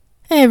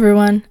Hey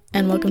everyone,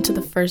 and welcome to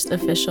the first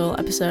official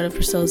episode of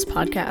Priscilla's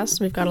podcast.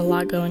 We've got a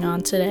lot going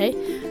on today.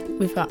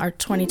 We've got our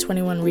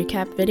 2021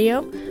 recap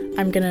video.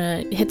 I'm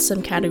gonna hit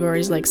some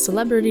categories like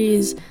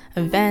celebrities,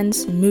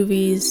 events,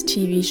 movies,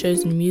 TV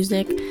shows, and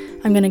music.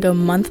 I'm gonna go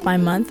month by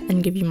month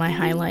and give you my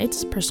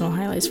highlights, personal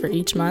highlights for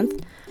each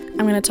month.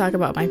 I'm gonna talk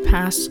about my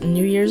past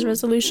New Year's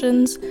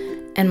resolutions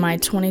and my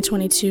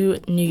 2022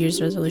 New Year's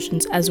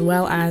resolutions, as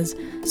well as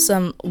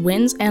some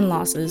wins and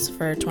losses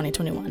for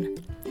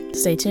 2021.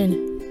 Stay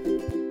tuned.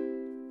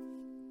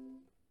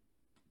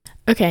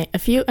 Okay, a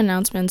few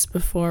announcements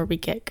before we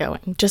get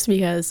going, just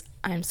because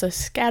I'm so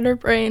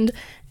scatterbrained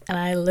and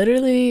I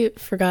literally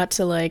forgot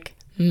to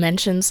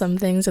mention some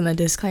things in the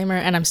disclaimer,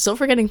 and I'm still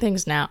forgetting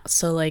things now,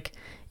 so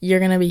you're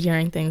gonna be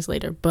hearing things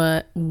later.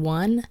 But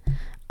one,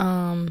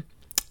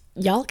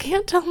 y'all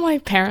can't tell my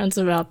parents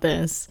about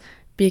this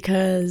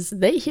because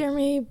they hear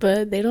me,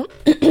 but they don't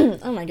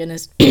oh my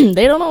goodness, they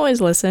don't always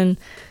listen,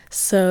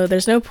 so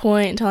there's no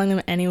point in telling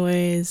them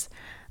anyways.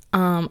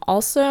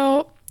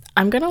 Also,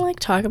 I'm gonna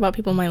talk about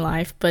people in my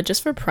life, but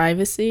just for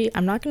privacy,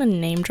 I'm not gonna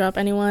name drop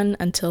anyone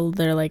until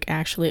they're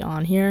actually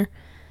on here,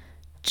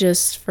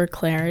 just for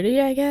clarity,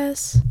 I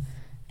guess.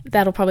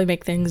 That'll probably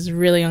make things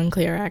really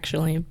unclear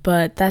actually,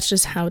 but that's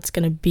just how it's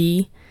gonna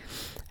be.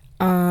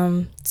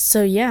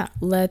 So yeah,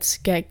 let's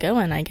get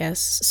going, I guess.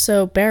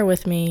 So bear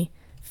with me.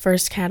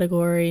 First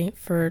category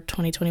for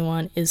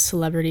 2021 is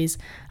celebrities.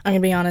 I'm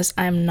gonna be honest,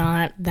 I'm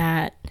not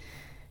that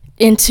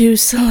into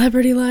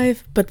celebrity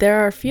life, but there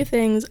are a few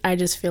things I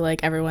just feel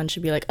like everyone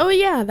should be like, oh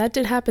yeah, that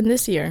did happen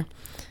this year.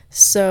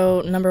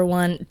 So number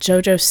one,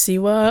 JoJo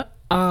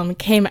Siwa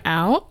came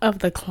out of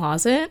the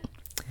closet.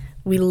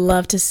 We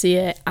love to see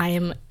it. I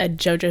am a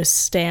JoJo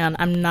stan.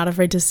 I'm not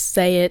afraid to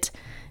say it.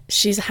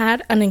 She's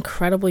had an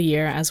incredible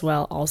year as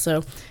well.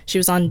 Also, she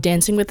was on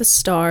Dancing with the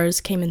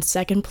Stars, came in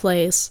second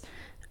place,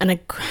 and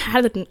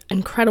had an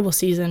incredible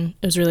season.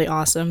 It was really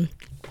awesome.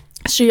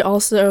 She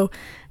also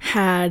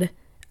had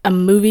a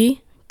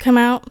movie come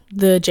out,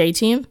 The J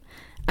Team,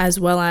 as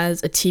well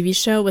as a TV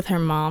show with her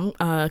mom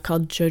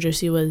called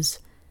Siwa's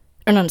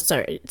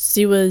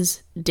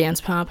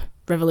Dance Pop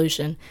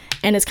Revolution.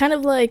 And it's kind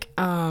of like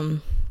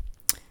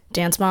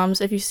Dance Moms,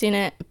 if you've seen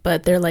it,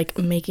 but they're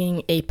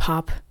making a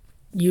pop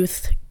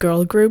youth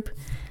girl group.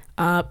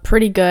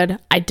 Pretty good.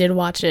 I did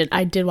watch it.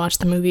 I did watch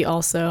the movie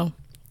also.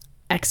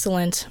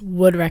 Excellent.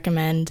 Would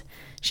recommend.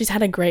 She's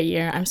had a great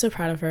year. I'm so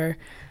proud of her.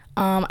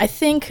 I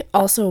think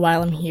also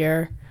while I'm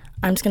here,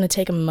 I'm just going to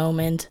take a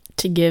moment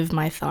to give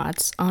my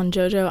thoughts on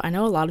JoJo. I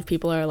know a lot of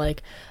people are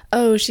like,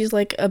 oh, she's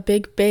like a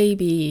big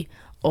baby,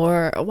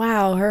 or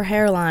wow, her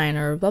hairline,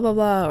 or blah, blah,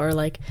 blah,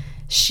 or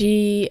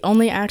she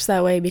only acts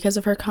that way because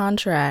of her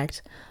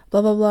contract,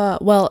 blah, blah, blah.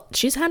 Well,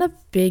 she's had a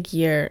big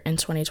year in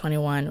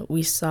 2021.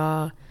 We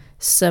saw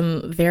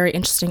some very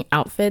interesting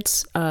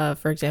outfits.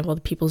 For example,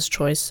 the People's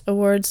Choice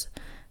Awards.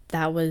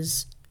 That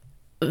was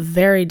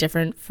very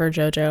different for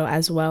JoJo,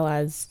 as well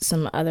as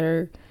some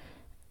other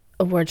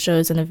award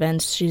shows and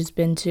events she's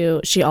been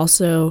to. She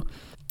also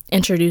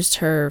introduced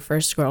her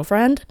first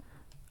girlfriend.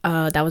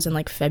 That was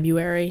in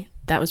February.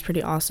 That was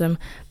pretty awesome.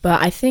 But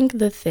I think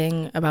the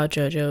thing about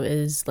JoJo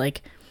is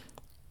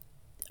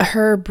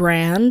her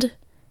brand,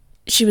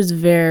 she was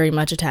very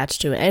much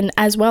attached to it, and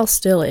as well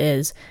still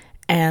is.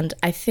 And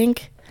I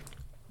think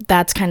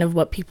that's kind of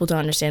what people don't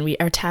understand. We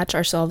attach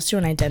ourselves to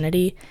an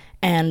identity,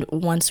 and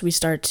once we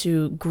start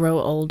to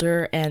grow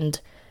older and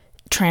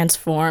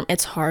transform,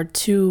 it's hard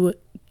to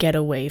get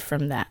away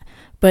from that.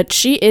 But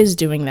she is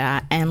doing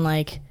that,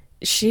 and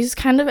she's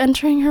kind of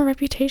entering her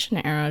reputation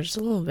era just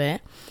a little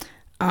bit.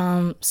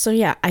 So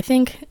yeah, I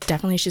think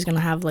definitely she's gonna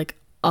have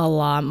a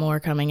lot more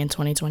coming in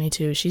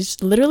 2022.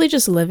 She's literally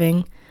just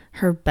living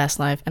her best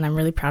life, and I'm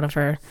really proud of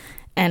her,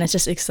 and it's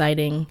just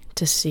exciting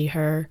to see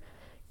her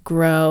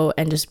grow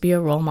and just be a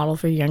role model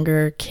for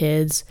younger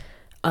kids,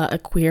 a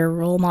queer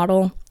role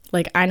model.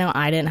 I know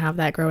I didn't have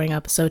that growing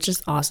up, so it's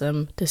just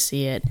awesome to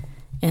see it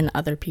in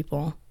other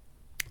people.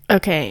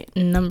 Okay,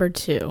 number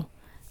two,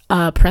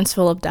 Prince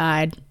Philip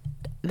died.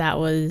 That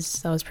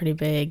was pretty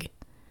big.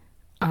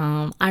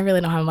 I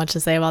really don't have much to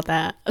say about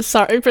that.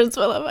 Sorry, Prince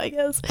Philip, I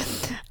guess.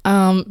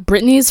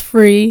 Britney's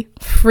free.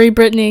 Free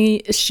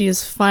Britney. She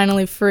is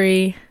finally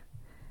free.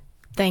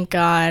 Thank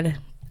God.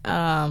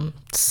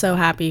 So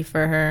happy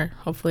for her.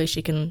 Hopefully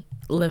she can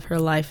live her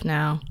life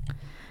now.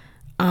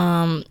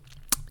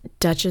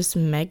 Duchess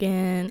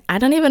Meghan. I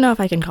don't even know if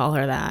I can call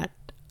her that.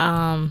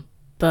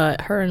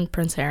 But her and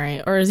Prince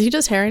Harry, or is he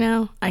just Harry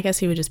now? I guess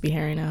he would just be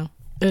Harry now.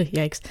 Ugh,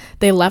 yikes.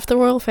 They left the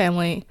royal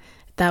family.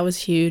 That was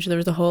huge. There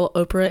was a whole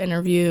Oprah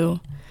interview.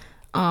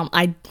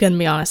 I'm gonna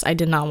be honest, I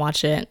did not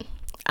watch it.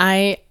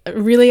 I'm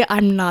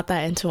not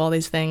that into all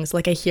these things.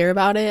 I hear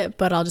about it,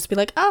 but I'll just be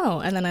like, oh,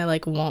 and then I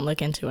won't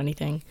look into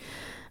anything.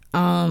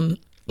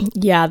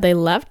 Yeah, they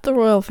left the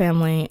royal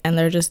family and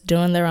they're just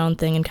doing their own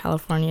thing in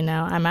California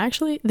now.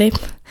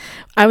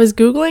 I was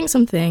Googling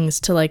some things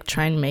to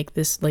try and make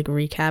this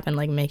recap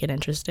and make it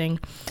interesting.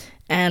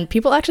 And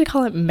people actually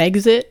call it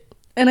Megxit,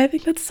 and I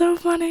think that's so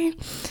funny.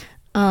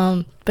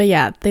 But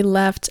yeah, they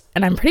left,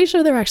 and I'm pretty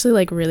sure they're actually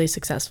like really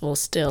successful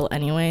still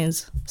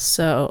anyways.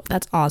 So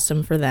that's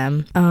awesome for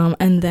them.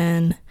 And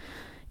then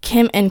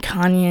Kim and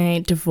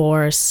Kanye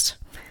divorced.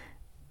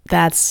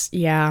 That's,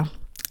 yeah,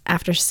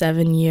 after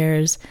 7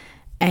 years.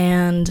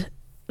 And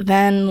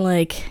then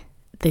like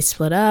they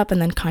split up,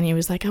 and then Kanye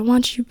was like, I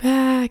want you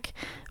back.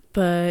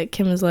 But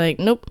Kim was like,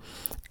 nope.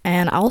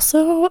 And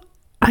also,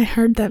 I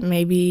heard that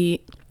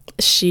maybe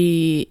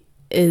she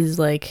is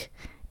like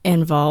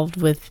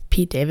involved with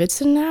Pete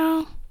Davidson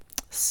now.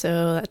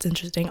 So that's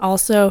interesting.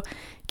 Also,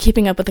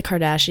 Keeping Up with the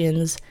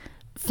Kardashians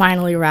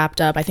finally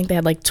wrapped up. I think they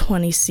had like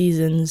 20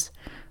 seasons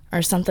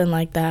or something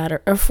like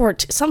that, or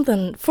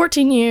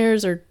 14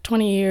 years or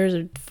 20 years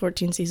or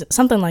 14 seasons,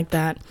 something like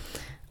that.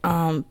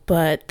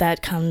 But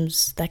that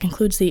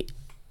concludes the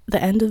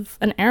end of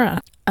an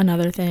era.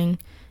 Another thing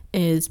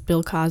is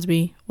Bill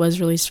Cosby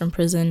was released from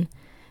prison,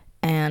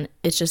 and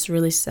it's just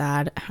really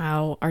sad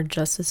how our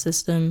justice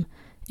system,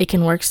 it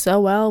can work so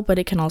well, but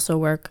it can also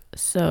work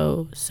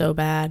so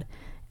bad.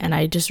 And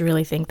I just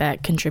really think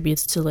that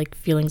contributes to like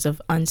feelings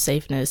of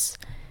unsafeness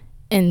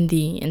in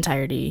the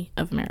entirety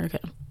of America.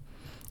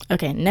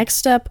 Okay,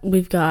 next up,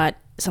 we've got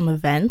some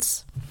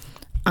events.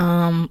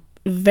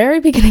 Very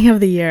beginning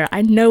of the year,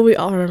 I know we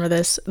all remember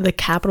this, the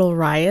Capitol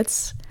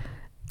riots.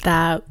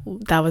 That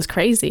was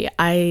crazy.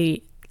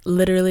 I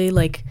literally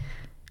like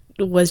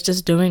was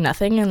just doing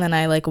nothing, and then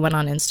I like went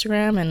on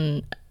Instagram,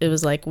 and it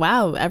was like,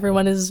 wow,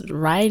 everyone is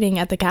rioting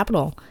at the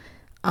Capitol.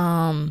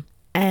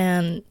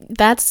 And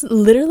that's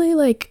literally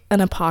like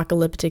an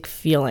apocalyptic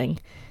feeling,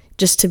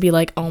 just to be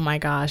like, oh my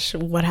gosh,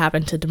 what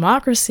happened to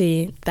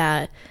democracy,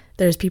 that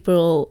there's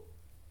people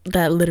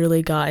that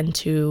literally got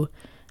into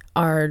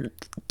our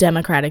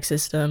democratic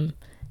system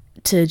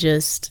to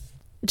just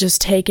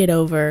take it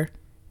over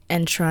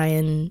and try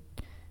and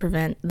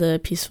prevent the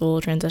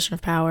peaceful transition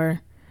of power.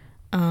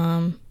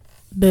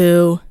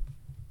 Boo.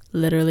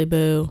 Literally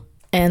boo.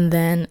 And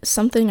then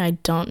something I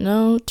don't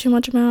know too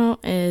much about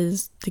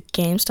is the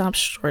GameStop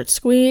short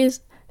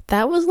squeeze.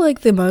 That was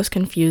like the most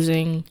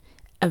confusing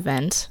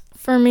event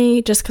for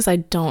me, just because I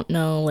don't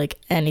know like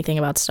anything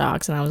about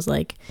stocks, and I was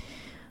like,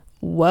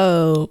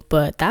 whoa.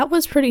 But that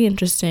was pretty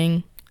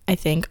interesting, I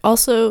think.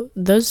 Also,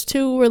 those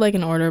two were like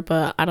in order,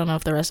 but I don't know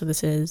if the rest of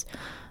this is.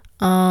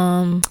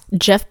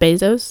 Jeff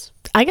Bezos.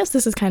 I guess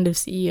this is kind of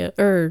CEO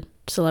or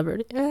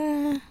celebrity.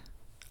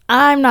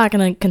 I'm not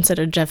gonna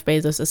consider Jeff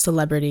Bezos a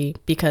celebrity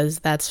because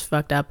that's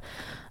fucked up.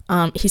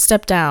 He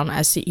stepped down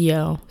as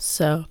CEO,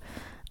 so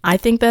I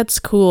think that's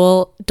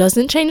cool.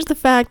 Doesn't change the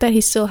fact that he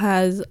still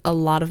has a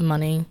lot of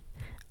money.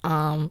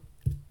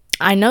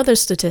 I know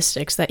there's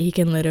statistics that he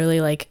can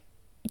literally like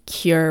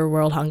cure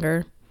world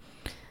hunger,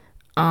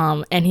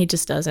 and he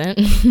just doesn't.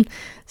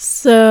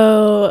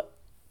 So,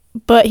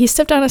 but he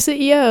stepped down as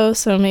CEO,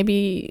 so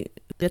maybe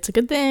that's a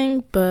good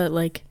thing. But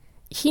like,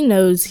 he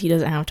knows he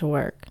doesn't have to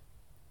work.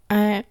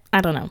 I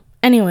don't know.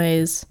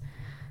 Anyways,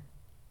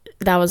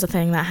 that was a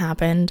thing that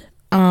happened.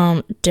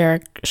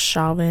 Derek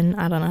Chauvin,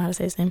 I don't know how to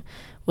say his name,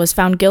 was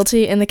found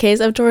guilty in the case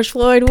of George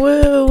Floyd.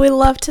 Woo! We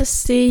love to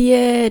see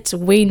it.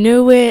 We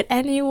knew it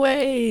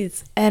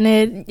anyways, and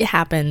it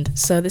happened.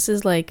 So this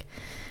is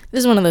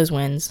one of those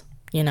wins,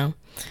 you know.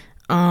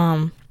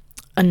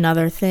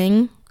 Another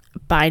thing,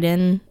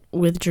 Biden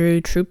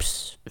withdrew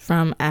troops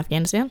from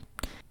Afghanistan.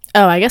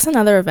 Oh, I guess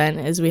another event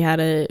is we got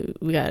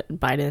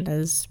Biden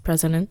as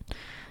president.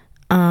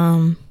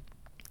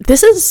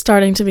 This is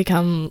starting to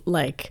become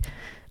like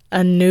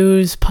a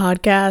news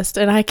podcast,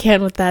 and I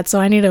can't with that, so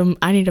I need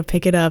to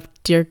pick it up,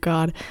 dear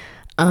God.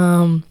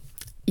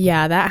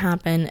 Yeah, that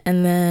happened.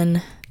 And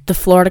then the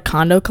Florida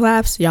condo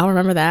collapse, y'all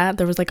remember that?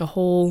 There was like a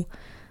whole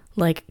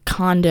like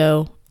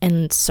condo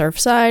in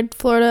Surfside,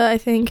 Florida, I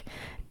think,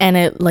 and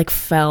it like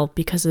fell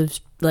because of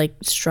like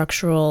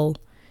structural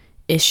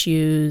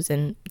issues.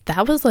 And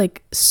that was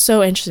like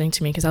so interesting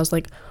to me, because I was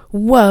like,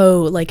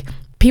 whoa, like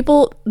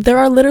people, there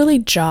are literally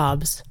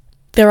jobs.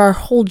 There are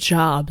whole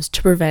jobs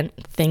to prevent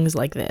things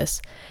like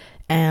this.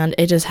 And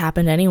it just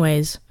happened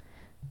anyways.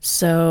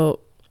 So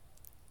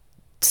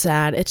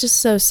sad. It's just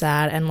so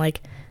sad. And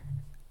like,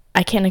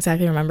 I can't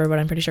exactly remember, but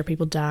I'm pretty sure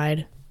people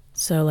died.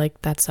 So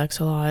like, that sucks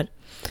a lot.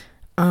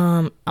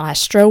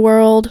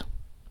 Astroworld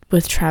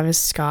with Travis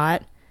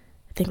Scott.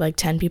 I think like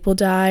 10 people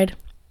died.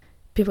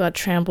 People got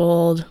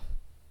trampled.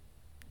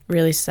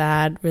 Really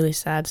sad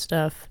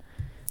stuff.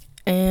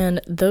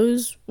 And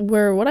those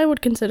were what I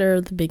would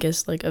consider the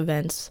biggest like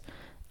events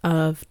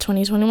of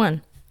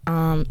 2021.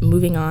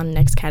 Moving on,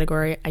 next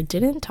category. I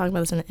didn't talk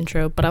about this in the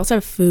intro, but I also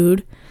have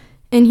food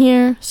in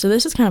here. So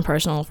this is kind of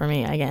personal for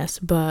me, I guess.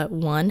 But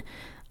one,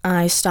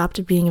 I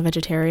stopped being a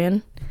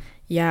vegetarian.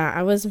 Yeah,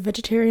 I was a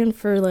vegetarian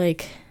for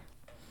like,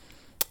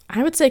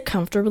 I would say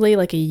comfortably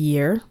like a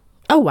year.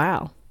 Oh,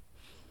 wow.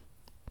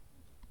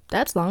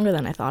 That's longer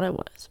than I thought it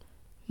was.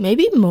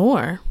 Maybe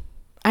more.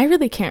 I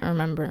really can't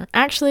remember.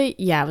 Actually,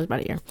 yeah, it was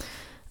about a year.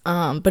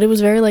 But it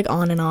was very like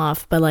on and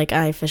off, but like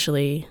I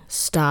officially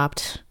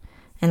stopped,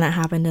 and that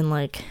happened in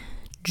like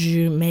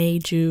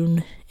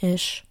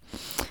June-ish.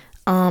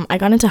 I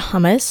got into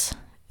hummus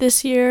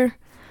this year,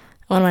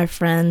 One of my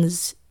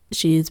friends,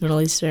 she's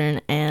Middle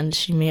Eastern, and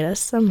she made us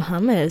some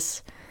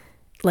hummus,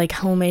 like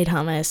homemade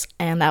hummus.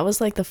 And that was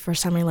like the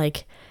first time I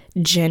like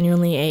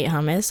genuinely ate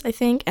hummus, I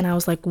think. And I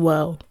was like,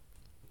 whoa,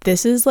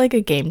 this is like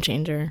a game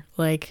changer.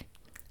 Like,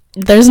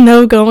 there's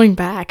no going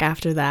back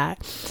after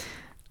that.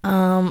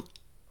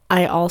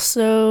 I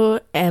also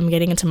am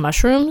getting into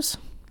mushrooms,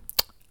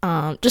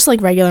 just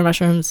like regular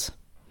mushrooms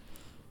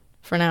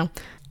for now.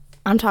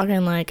 I'm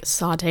talking like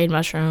sauteed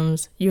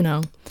mushrooms, you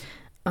know.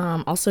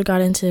 Also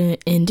got into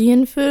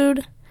Indian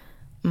food.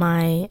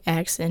 My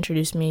ex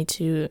introduced me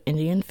to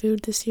Indian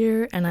food this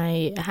year, and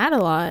I had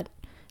a lot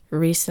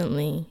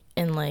recently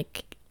in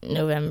like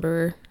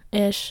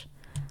November-ish.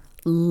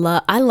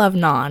 I love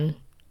naan.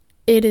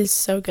 It is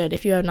so good.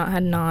 If you have not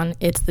had naan,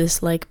 it's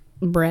this like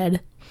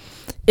bread.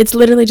 It's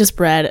literally just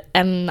bread,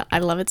 and I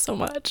love it so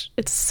much.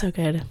 It's so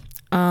good.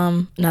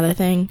 Another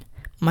thing,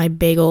 my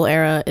bagel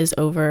era is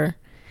over.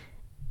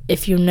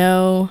 If you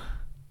know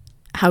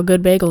how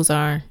good bagels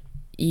are,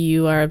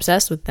 you are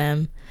obsessed with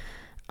them.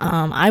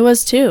 I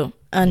was too,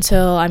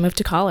 until I moved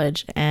to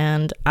college,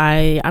 and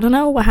I don't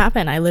know what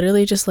happened. I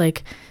literally just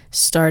like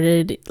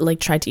started, like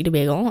tried to eat a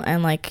bagel,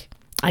 and like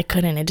I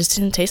couldn't. It just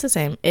didn't taste the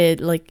same.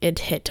 It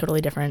hit totally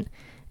different,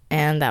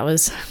 and that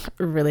was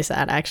really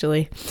sad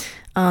actually.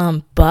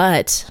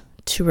 But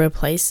to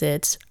replace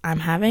it,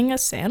 I'm having a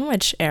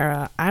sandwich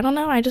era. I don't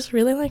know. I just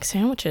really like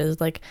sandwiches.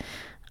 Like,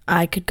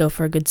 I could go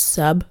for a good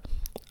sub.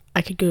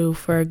 I could go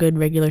for a good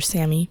regular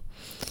Sammy.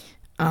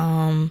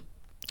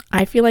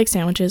 I feel like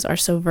sandwiches are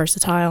so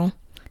versatile.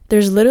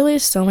 There's literally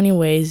so many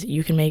ways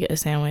you can make a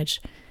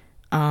sandwich.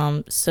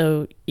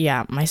 So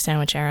yeah, my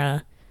sandwich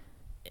era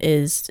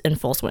is in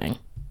full swing.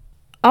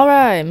 All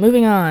right,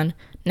 moving on.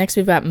 Next,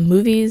 we've got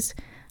movies.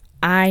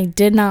 I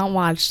did not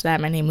watch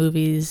that many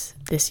movies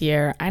this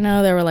year. I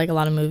know there were like a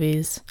lot of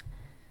movies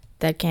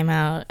that came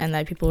out and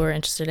that people were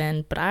interested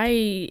in, but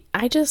I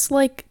just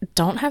like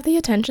don't have the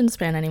attention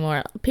span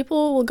anymore.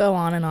 People will go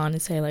on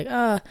and say like,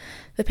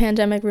 the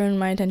pandemic ruined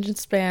my attention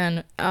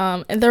span.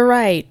 And they're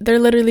right. They're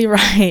literally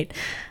right.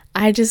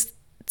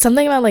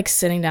 Something about like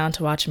sitting down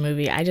to watch a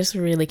movie, I just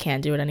really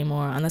can't do it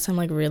anymore unless I'm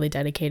like really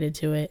dedicated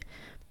to it.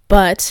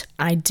 But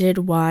I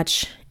did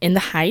watch In the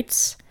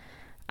Heights.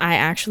 I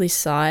actually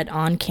saw it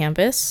on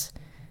campus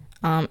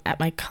at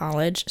my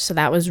college, so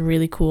that was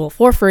really cool.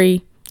 For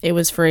free. It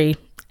was free,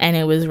 and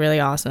it was really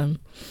awesome.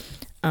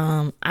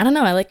 I don't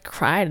know, I like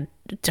cried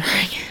during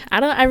it.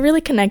 I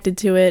really connected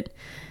to it.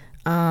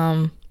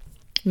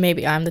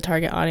 Maybe I'm the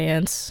target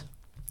audience.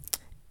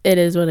 It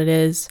is what it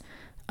is.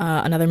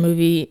 Another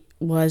movie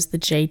was The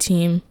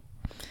J-Team,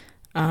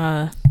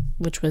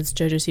 which was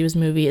Jojo Siwa's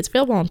movie. It's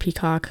available on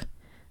Peacock,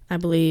 I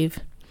believe.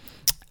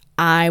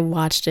 I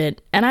watched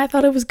it, and I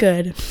thought it was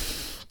good.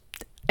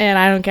 And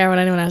I don't care what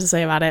anyone has to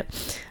say about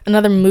it.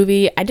 Another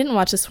movie, I didn't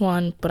watch this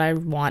one, but I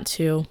want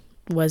to,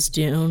 was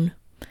Dune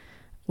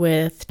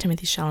with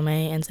Timothée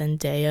Chalamet and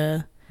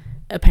Zendaya.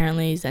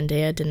 Apparently,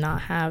 Zendaya did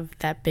not have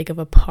that big of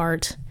a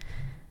part.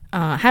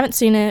 Haven't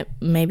seen it.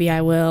 Maybe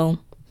I will.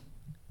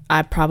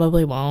 I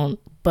probably won't.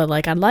 But,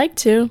 like, I'd like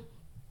to,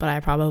 but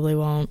I probably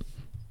won't.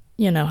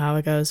 You know how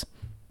it goes.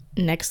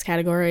 Next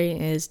category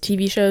is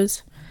TV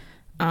shows.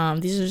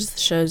 These are just the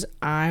shows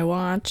I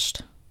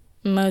watched,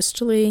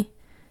 mostly,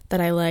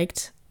 that I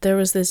liked. There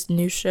was this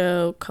new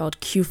show called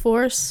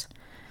Q-Force,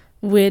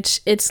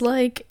 which it's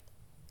like,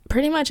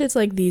 pretty much it's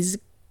like these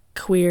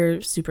queer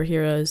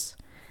superheroes,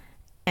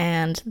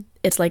 and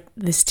it's like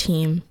this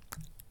team.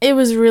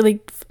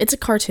 It's a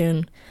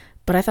cartoon,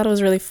 but I thought it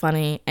was really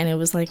funny, and it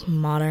was like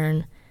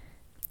modern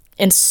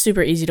and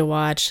super easy to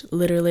watch.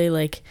 Literally,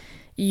 like,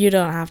 you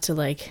don't have to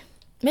like,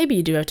 maybe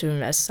you do have to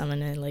invest some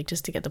in it, like,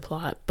 just to get the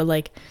plot, but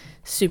like,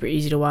 super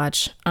easy to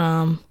watch.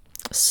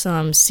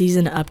 Some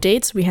season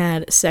updates. We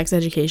had Sex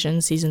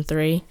Education season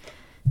 3.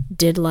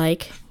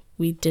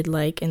 We did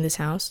like in this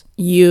house.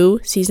 You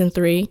season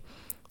 3,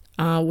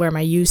 where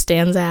my U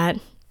stands at.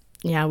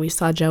 Yeah, we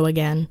saw Joe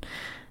again.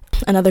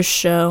 Another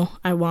show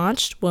I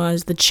watched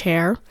was The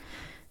Chair.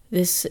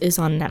 This is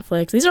on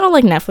Netflix. These are all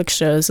like Netflix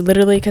shows,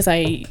 literally, because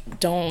I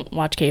don't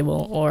watch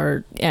cable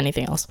or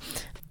anything else.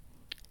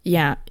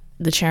 Yeah,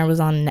 The Chair was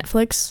on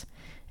Netflix.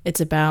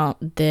 It's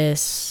about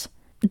this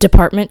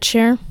department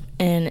chair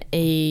in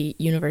a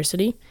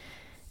university,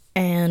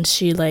 and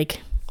she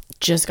like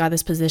just got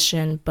this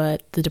position,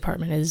 but the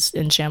department is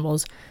in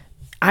shambles.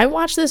 I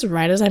watched this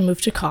right as I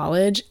moved to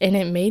college, and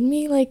it made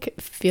me like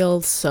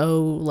feel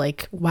so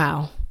like,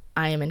 wow,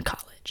 I am in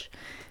college.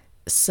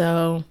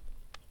 So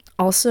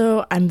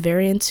also, I'm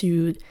very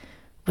into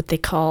what they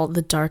call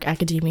the dark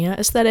academia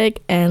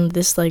aesthetic, and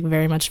this like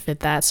very much fit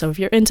that. So if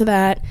you're into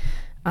that,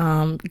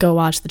 go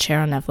watch The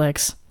Chair on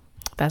Netflix.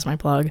 That's my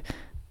plug.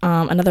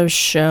 Another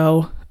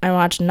show I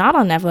watched, not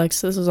on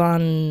Netflix, this was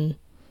on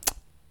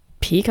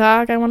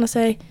Peacock, I want to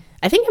say.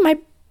 I think it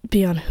might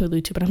be on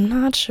Hulu too, but I'm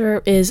not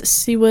sure, is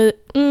Siwa,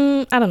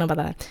 I don't know about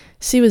that.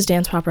 Siwa's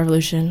Dance Pop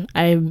Revolution.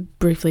 I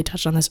briefly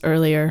touched on this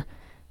earlier.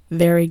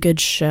 Very good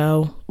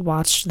show.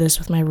 Watched this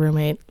with my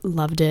roommate.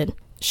 Loved it.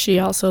 She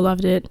also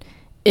loved it.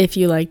 if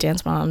you like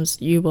Dance Moms,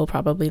 you will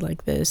probably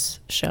like this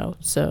show,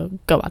 so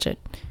go watch it.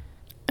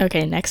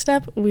 Okay, next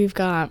up, we've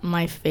got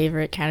my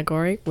favorite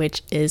category,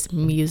 which is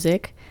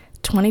music.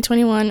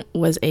 2021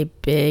 was a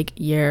big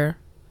year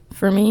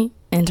for me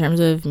in terms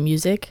of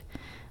music.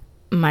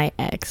 My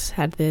ex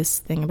had this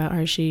thing about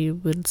her. She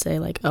would say,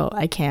 like, oh,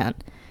 I can't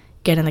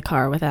get in the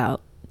car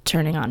without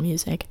turning on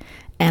music.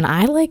 And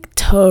I, like,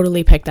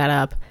 totally picked that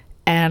up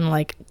and,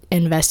 like,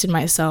 invested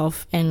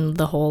myself in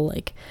the whole,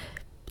 like,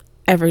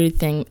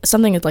 everything.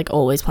 Something is, like,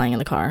 always playing in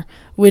the car,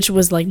 which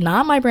was, like,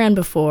 not my brand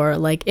before.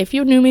 Like, if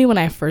you knew me when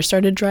I first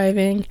started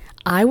driving,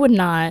 I would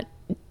not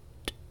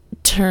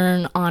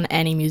turn on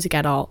any music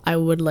at all. I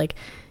would, like,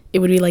 it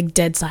would be, like,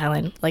 dead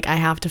silent. Like, I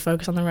have to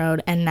focus on the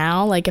road. And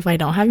now, like, if I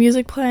don't have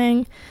music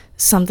playing,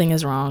 something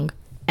is wrong.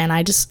 And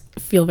I just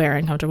feel very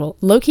uncomfortable.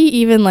 Low-key,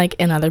 even, like,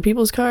 in other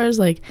people's cars,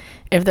 like,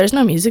 if there's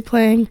no music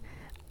playing,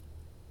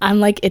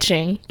 I'm, like,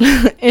 itching.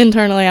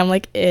 Internally, I'm,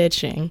 like,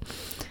 itching.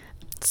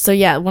 So,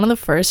 yeah, one of the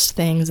first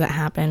things that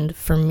happened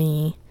for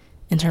me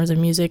in terms of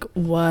music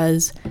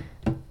was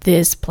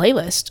this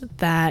playlist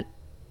that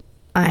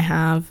I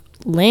have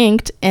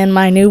linked in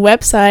my new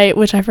website,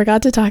 which I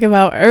forgot to talk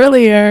about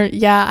earlier.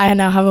 Yeah, I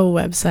now have a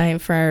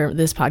website for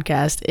this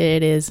podcast.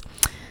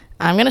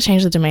 I'm going to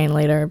change the domain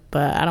later,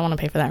 but I don't want to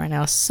pay for that right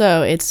now.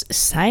 So it's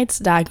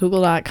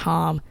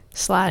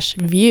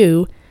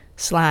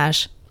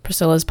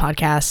sites.google.com/view/Priscilla's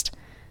podcast.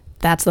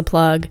 That's the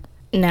plug.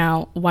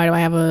 Now, why do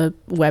I have a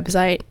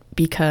website?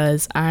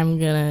 Because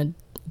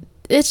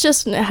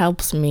it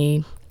helps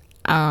me.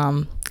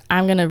 I'm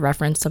going to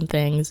reference some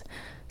things.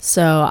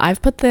 So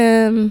I've put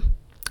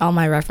all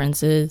my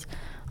references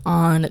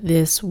on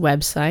this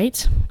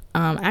website.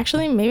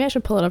 Actually, maybe I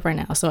should pull it up right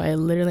now so I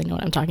literally know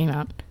what I'm talking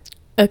about.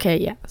 Okay,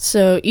 yeah.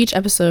 So each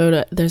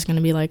episode, there's going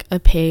to be like a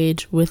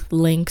page with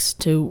links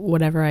to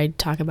whatever I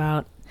talk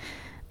about.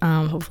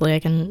 Hopefully I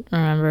can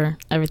remember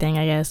everything,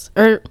 I guess.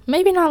 Or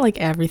maybe not like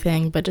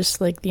everything, but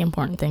just like the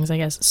important things, I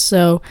guess.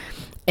 So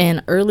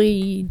in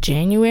early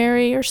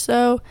January or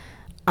so,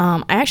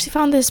 I actually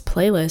found this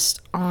playlist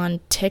on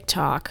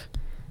TikTok.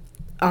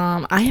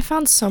 I have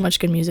found so much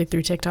good music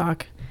through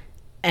TikTok,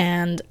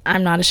 and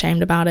I'm not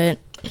ashamed about it.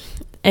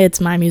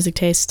 It's my music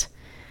taste,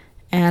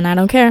 and I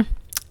don't care.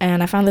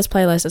 And I found this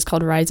playlist. It's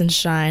called Rise and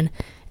Shine,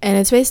 and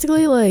it's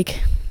basically like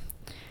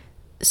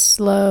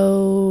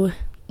slow,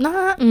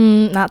 not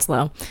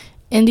slow,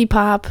 indie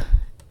pop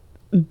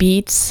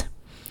beats.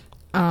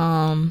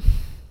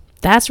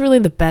 That's really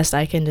the best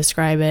I can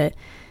describe it.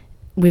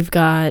 We've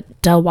got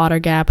Del Water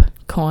Gap,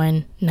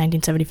 Coin,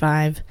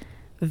 1975,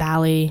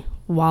 Valley,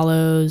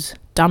 Wallows,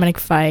 Dominic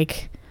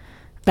Fike,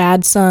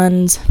 Bad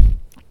Sons,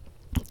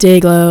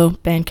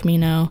 Dayglow, Band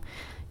Camino,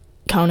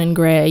 Conan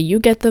Gray, You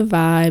Get the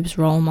Vibes,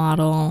 Role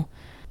Model.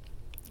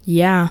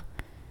 Yeah,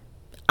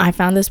 I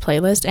found this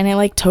playlist and it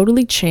like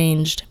totally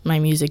changed my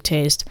music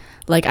taste.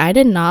 Like I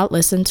did not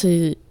used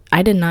to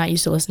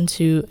listen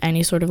to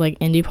any sort of like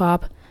indie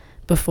pop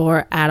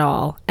before at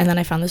all. And then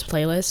I found this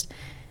playlist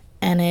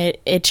and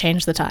it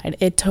changed the tide.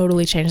 It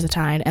totally changed the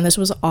tide. And this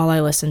was all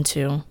I listened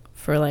to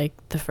for like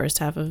the first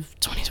half of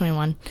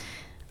 2021.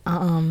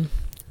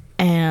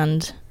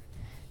 And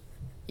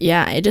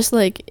yeah, it just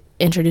like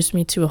introduced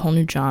me to a whole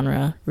new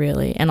genre,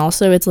 really. And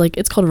also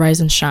it's called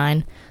Rise and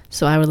Shine,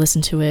 so I would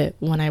listen to it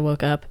when I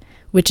woke up,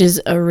 which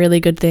is a really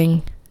good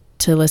thing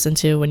to listen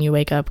to when you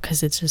wake up,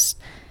 because it's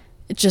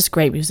just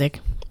great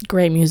music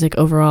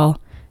overall.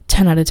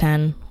 10 out of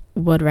 10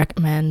 would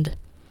recommend.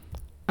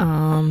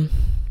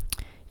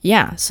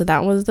 Yeah, so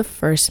that was the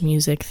first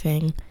music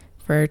thing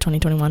for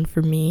 2021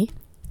 for me.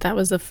 That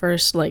was the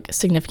first like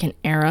significant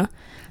era.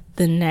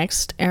 The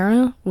next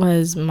era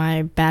was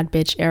my bad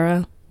bitch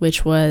era,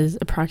 which was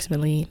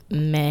approximately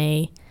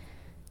May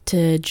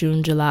to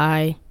June,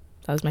 July.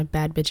 That was my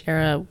bad bitch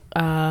era.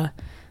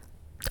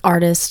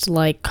 Artists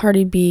like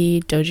Cardi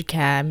B, Doja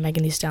Cat,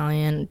 Megan Thee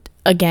Stallion.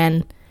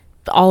 Again,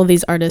 all of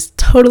these artists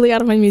totally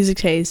out of my music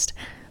taste.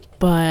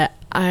 But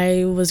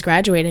I was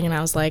graduating and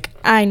I was like,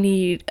 I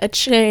need a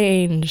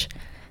change.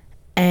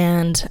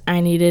 And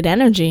I needed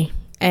energy.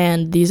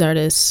 And these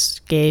artists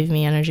gave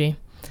me energy.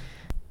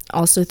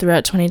 Also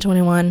throughout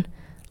 2021,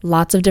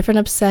 lots of different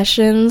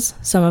obsessions.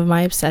 Some of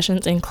my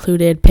obsessions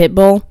included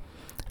Pitbull,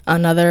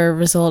 another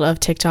result of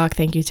TikTok.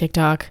 Thank you,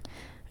 TikTok.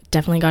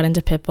 Definitely got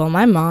into Pitbull.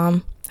 My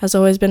mom has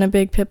always been a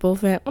big Pitbull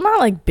fan. Well, not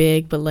like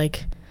big, but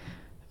like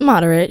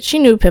moderate. She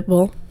knew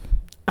Pitbull.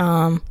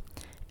 And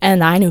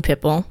I knew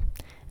Pitbull.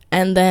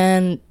 And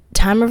then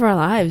Time of Our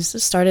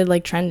Lives started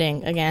like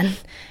trending again.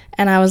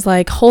 And I was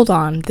like, hold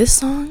on, this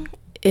song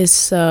is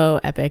so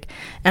epic.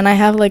 And I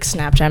have like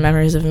Snapchat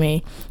memories of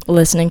me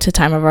listening to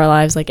Time of Our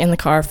Lives like in the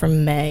car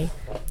from May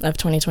of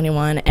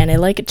 2021, and it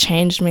like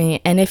changed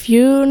me. And if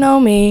you know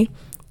me,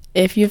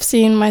 if you've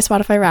seen my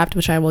Spotify Wrapped,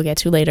 which I will get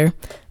to later,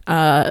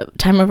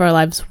 Time of Our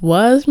Lives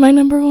was my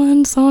number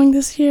one song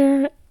this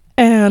year,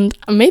 and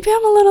maybe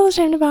I'm a little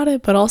ashamed about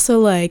it, but also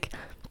like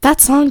that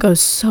song goes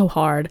so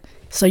hard,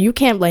 so you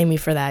can't blame me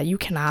for that. You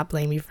cannot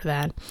blame me for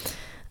that.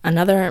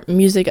 Another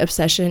music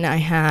obsession I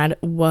had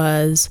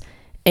was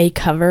a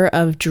cover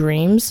of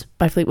Dreams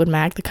by Fleetwood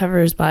Mac. The cover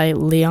is by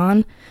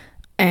Leon.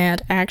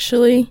 And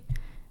actually,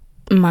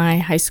 my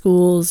high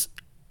school's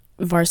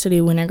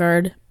varsity winter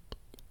guard,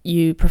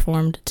 you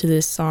performed to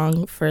this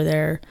song for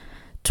their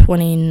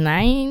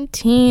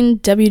 2019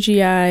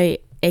 WGI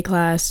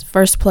A-Class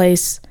first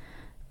place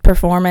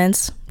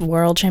performance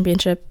world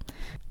championship.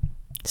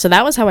 So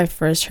that was how I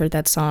first heard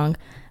that song.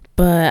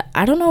 But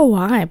I don't know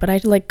why, but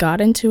I like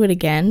got into it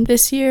again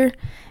this year,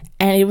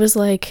 and it was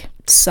like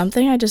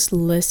something I just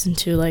listened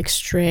to like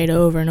straight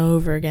over and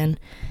over again.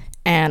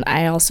 And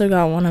I also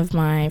got one of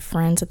my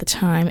friends at the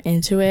time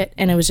into it,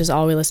 and it was just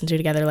all we listened to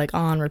together, like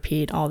on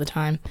repeat all the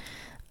time.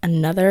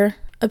 Another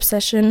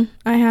obsession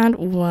I had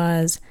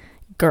was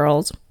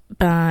Girls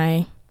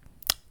by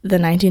the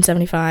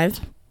 1975.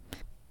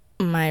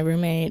 My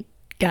roommate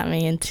got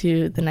me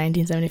into the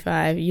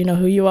 1975 You Know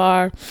Who You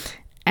Are,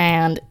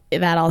 and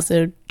that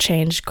also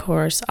changed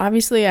course.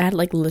 Obviously, I had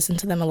like listened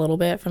to them a little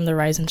bit from the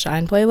Rise and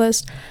Shine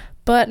playlist,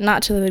 but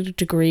not to the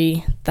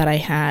degree that I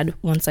had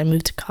once I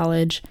moved to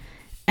college.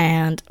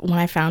 And when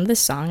I found this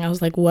song, I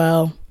was like,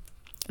 well,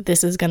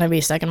 this is gonna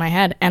be stuck in my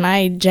head. And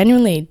I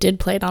genuinely did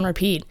play it on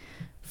repeat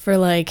for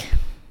like,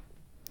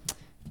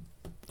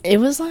 it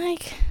was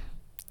like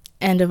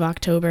end of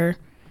October,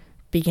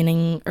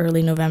 beginning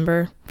early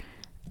November,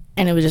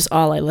 and it was just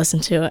all I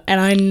listened to.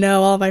 And I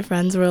know all my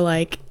friends were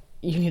like,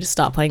 you need to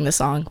stop playing this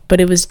song,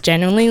 but it was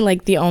genuinely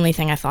like the only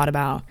thing I thought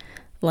about.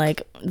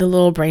 Like the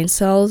little brain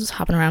cells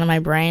hopping around in my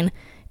brain,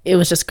 it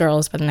was just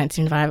Girls by the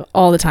 1975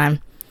 all the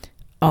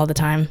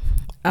time.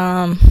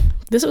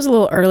 This was a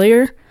little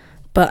earlier,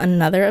 but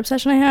another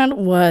obsession I had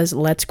was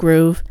Let's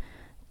Groove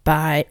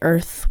by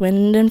Earth,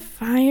 Wind, and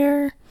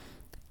Fire,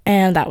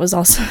 and that was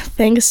also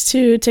thanks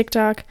to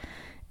TikTok.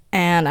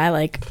 And I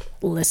like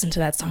listened to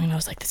that song and I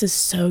was like, this is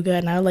so good,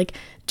 and I would like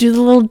do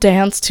the little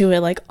dance to it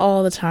like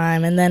all the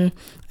time. And then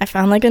I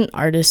found like not an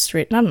artist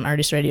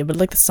radio, but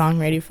like the song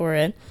radio for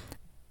it,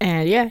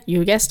 and yeah,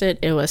 you guessed it,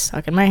 it was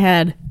stuck in my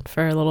head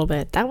for a little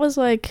bit. That was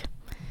like,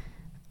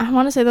 I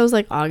want to say that was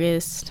like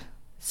August,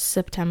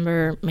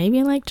 September,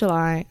 maybe like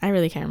July, I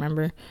really can't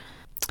remember.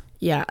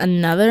 Yeah,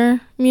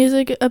 another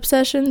music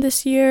obsession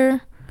this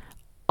year,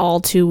 All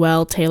Too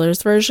Well,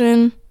 Taylor's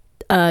version,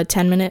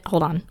 10-minute,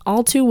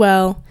 All Too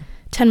Well,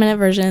 10-minute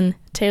version,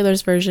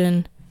 Taylor's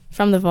version,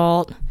 From the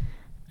Vault.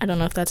 I don't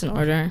know if that's in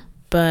order,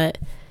 but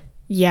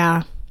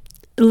yeah,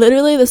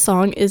 literally the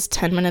song is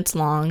 10 minutes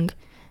long,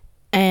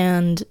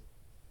 and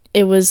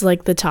it was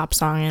like the top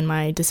song in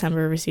my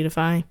December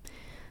Receiptify.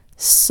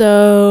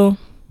 So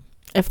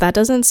if that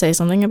doesn't say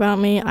something about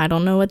me, I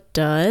don't know what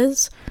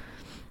does.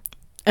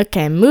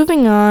 Okay,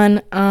 moving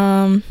on.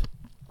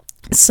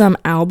 Some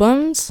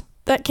albums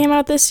that came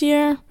out this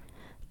year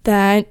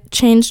that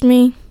changed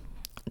me,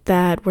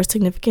 that were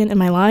significant in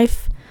my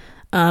life.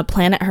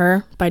 Planet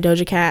Her by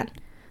Doja Cat.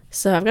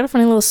 So I've got a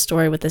funny little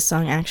story with this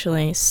song,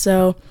 actually.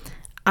 So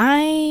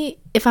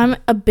if I'm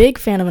a big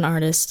fan of an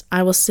artist,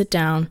 I will sit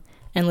down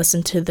and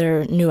listen to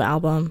their new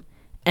album,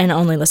 and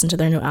only listen to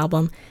their new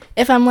album.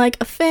 If I'm like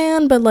a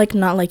fan but like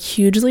not like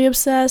hugely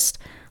obsessed,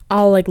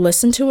 I'll like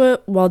listen to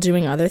it while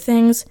doing other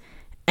things,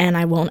 and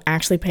I won't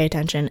actually pay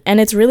attention. And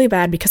it's really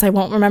bad because I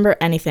won't remember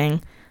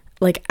anything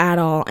like at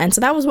all. And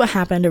so that was what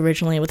happened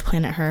originally with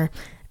Planet Her.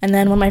 And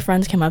then when my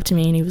friends came up to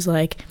me and he was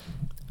like,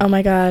 oh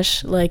my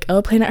gosh, like,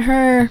 oh, Planet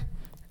Her,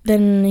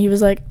 then he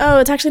was like, oh,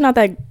 it's actually not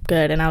that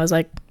good. And I was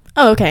like,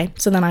 oh, okay.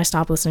 So then I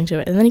stopped listening to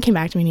it. And then he came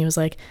back to me and he was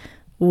like,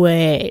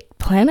 wait,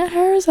 Planet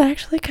Her is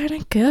actually kind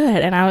of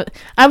good. And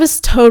I was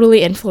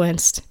totally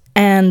influenced.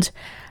 And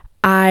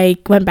I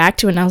went back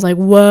to it and I was like,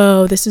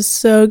 whoa, this is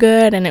so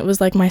good. And it was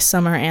like my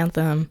summer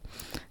anthem.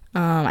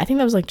 I think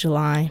that was like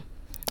July.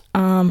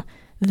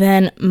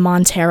 Then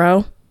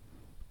Montero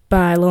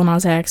by Lil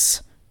Nas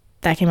X.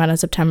 That came out in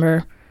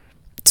September.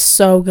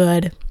 So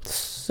good.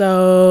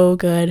 So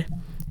good.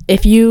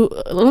 Let me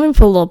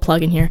put a little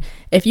plug in here.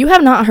 If you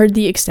have not heard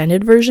the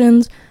extended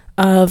versions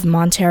of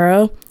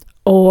Montero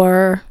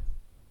or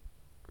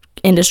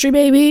Industry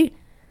Baby,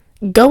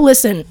 go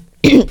listen.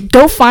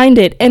 Go find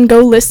it and go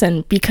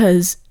listen,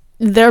 because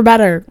they're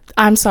better.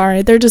 I'm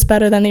sorry. They're just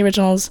better than the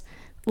originals.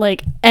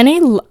 Like, any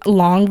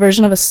long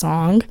version of a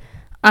song,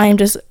 I'm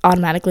just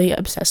automatically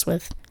obsessed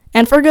with.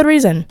 And for good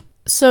reason.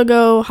 So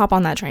go hop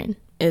on that train,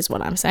 is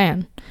what I'm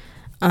saying.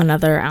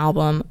 Another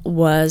album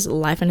was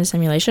Life in a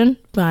Simulation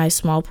by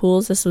Small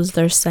Pools. This was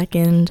their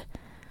second,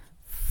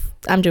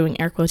 I'm doing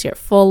air quotes here,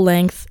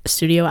 full-length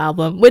studio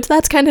album, which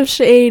that's kind of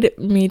shade,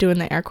 me doing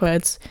the air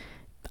quotes.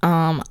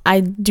 I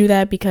do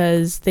that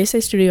because they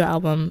say studio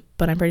album,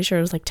 but I'm pretty sure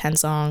it was like 10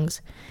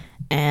 songs,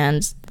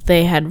 and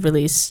they had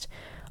released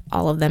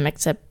all of them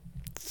except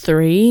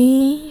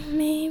 3,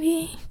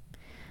 maybe,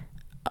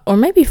 or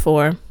maybe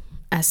 4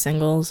 as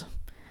singles.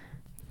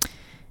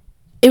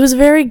 It was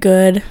very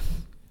good,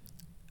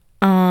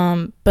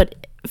 but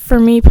for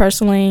me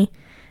personally,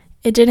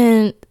 it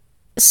didn't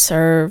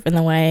serve in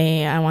the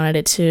way I wanted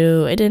it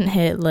to. It didn't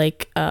hit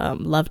like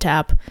Love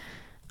Tap.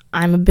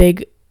 I'm a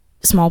big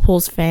Small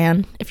Pools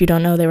fan. If you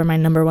don't know, they were my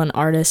number 1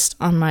 artist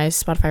on my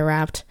Spotify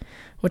Wrapped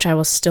which I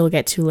will still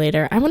get to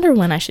later. I wonder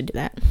when I should do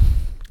that.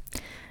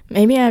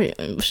 Maybe I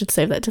should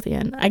save that to the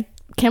end. I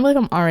can't believe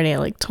I'm already at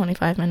like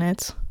 25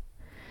 minutes.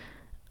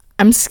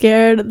 I'm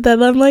scared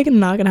that I'm like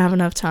not gonna have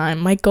enough time.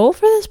 My goal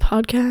for this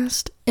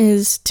podcast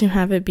is to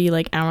have it be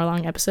like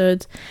hour-long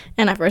episodes.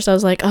 And at first I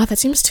was like, oh, that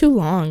seems too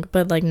long.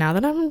 But like now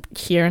that I'm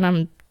here and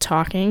I'm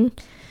talking,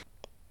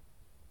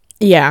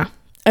 yeah,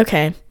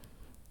 okay.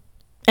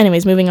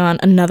 Anyways, moving on.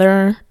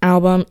 Another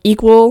album,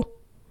 Equals,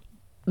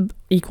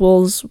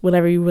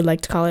 whatever you would like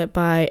to call it,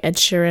 by Ed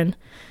Sheeran.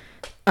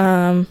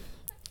 I'm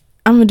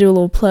gonna do a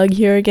little plug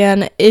here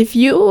again. If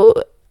you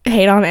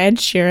hate on Ed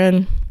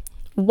Sheeran,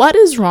 what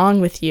is wrong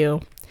with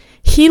you?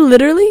 He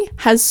literally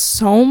has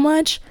so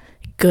much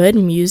good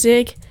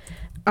music.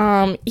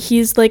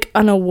 He's like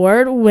an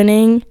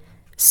award-winning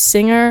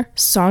singer,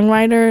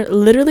 songwriter,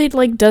 literally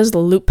like does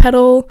loop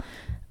pedal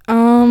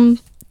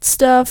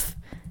stuff,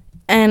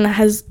 and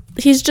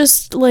he's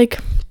just like,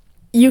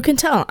 you can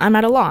tell I'm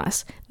at a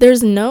loss.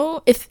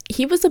 If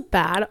he was a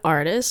bad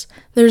artist,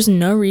 there's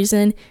no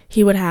reason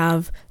he would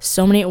have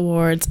so many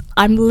awards.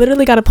 I'm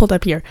literally got it pulled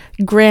up here.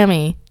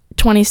 Grammy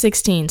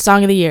 2016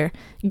 Song of the Year,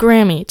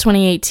 Grammy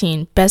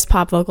 2018 Best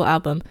Pop Vocal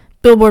Album,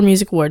 Billboard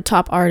Music Award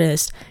Top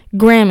Artist,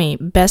 Grammy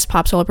Best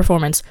Pop Solo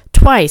Performance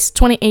twice,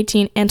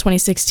 2018 and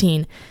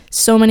 2016.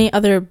 So many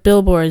other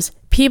Billboards,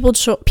 People's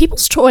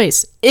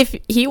Choice. If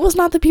he was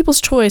not the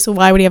People's Choice,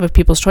 why would he have a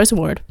People's Choice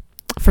Award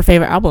for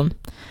favorite album?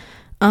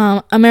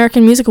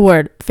 American Music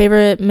Award,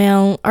 favorite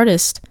male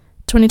artist,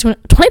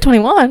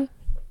 2021.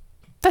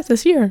 That's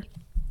this year.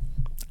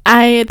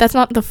 That's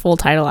not the full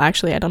title,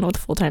 actually. I don't know what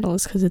the full title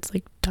is because it's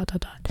like ...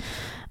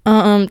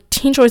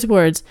 Teen Choice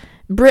Awards,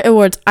 Brit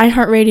Awards,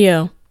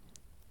 iHeartRadio,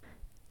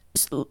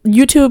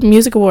 YouTube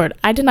Music Award.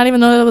 I did not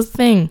even know that was a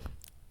thing.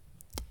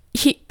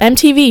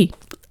 MTV.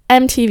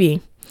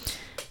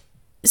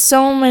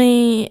 So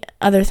many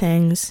other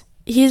things.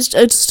 He's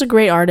just a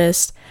great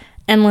artist,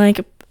 and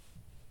like,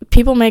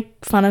 people make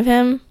fun of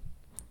him.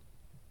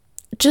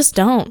 Just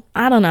don't.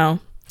 I don't know.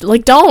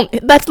 Like, don't.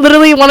 That's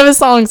literally one of his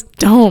songs.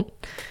 Don't.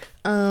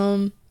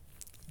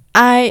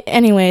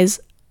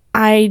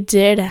 I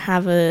did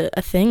have a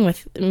thing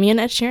with me and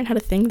Ed Sheeran had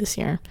a thing this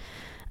year.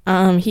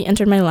 He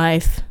entered my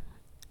life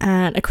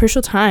at a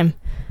crucial time,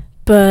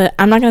 but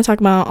I'm not going to talk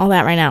about all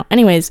that right now.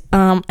 Anyways,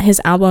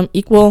 his album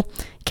Equal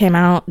came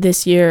out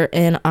this year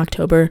in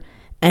October,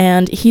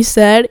 and he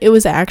said it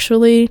was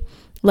actually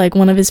like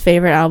one of his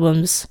favorite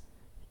albums.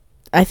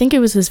 I think it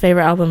was his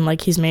favorite album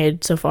like he's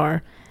made so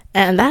far,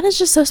 and that is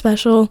just so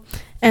special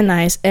and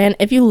nice. And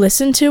if you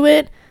listen to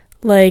it,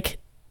 like,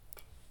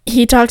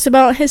 he talks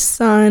about his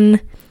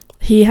son.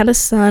 He had a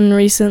son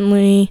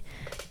recently,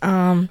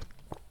 and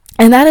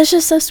that is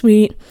just so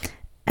sweet.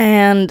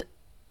 And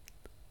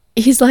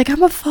he's like,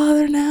 I'm a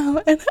father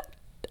now, and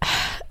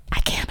I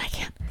can't.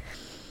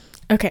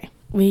 Okay,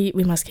 we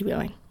must keep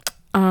going.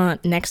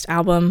 Next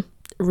album,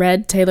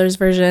 Red Taylor's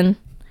Version.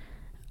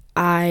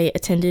 I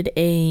attended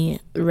a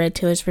Red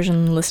Taylor's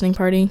Version listening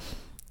party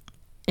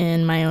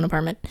in my own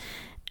apartment,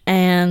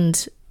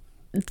 and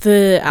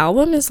the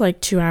album is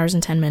like 2 hours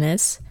and 10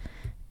 minutes,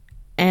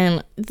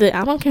 and the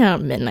album came out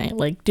at midnight.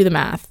 Like, do the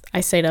math.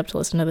 I stayed up to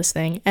listen to this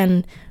thing,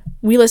 and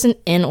we listened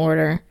in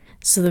order.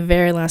 So the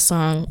very last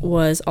song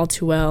was All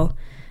Too Well,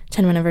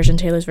 10-minute version,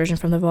 Taylor's Version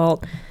from the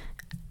Vault.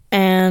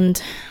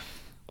 And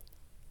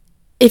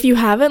if you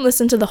haven't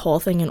listened to the whole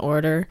thing in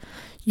order,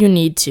 you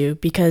need to,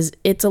 because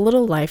it's a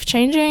little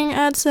life-changing,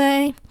 I'd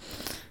say.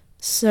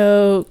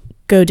 So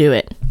go do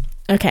it.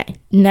 Okay,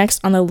 next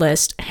on the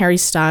list, Harry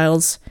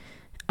Styles,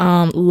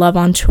 Love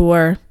on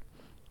Tour.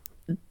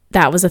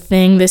 That was a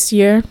thing this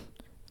year.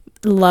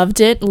 Loved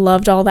it.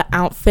 Loved all the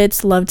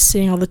outfits. Loved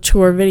seeing all the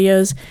tour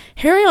videos.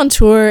 Harry on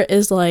Tour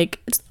is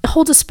like, it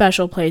holds a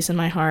special place in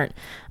my heart.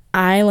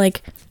 I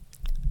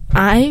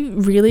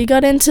really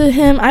got into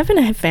him. I've been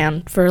a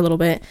fan for a little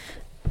bit,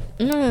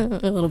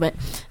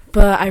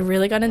 but I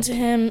really got into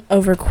him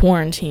over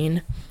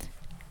quarantine,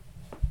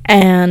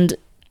 and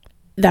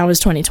that was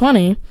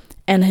 2020,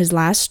 and his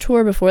last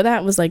tour before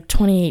that was like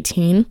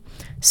 2018,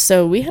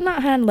 so we had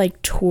not had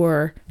like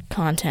tour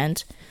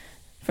content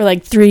for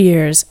like 3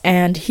 years,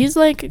 and he's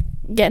like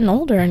getting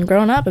older and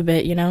growing up a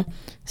bit, you know,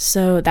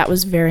 so that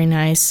was very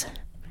nice,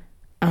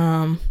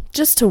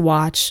 just to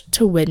watch,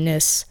 to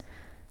witness,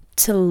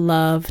 to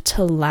love,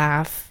 to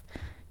laugh.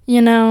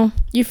 You know,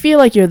 you feel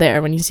like you're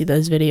there when you see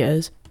those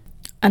videos.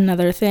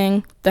 Another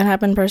thing that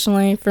happened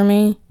personally for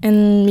me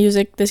in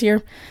music this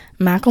year,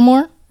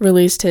 Macklemore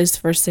released his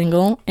first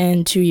single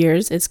in 2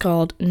 years. It's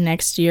called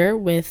Next Year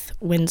with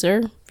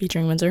Windsor,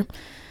 featuring Windsor.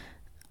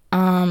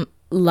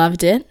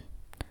 Loved it.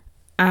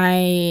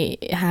 I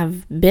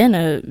have been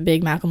a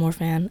big Macklemore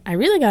fan. I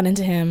really got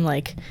into him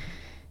like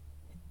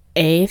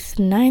 8th,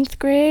 9th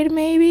grade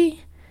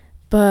maybe.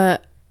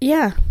 But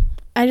yeah,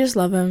 I just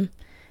love him.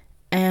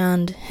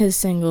 And his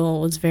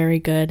single was very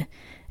good.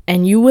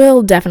 And you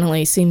will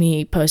definitely see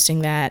me posting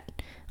that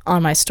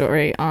on my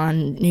story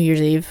on New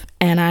Year's Eve.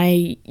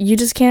 And you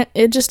just can't,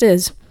 it just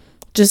is.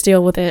 Just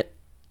deal with it.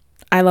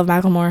 I love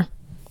Macklemore.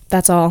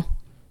 That's all.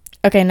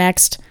 Okay,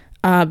 next.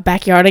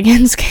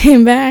 Backyardigans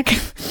came back.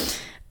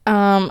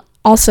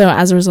 Also,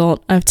 as a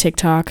result of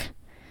TikTok,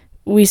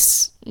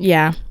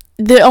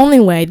 the only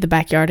way the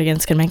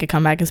Backyardigans can make a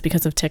comeback is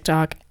because of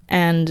TikTok.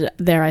 And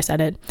there, I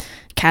said it.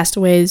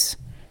 Castaways.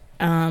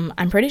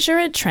 I'm pretty sure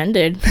it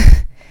trended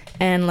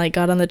and like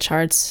got on the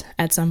charts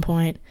at some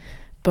point.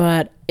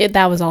 But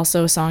that was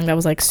also a song that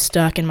was like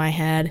stuck in my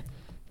head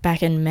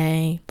back in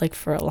May, like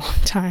for a long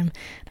time.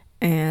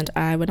 And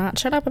I would not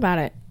shut up about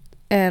it.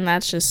 And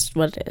that's just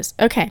what it is.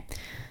 Okay.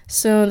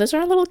 So those are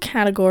our little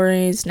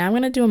categories. Now I'm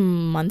going to do a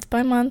month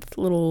by month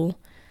little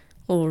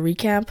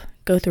recap.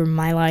 Go through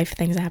my life,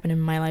 things that happen in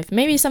my life.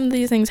 Maybe some of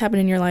these things happen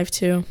in your life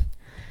too.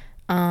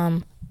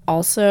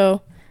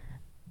 Also,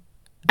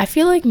 I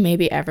feel like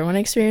maybe everyone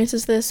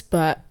experiences this,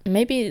 but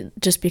maybe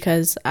just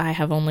because I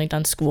have only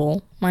done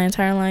school my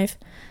entire life.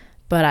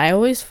 But I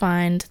always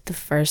find the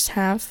first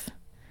half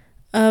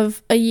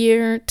of a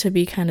year to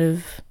be kind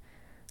of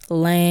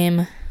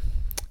lame.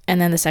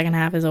 And then the second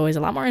half is always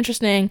a lot more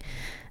interesting.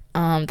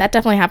 That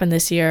definitely happened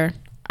this year.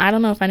 I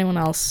don't know if anyone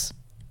else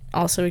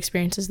also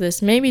experiences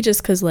this. Maybe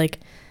just because like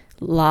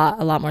a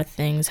lot more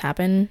things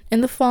happen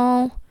in the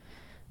fall.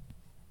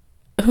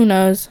 Who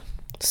knows?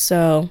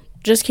 So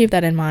just keep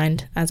that in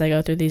mind as I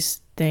go through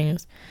these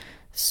things.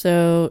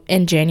 So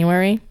in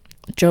January,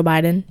 Joe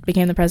Biden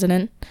became the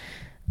president.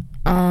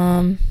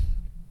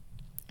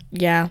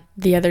 Yeah,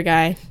 the other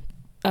guy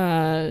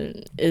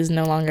is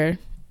no longer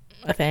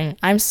a thing.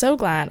 I'm so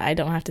glad I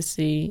don't have to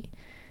see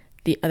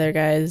the other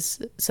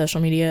guy's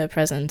social media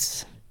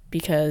presence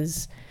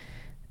because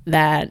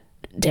that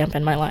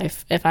dampened my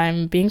life, if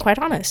I'm being quite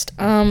honest.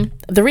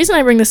 The reason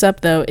I bring this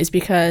up though is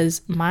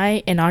because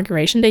my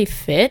inauguration day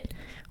fit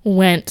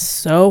went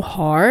so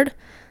hard.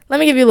 Let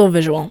me give you a little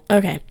visual.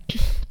 Okay.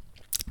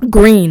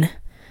 Green,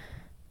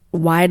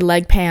 wide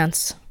leg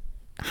pants,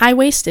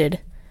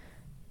 high-waisted,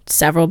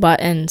 several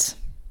buttons,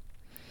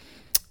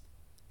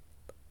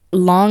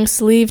 long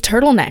sleeve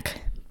turtleneck,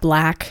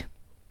 black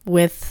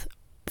with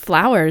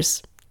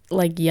flowers,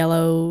 like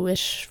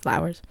yellowish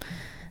flowers.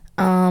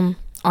 On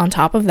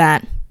top of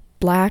that,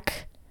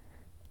 black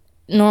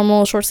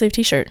normal short sleeve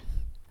t-shirt.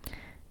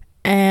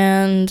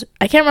 And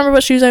I can't remember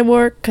what shoes I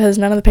wore because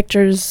none of the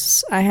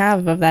pictures I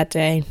have of that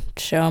day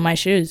show my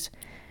shoes.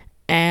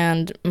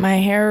 And my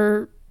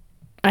hair,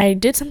 I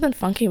did something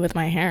funky with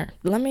my hair.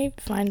 Let me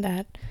find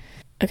that.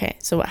 Okay,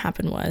 so what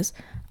happened was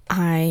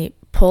I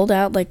pulled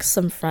out like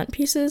some front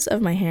pieces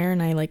of my hair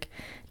and I like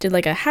did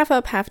like a half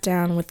up, half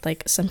down with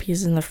like some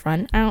pieces in the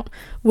front out,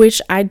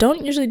 which I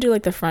don't usually do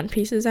like the front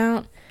pieces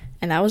out.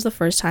 And that was the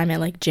first time it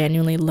like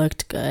genuinely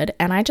looked good.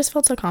 And I just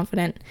felt so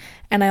confident.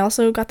 And I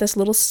also got this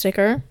little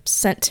sticker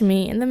sent to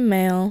me in the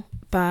mail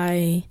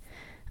by,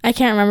 I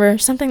can't remember,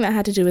 something that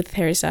had to do with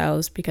Harry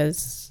Styles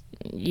because,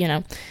 you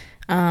know.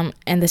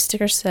 And the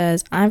sticker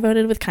says, I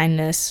voted with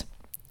kindness.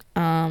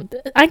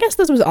 I guess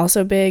this was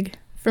also big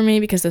for me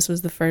because this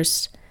was the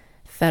first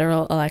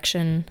federal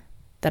election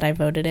that I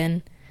voted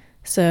in.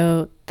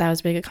 So that was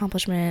a big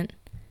accomplishment.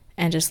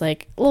 And just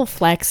like a little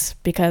flex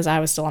because I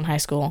was still in high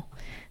school.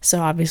 So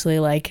obviously,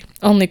 like,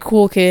 only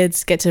cool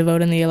kids get to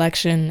vote in the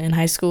election in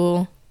high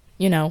school.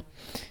 You know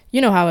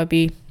how it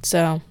be.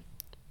 So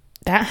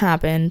that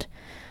happened.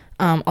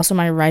 Also,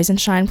 my Rise and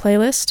Shine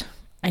playlist.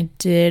 I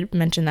did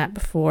mention that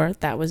before.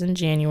 That was in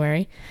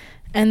January.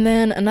 And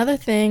then another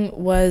thing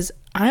was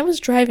I was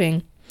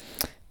driving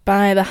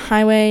by the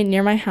highway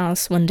near my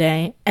house one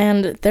day,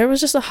 and there was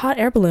just a hot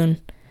air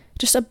balloon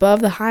just above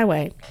the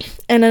highway.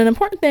 And an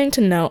important thing to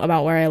note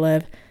about where I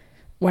live,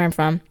 where I'm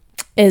from,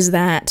 is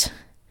that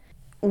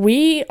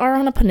we are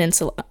on a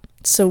peninsula,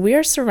 so we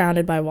are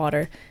surrounded by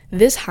water.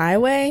 This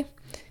highway,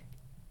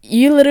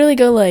 you literally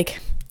go like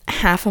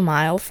half a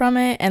mile from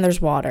it and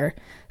there's water.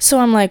 So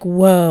I'm like,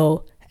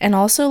 whoa. And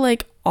also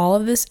like all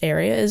of this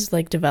area is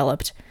like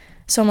developed.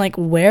 So I'm like,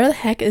 where the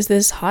heck is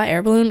this hot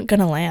air balloon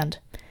gonna land?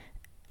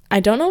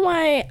 I don't know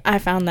why I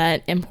found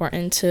that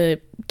important to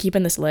keep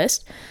in this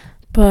list,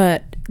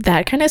 but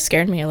that kind of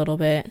scared me a little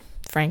bit,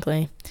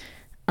 frankly.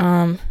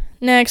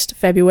 Next,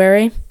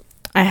 February,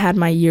 I had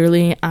my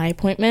yearly eye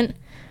appointment,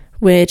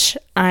 which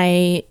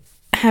I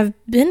have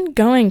been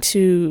going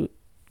to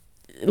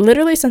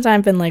literally since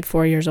I've been like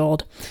 4 years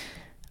old.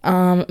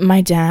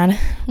 My dad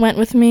went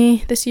with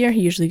me this year.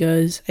 He usually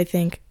goes, I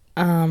think.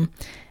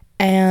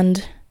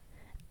 And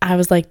I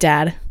was like,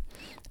 Dad,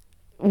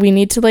 we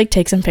need to like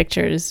take some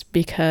pictures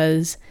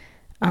because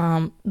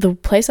the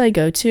place I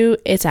go to,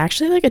 it's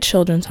actually like a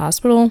children's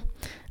hospital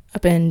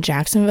up in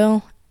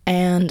Jacksonville.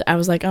 And I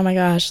was like, oh my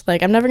gosh,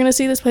 like I'm never going to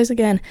see this place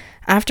again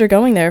after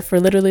going there for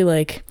literally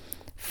like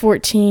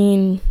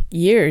 14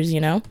 years,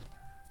 you know?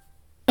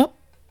 Oh,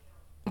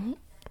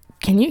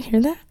 can you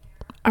hear that?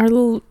 Our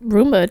little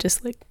Roomba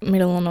just like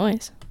made a little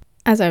noise.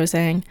 As I was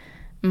saying,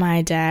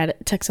 my dad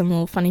took some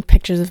little funny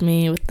pictures of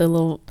me with the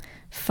little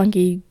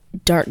funky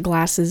dark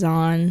glasses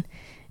on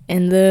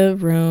in the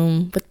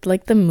room with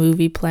like the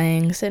movie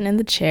playing, sitting in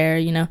the chair,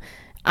 you know.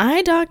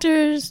 Eye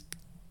doctors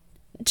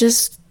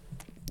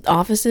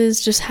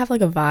offices just have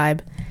like a vibe,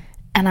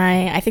 and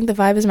I think the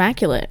vibe is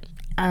immaculate.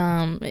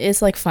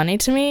 It's like funny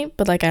to me,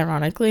 but like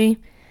ironically,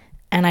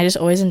 and I just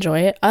always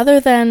enjoy it. Other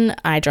than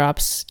eye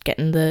drops,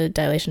 getting the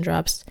dilation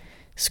drops,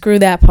 screw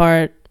that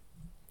part.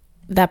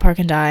 That part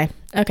can die.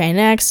 Okay,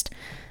 next,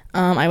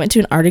 I went to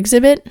an art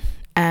exhibit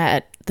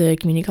at the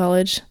community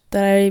college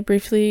that I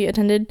briefly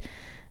attended.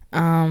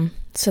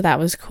 So that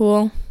was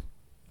cool.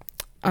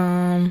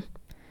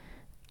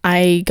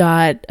 I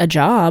got a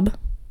job.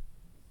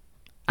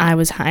 I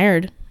was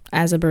hired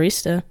as a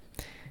barista.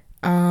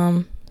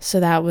 So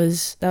that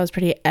was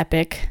pretty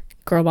epic.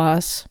 Girl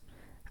boss.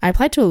 I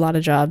applied to a lot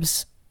of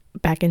jobs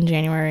back in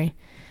January.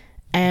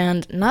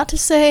 And not to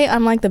say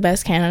I'm like the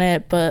best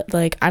candidate, but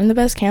like I'm the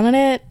best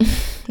candidate.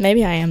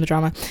 Maybe I am the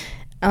drama.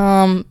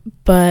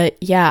 But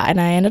yeah,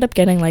 and I ended up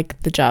getting like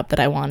the job that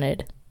I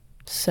wanted.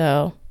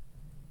 So,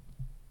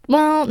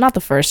 well, not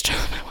the first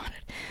job I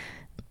wanted,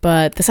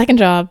 but the second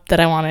job that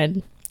I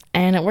wanted.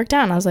 And it worked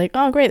out, and I was like,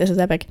 oh, great, this is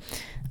epic.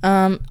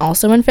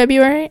 Also in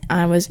February,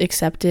 I was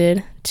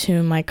accepted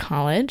to my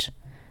college,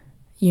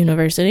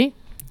 university.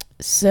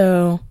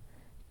 So,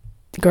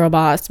 girl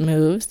boss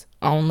moves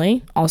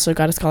only. Also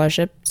got a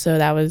scholarship, so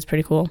that was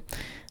pretty cool.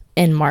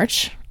 In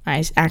March,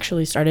 I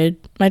actually started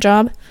my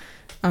job.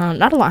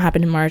 Not a lot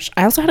happened in March.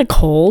 I also had a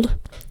cold,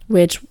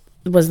 which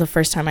was the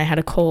first time I had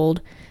a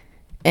cold.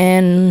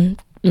 And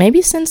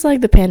maybe since,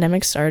 like, the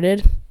pandemic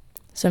started.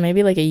 So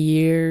maybe, like, a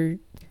year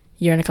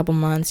and a couple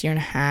months, year and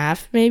a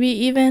half, maybe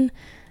even.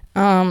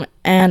 And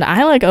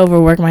I, like,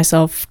 overwork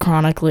myself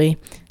chronically.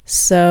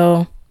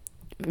 So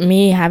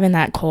me having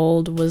that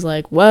cold was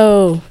like,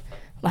 whoa,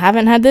 I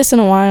haven't had this in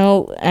a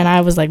while. And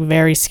I was, like,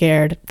 very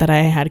scared that I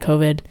had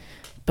COVID.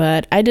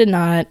 But I did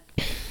not.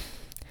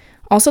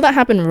 Also, that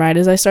happened right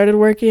as I started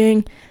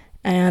working.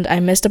 And I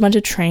missed a bunch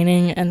of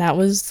training. And that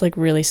was, like,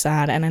 really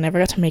sad. And I never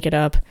got to make it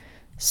up.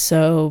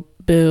 So,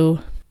 boo.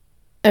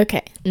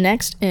 Okay,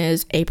 next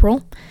is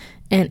April.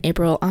 In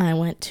April, I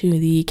went to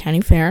the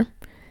county fair,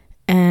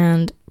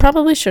 and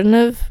probably shouldn't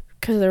have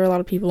because there were a lot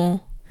of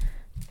people,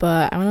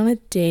 but I went on a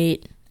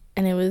date,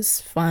 and it was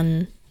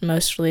fun,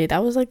 mostly.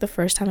 That was, like, the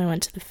first time I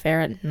went to the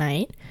fair at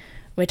night,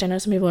 which I know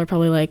some people are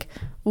probably like,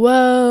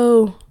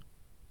 whoa,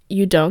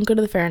 you don't go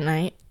to the fair at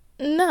night?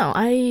 No,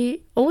 I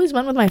always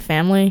went with my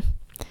family,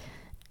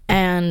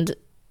 and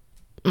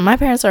my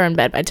parents are in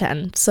bed by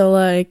 10, so,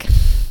 like,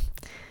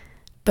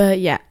 but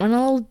yeah, went on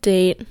a little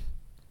date.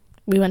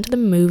 We went to the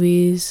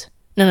movies.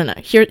 No.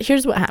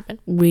 Here's what happened.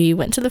 We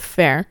went to the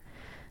fair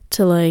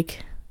to,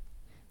 like,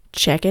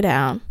 check it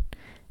out.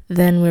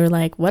 Then we were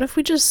like, what if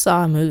we just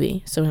saw a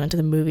movie? So we went to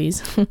the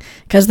movies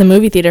because the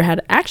movie theater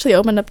had actually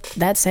opened up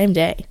that same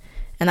day.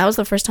 And that was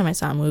the first time I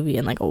saw a movie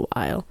in, like, a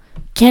while.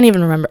 Can't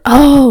even remember.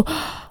 Oh,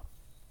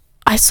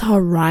 I saw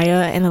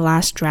Raya and the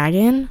Last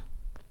Dragon.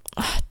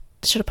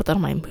 Should have put that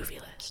on my movie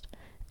list.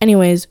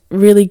 Anyways,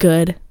 really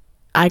good.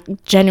 I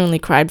genuinely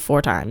cried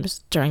 4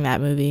 times during that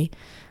movie.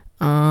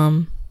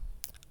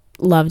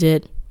 Loved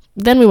it.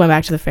 Then we went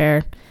back to the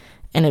fair,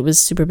 and it was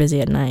super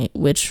busy at night,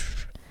 which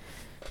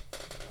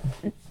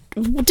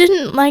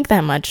didn't like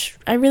that much.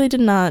 I really did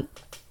not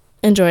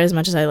enjoy it as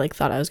much as I, like,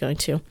 thought I was going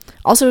to.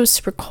 Also, it was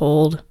super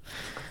cold.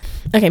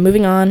 Okay,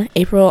 moving on.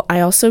 April,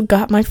 I also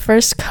got my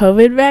first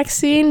COVID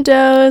vaccine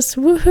dose.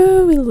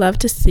 Woohoo! We love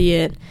to see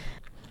it.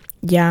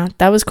 Yeah,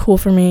 that was cool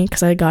for me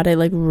because I got it,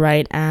 like,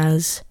 right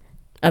as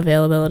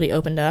availability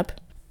opened up.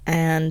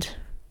 And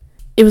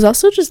it was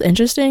also just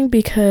interesting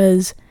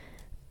because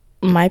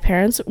my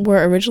parents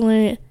were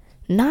originally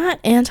not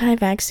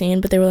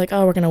anti-vaccine, but they were like,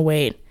 oh, we're going to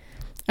wait.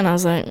 And I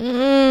was like,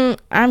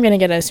 I'm going to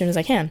get it as soon as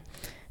I can.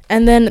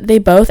 And then they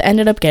both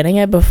ended up getting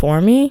it before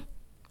me.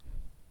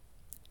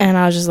 And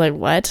I was just like,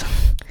 what?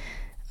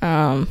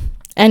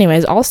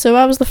 Anyways, also,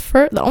 I was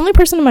the only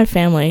person in my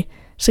family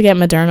to get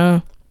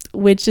Moderna,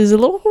 which is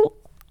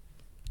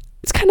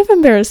it's kind of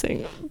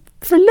embarrassing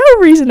for no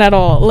reason at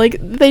all. Like,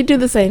 they do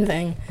the same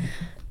thing.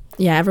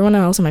 Yeah, everyone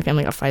else in my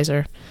family got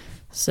Pfizer.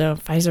 So,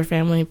 Pfizer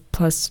family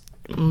plus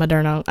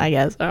Moderna, I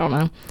guess. I don't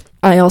know.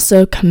 I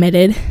also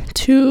committed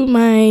to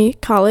my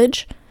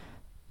college,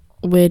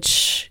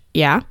 which,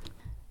 yeah,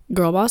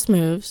 girl boss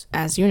moves,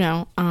 as you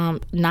know.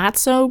 Not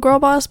so girl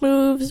boss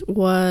moves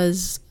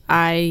was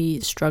I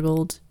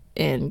struggled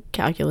in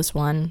Calculus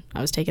 1.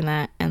 I was taking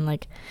that, and,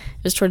 like,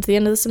 it was towards the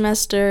end of the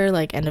semester,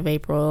 like, end of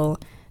April.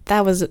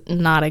 That was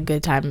not a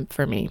good time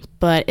for me,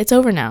 but it's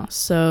over now.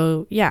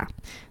 So, yeah.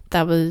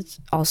 That was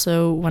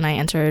also when I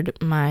entered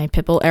my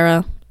Pitbull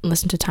era,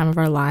 listened to Time of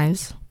Our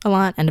Lives a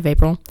lot, end of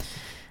April.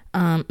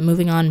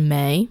 Moving on,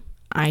 May,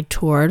 I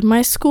toured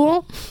my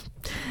school.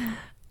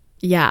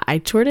 Yeah, I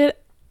toured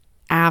it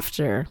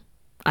after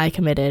I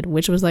committed,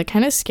 which was, like,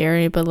 kind of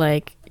scary, but,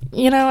 like,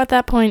 you know, at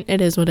that point,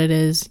 it is what it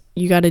is.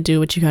 You got to do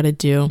what you got to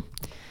do.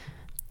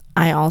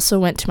 I also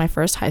went to my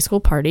first high school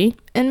party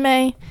in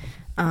May.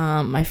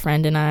 My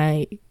friend and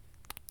I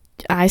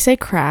say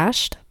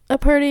crashed a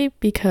party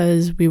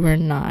because we were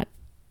not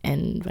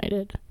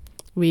invited.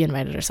 We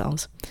invited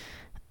ourselves.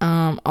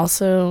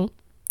 Also,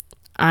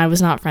 I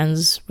was not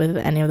friends with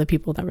any of the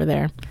people that were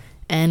there,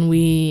 and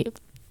we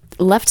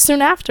left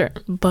soon after,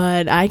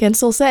 but I can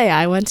still say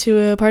I went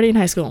to a party in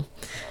high school.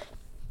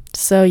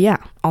 So yeah,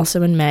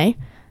 also in May,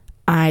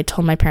 I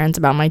told my parents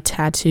about my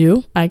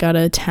tattoo. I got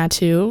a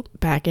tattoo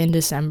back in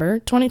December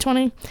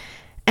 2020,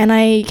 and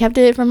I kept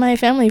it from my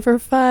family for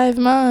 5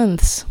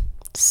 months.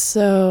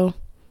 So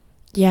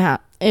yeah,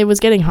 it was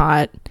getting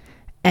hot,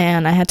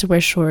 and I had to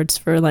wear shorts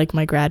for like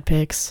my grad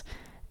pics,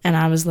 and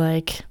I was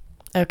like,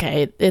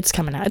 okay, it's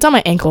coming out. It's on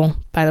my ankle,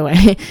 by the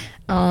way.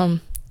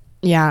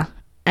 Yeah,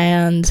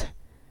 and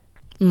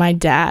my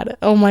dad,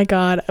 oh my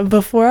god,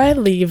 before I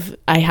leave,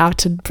 I have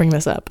to bring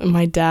this up.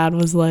 My dad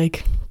was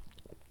like,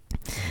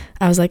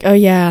 I was like, oh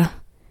yeah,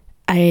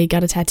 I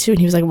got a tattoo. And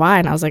he was like, why?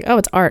 And I was like, oh,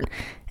 it's art.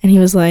 And he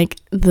was like,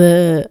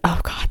 oh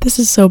god, this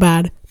is so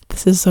bad.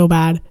 This is so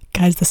bad.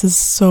 Guys, this is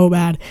so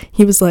bad.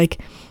 He was like,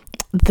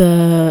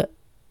 the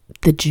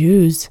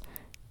Jews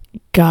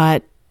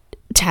got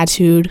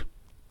tattooed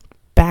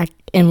back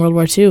in World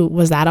War II.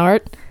 Was that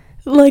art?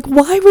 Like,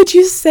 why would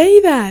you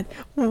say that?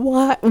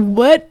 Why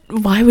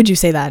would you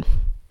say that?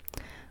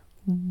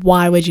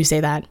 Why would you say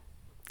that?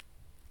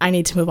 I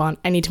need to move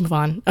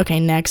on. Okay,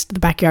 next, the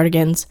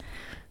Backyardigans.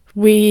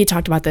 We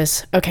talked about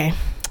this. Okay.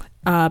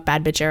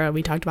 Bad bitch era.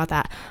 We talked about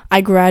that.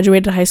 I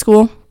graduated high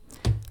school.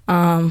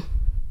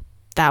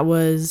 That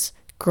was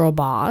girl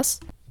boss.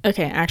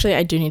 Okay, actually,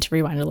 I do need to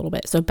rewind a little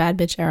bit. So, bad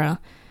bitch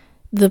era.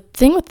 The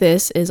thing with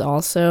this is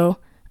also,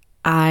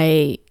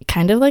 I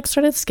kind of like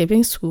started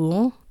skipping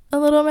school a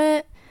little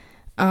bit.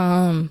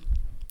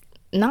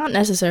 Not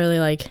necessarily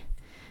like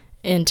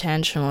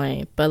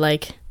intentionally, but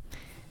like,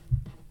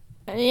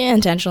 yeah,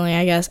 intentionally,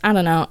 I guess. I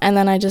don't know. And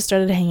then I just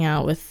started hanging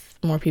out with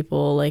more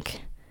people,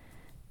 like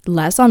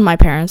less on my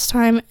parents'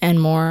 time and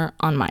more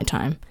on my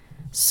time.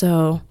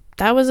 So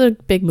that was a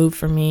big move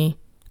for me.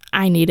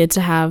 I needed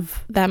to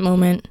have that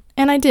moment,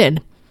 and I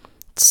did.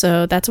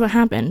 So that's what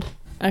happened.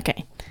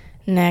 Okay.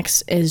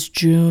 Next is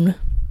June.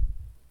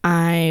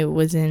 I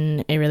was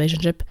in a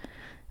relationship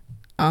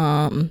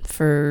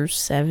for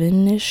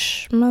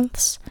 7-ish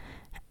months,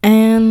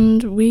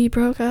 and we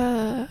broke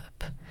up.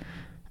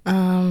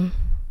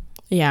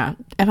 Yeah,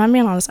 if I'm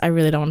being honest, I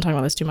really don't want to talk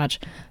about this too much.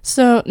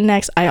 So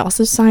next, I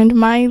also signed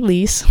my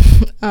lease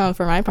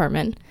for my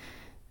apartment.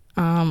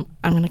 I'm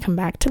gonna come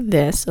back to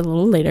this a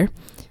little later.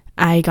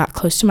 I got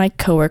close to my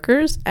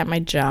coworkers at my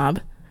job,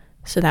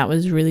 so that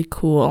was really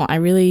cool. I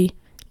really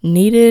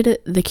needed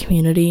the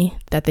community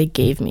that they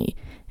gave me,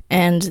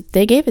 and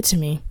they gave it to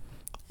me,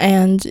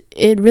 and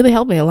it really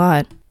helped me a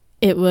lot.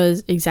 It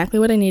was exactly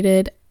what I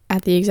needed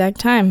at the exact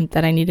time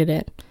that I needed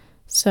it.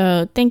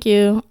 So thank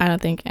you. I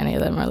don't think any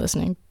of them are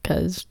listening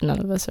because none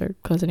of us are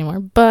close anymore,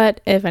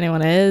 but if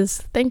anyone is,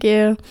 thank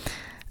you.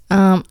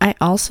 I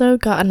also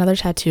got another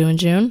tattoo in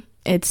June.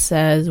 It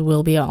says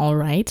 "We'll be all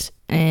right"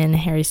 in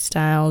Harry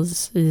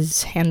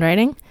Styles'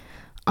 handwriting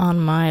on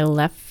my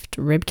left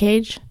rib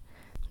cage.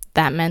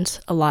 That meant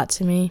a lot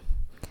to me.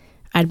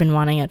 I'd been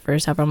wanting it for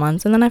several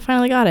months, and then I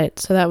finally got it,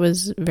 so that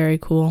was very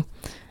cool.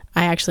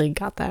 I actually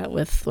got that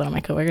with one of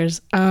my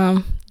coworkers.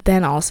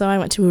 Then also I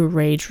went to a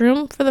rage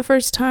room for the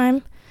first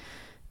time.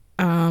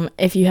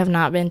 If you have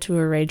not been to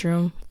a rage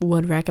room,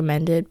 would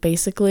recommend it.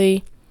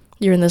 Basically,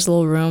 you're in this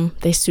little room.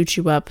 They suit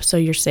you up so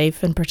you're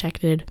safe and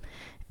protected,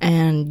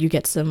 and you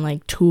get some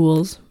like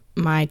tools.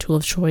 My tool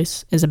of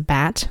choice is a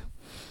bat.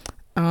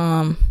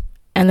 And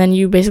then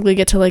you basically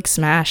get to like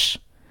smash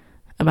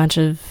a bunch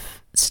of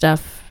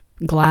stuff,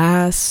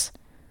 glass,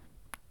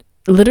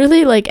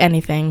 literally like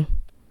anything.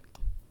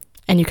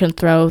 And you can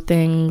throw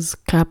things,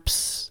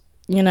 cups,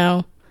 you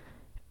know.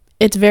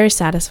 It's very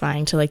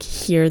satisfying to like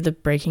hear the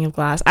breaking of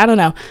glass. I don't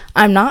know.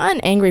 I'm not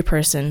an angry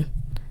person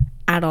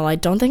at all. I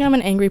don't think I'm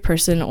an angry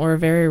person or a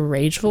very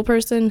rageful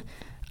person.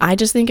 I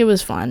just think it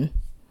was fun.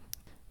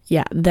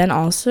 Yeah, then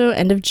also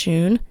end of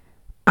June,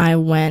 I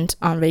went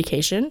on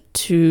vacation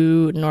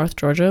to North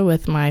Georgia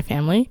with my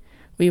family.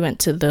 We went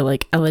to the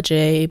like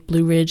LJ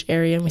Blue Ridge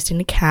area and we stayed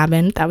in a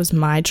cabin. That was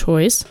my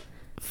choice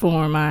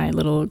for my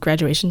little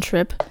graduation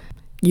trip.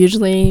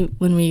 Usually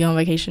when we go on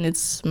vacation,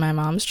 it's my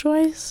mom's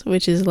choice,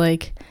 which is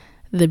like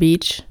the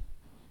beach,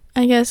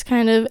 I guess,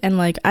 kind of. And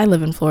like I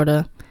live in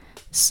Florida,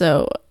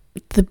 so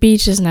the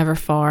beach is never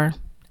far.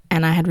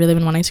 And I had really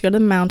been wanting to go to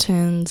the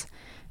mountains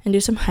and do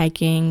some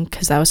hiking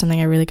because that was something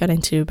I really got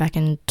into back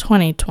in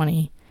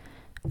 2020,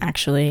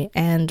 actually.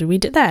 And we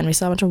did that and we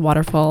saw a bunch of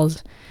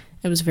waterfalls.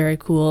 It was very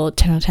cool.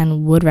 10 out of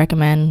 10 would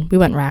recommend. We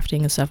went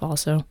rafting and stuff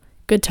also.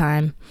 Good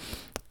time.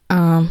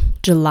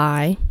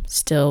 July,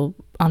 still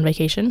on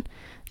vacation.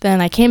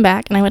 Then I came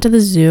back and I went to the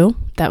zoo.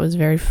 That was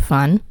very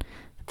fun.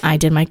 I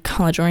did my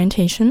college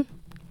orientation.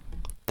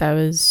 That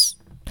was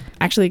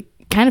actually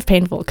kind of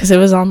painful because it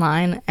was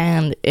online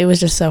and it was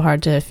just so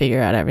hard to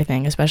figure out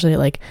everything, especially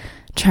like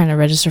trying to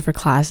register for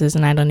classes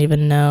and I don't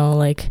even know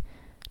like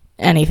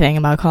anything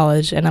about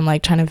college and I'm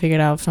like trying to figure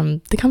it out from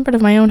the comfort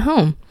of my own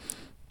home.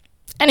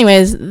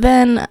 Anyways,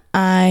 then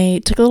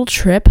I took a little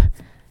trip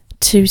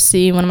to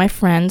see one of my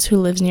friends who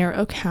lives near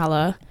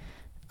Ocala.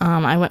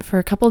 I went for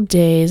a couple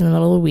days in the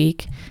middle of the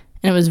week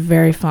and it was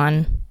very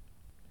fun.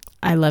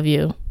 I love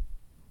you.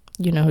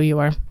 You know who you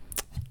are.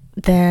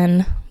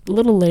 Then a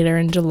little later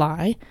in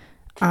July,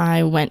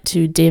 I went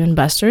to Dave &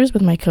 Buster's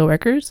with my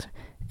coworkers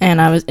and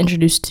I was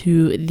introduced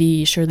to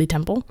the Shirley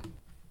Temple.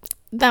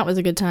 That was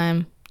a good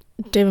time.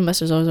 Dave &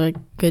 Buster's always a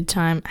good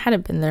time. I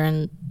hadn't been there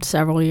in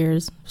several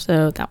years,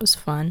 so that was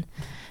fun.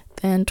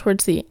 Then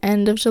towards the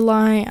end of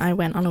July, I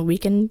went on a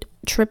weekend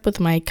trip with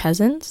my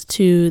cousins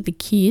to the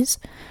Keys.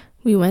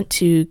 We went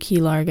to Key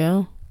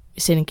Largo. We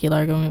stayed in Key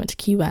Largo and we went to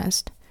Key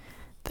West.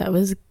 That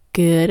was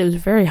good. It was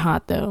very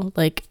hot though.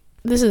 Like,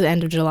 this is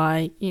end of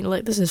July. You know,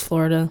 like, this is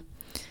Florida.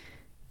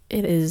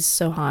 It is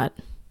so hot.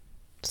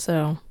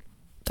 So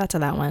that's how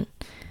that went.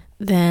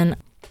 Then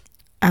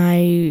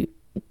I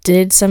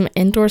did some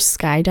indoor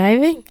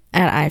skydiving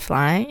at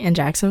iFly in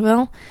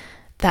Jacksonville.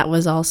 That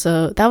was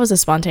a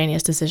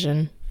spontaneous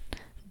decision.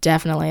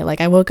 Definitely.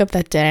 Like, I woke up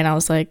that day and I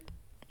was like,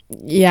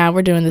 yeah,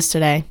 we're doing this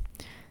today.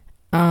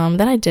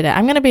 Then I did it.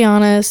 I'm going to be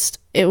honest,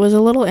 it was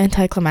a little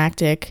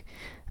anticlimactic.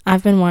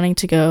 I've been wanting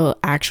to go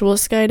actual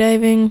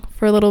skydiving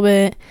for a little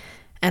bit,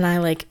 and I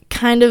like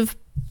kind of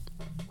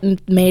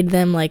made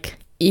them like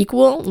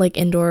equal, like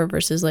indoor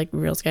versus like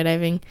real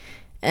skydiving,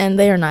 and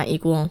they are not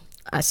equal.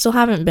 I still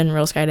haven't been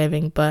real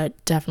skydiving,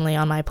 but definitely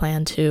on my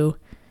plan to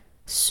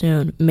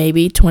soon.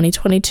 Maybe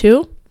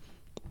 2022.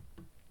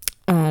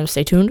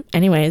 Stay tuned.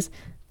 Anyways,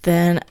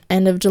 then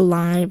end of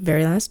July,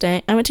 very last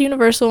day, I went to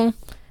Universal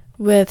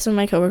with some of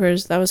my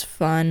coworkers. That was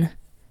fun.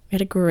 We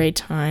had a great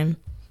time.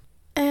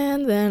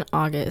 And then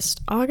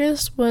August.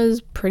 August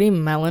was pretty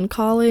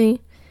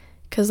melancholy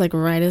because like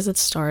right as it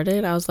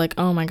started, I was like,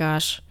 oh my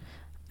gosh,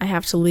 I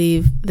have to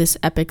leave this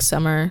epic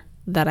summer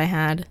that I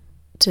had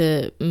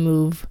to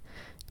move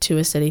to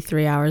a city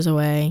 3 hours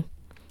away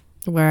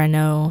where I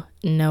know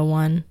no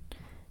one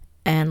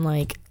and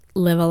like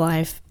live a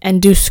life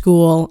and do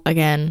school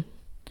again.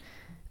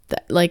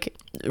 Like,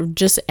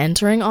 just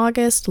entering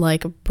August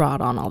like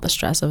brought on all the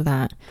stress of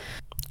that.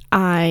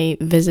 I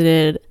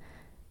visited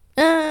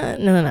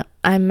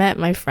I met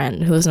my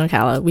friend who lives in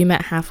Ocala. We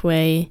met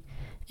halfway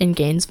in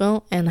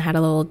Gainesville and had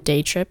a little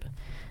day trip.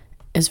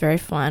 It was very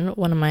fun.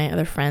 One of my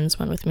other friends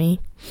went with me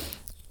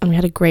and we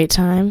had a great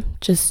time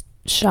just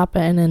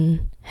shopping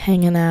and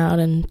hanging out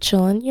and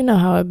chilling. You know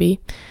how it'd be.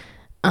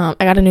 I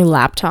got a new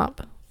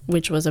laptop,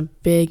 which was a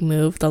big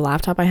move. The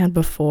laptop I had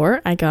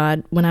before I got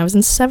when I was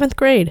in 7th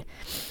grade,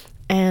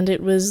 and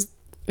it was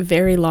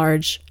very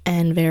large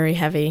and very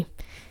heavy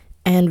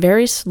and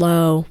very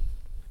slow.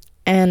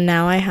 And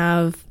now I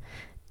have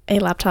a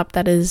laptop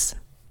that is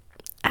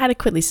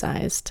adequately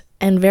sized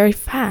and very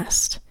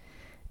fast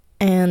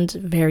and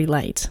very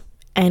light,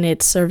 and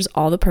it serves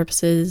all the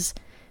purposes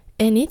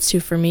it needs to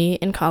for me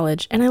in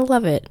college, and I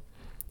love it.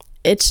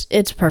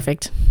 It's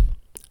perfect.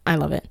 I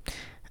love it.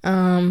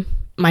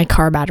 My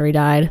car battery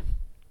died.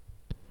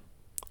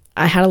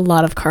 I had a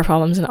lot of car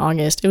problems in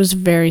August. It was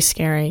very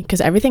scary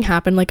because everything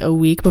happened like a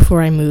week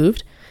before I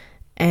moved,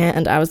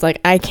 and I was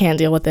like, I can't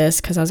deal with this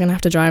because I was gonna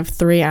have to drive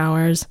 3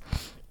 hours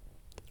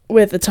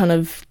with a ton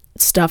of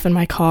stuff in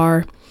my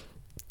car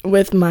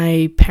with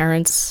my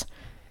parents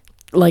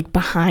like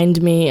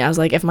behind me. I was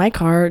like, if my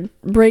car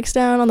breaks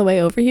down on the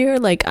way over here,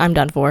 like, I'm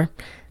done for.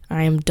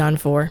 I am done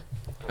for.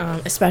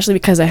 Especially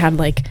because I had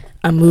like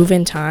a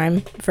move-in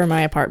time for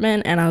my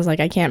apartment, and I was like,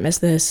 I can't miss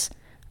this.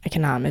 I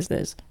cannot miss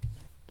this.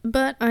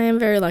 But I am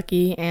very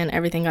lucky, and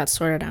everything got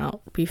sorted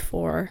out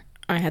before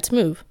I had to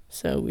move,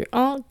 so we're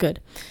all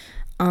good.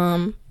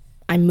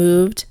 I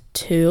moved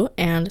to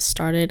and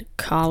started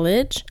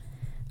college.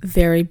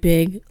 Very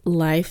big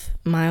life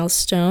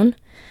milestone.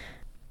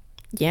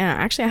 Yeah,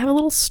 actually, I have a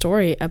little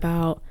story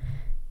about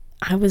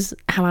how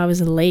I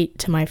was late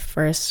to my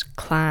first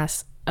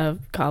class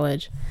of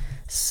college.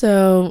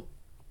 So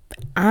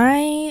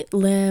I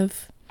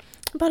live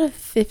about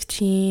it's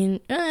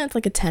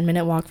like a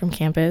 10-minute walk from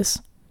campus.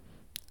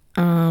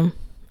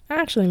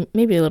 Actually,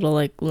 maybe a little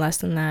like less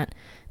than that.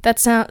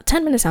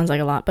 10 minutes sounds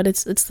like a lot, but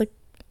it's like,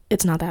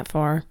 it's not that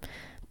far.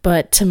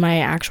 But to my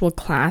actual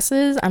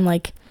classes, I'm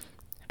like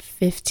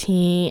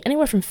 15,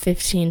 anywhere from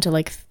 15 to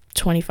like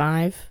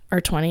 25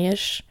 or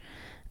 20-ish.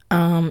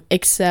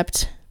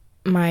 Except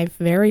my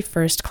very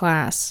first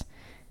class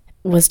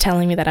was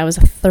telling me that I was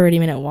a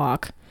 30-minute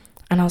walk.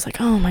 And I was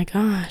like, oh my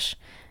gosh.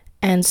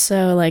 And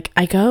so like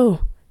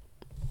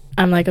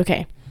I'm like,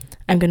 okay,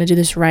 I'm going to do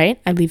this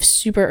right. I leave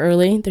super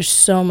early. There's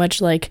so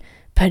much like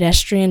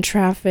pedestrian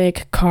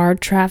traffic, car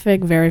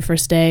traffic, very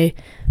first day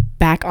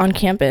back on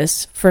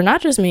campus for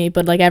not just me,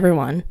 but like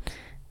everyone.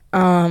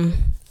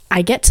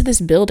 I get to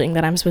this building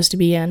that I'm supposed to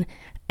be in,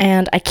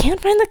 and I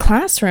can't find the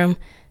classroom.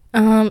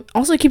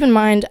 Also keep in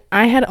mind,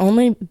 I had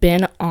only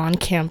been on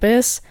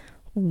campus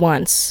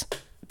once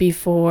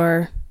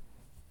before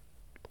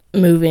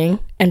moving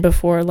and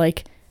before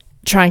like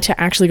trying to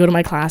actually go to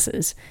my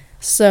classes.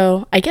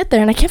 So I get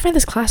there and I can't find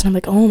this class, and I'm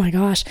like, oh my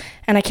gosh,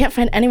 and I can't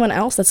find anyone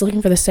else that's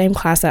looking for the same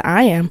class that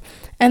I am.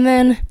 And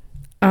then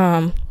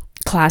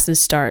classes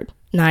start.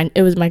 My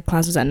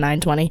class was at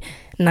 9:20.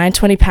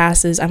 9:20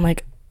 passes. I'm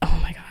like, oh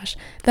my gosh.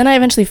 Then I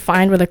eventually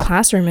find where the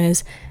classroom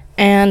is,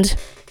 and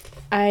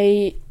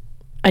I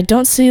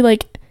don't see,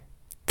 like,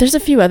 there's a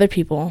few other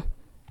people,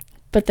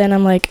 but then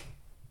I'm like,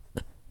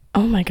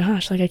 oh my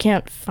gosh, like, I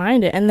can't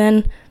find it. And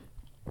then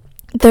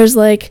there's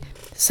like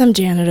some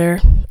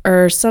janitor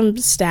or some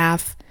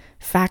staff,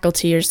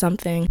 faculty or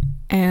something,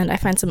 and I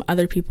find some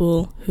other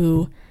people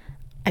who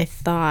I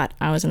thought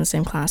I was in the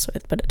same class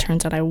with, but it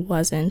turns out I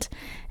wasn't.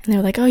 And they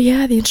were like, oh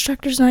yeah, the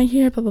instructor's not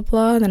here, blah, blah,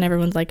 blah. And then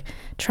everyone's like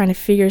trying to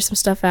figure some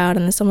stuff out.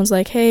 And then someone's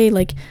like, hey,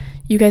 like,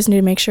 you guys need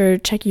to make sure,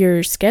 check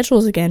your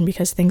schedules again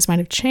because things might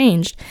have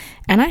changed.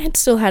 And I had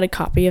still had a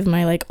copy of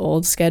my like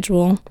old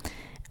schedule.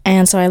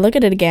 And so I look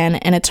at it again,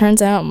 and it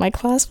turns out my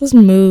class was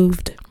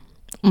moved.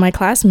 My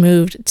class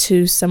moved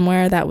to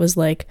somewhere that was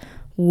like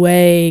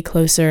way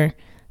closer.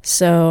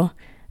 So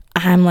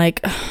I'm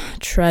like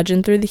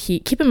trudging through the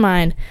heat. Keep in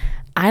mind,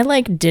 I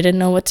like didn't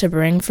know what to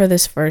bring for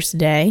this first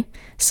day.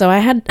 So I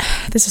had,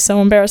 this is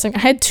so embarrassing. I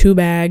had 2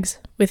 bags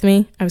with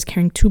me. I was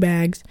carrying 2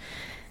 bags,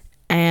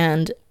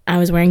 and I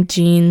was wearing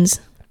jeans,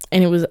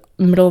 and it was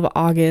middle of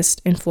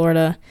August in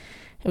Florida.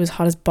 It was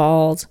hot as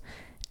balls.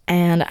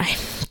 And I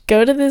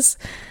go to this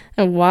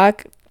and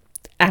walk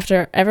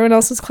after everyone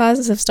else's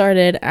classes have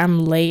started.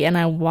 I'm late, and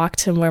I walk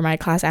to where my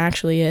class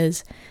actually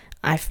is.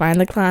 I find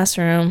the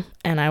classroom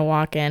and I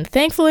walk in.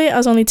 Thankfully, I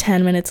was only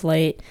 10 minutes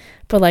late,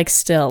 but like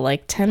still,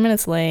 like 10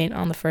 minutes late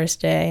on the first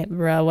day,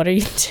 bro, what are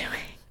you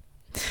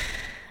doing?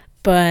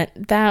 But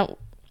that,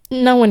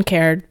 no one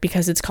cared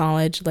because it's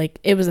college. Like,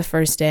 it was the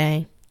first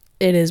day.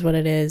 It is what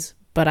it is.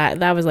 But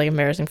that was like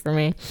embarrassing for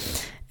me.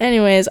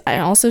 Anyways, I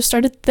also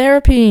started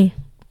therapy,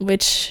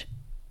 which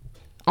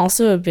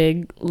also a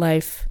big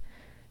life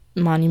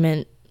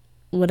monument,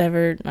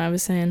 whatever I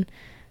was saying.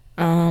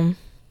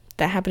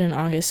 That happened in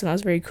August, and that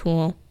was very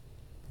cool.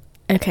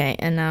 Okay,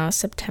 and now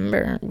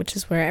September, which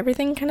is where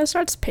everything kind of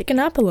starts picking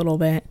up a little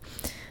bit.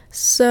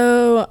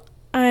 So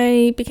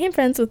I became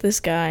friends with this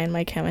guy in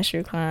my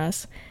chemistry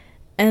class,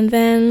 and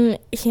then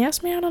he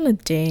asked me out on a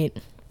date.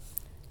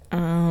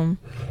 I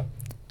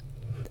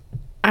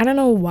don't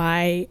know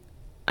why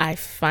I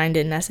find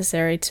it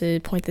necessary to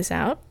point this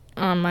out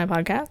on my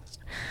podcast,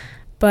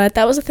 but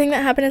that was a thing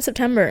that happened in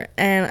September,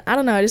 and I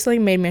don't know, it just like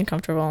made me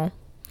uncomfortable.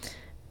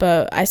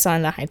 But I saw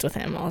In the Heights with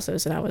him also,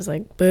 so that was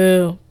like,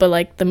 boo. But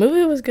like, the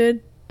movie was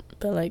good,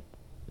 but like,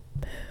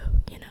 boo,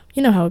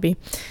 you know how it be.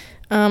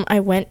 I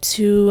went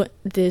to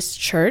this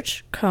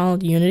church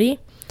called Unity,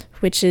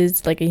 which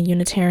is like a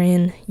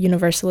Unitarian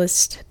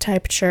Universalist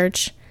type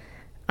church.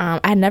 I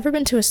had never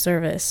been to a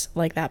service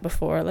like that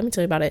before. Let me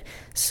tell you about it.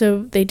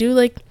 So they do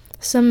like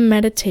some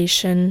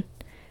meditation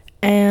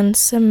and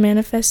some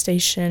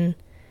manifestation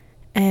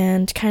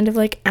and kind of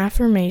like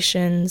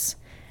affirmations,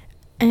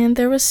 and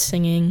there was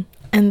singing.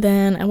 And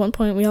then at one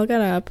point we all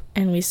got up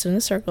and we stood in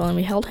a circle and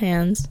we held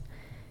hands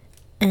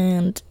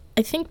and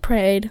I think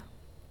prayed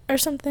or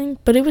something,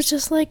 but it was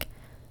just like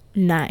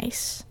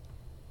nice.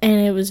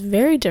 And it was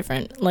very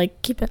different.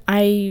 Like,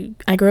 I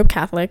grew up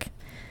Catholic,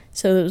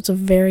 so it was a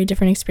very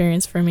different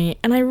experience for me,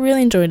 and I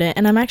really enjoyed it.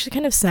 And I'm actually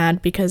kind of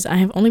sad because I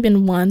have only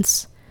been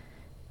once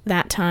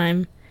that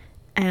time,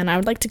 and I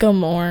would like to go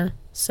more.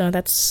 So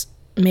that's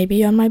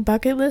maybe on my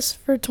bucket list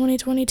for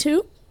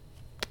 2022.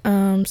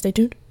 Stay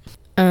tuned.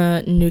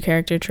 New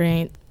character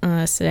trait,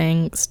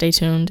 saying stay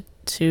tuned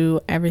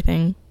to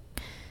everything.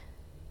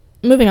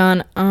 Moving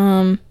on,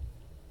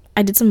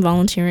 I did some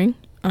volunteering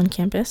on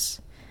campus.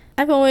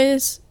 I've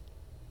always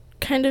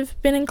kind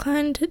of been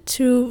inclined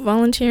to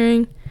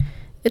volunteering.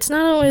 It's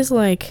not always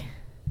like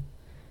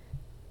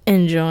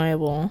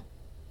enjoyable.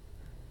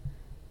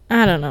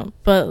 I don't know,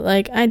 but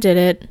like I did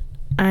it.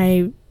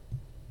 I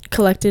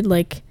collected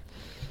like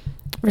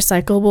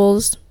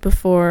recyclables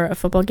before a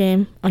football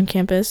game on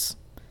campus.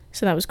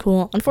 So that was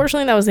cool.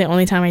 Unfortunately, that was the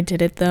only time I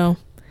did it, though.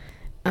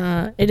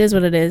 It is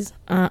what it is.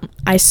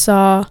 I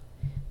saw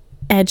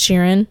Ed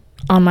Sheeran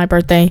on my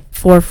birthday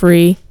for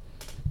free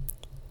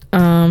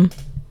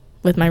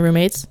with my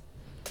roommates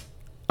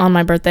on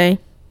my birthday,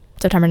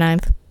 September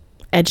 9th.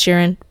 Ed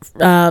Sheeran,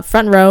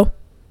 front row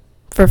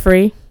for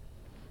free.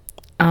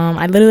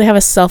 I literally have a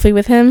selfie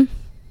with him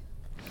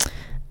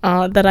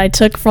that I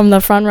took from the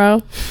front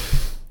row.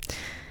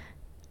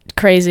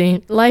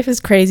 Crazy. Life is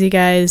crazy,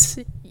 guys.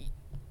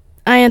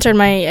 I entered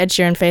my Ed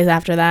Sheeran phase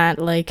after that.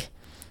 Like,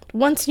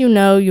 once you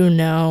know, you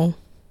know.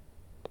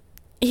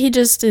 He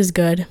just is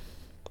good.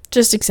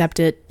 Just accept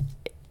it.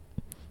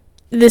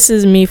 This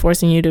is me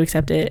forcing you to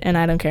accept it, and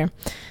I don't care.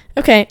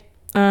 Okay,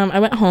 I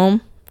went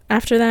home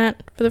after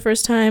that for the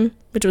first time,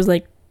 which was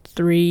like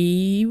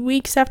 3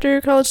 weeks after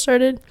college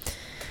started.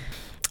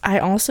 I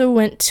also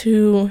went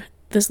to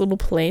this little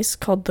place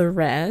called The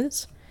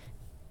Res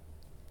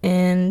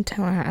in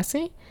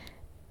Tallahassee,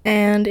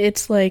 and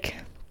it's like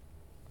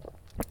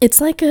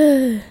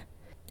a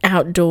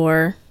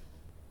outdoor,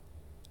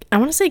 I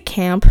want to say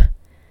camp.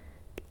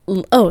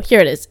 Oh,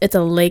 here it is. It's a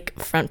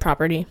lakefront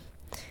property.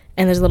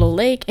 And there's a little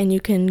lake, and you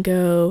can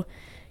go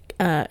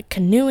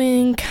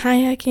canoeing,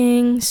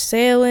 kayaking,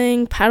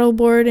 sailing,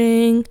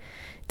 paddleboarding.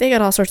 They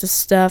got all sorts of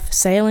stuff.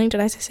 Sailing. Did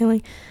I say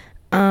sailing?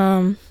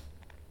 And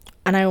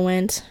I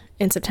went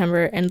in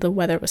September, and the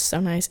weather was so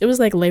nice. It was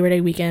like Labor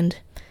Day weekend.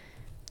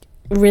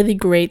 Really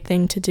great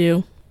thing to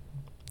do.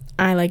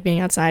 I like being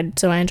outside,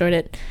 so I enjoyed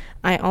it.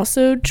 I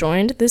also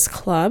joined this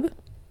club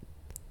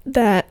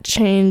that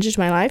changed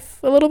my life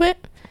a little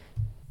bit.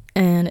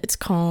 and it's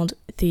called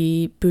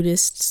the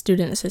Buddhist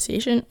Student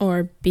Association,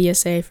 or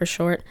BSA for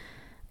short.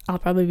 I'll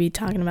probably be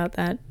talking about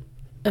that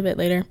a bit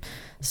later,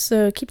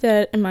 so keep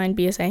that in mind,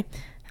 BSA.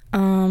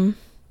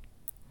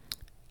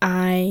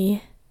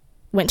 I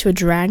went to a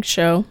drag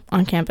show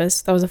on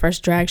campus. That was the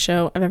first drag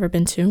show I've ever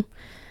been to.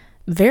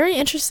 Very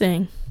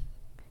interesting.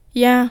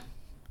 Yeah,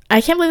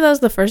 I can't believe that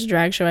was the first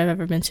drag show I've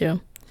ever been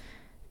to.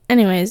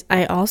 Anyways,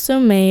 I also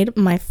made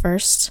my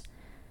first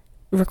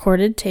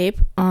recorded tape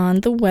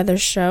on the weather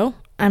show.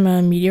 I'm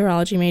a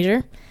meteorology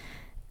major,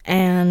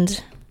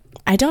 and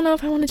I don't know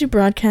if I want to do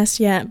broadcast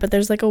yet, but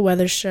there's like a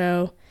weather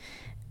show,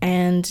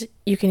 and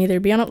you can either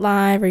be on it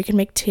live or you can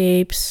make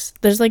tapes.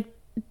 There's like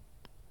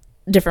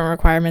different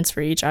requirements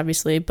for each,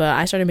 obviously, but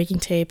I started making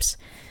tapes,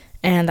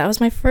 and that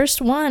was my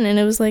first one, and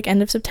it was like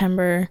end of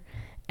September,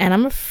 and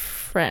I'm a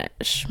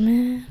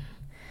freshman.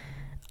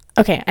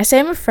 Okay, I say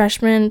I'm a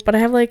freshman, but I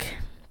have like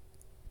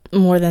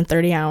more than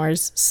 30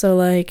 hours, so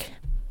like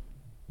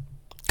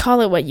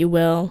call it what you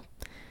will.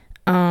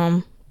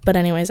 But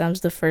anyways, I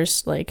was the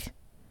first, like,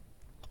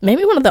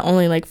 maybe one of the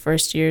only like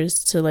first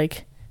years to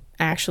like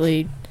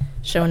actually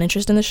show an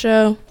interest in the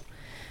show.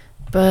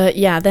 But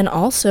yeah, then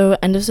also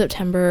end of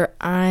September,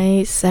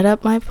 I set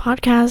up my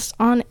podcast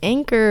on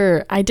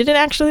Anchor. I didn't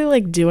actually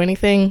like do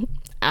anything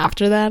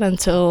after that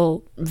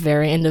until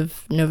very end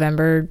of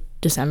November,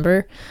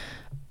 December,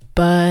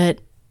 but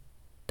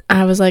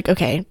I was like,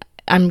 okay,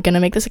 I'm gonna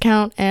make this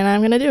account and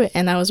I'm gonna do it,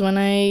 and that was when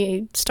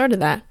I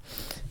started that.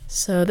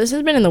 So this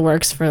has been in the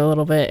works for a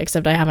little bit,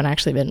 except I haven't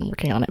actually been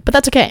working on it, but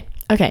that's okay.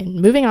 Okay,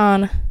 moving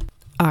on.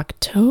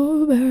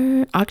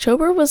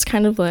 October was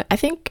kind of like, I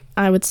think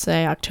I would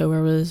say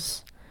October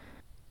was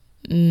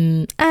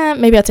maybe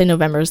I'd say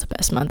November is the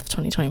best month of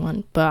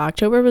 2021, but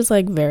October was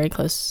like very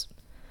close.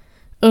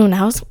 Oh,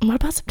 what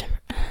about September?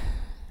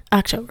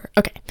 October.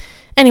 Okay.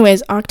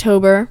 Anyways,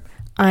 October,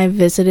 I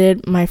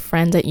visited my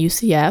friends at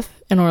UCF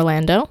in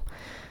Orlando.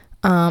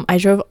 I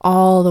drove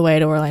all the way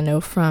to Orlando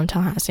from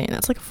Tallahassee, and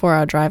that's like a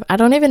 4-hour drive. I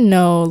don't even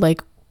know like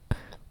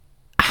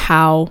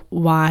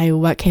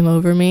what came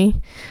over me,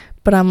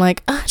 but I'm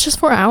like, it's just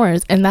 4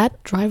 hours, and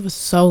that drive was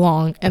so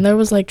long, and there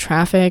was like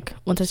traffic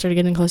once I started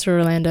getting closer to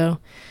Orlando,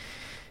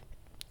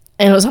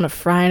 and it was on a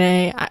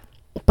Friday,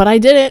 but I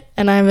did it,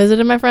 and I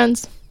visited my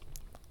friends.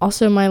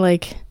 Also, my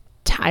like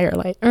tire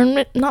light,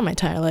 or not my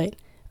tire light,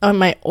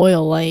 my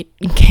oil light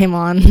came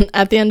on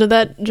at the end of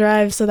that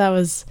drive, so that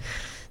was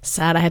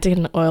sad. I had to get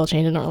an oil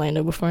change in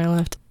Orlando before I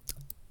left.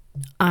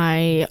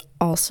 I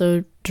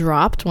also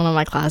dropped one of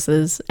my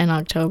classes in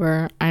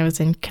October. I was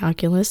in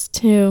Calculus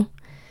 2,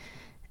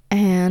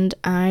 and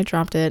I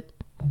dropped it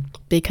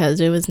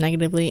because it was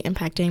negatively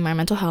impacting my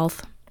mental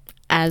health,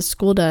 as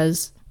school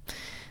does.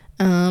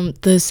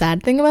 The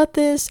sad thing about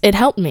this, it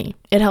helped me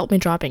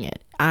dropping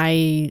it.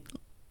 I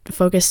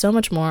focused so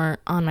much more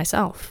on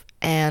myself,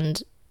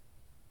 and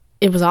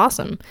it was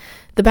awesome.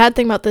 The bad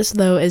thing about this,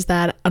 though, is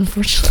that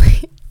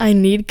unfortunately I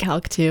need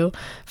Calc 2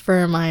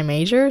 for my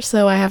major,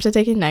 so I have to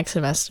take it next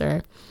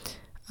semester.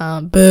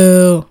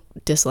 Boo,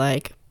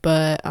 dislike,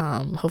 but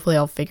hopefully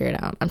I'll figure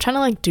it out. I'm trying to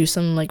like do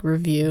some like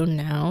review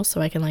now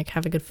so I can like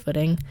have a good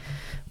footing,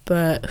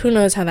 but who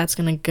knows how that's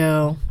gonna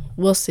go.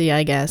 We'll see,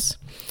 I guess.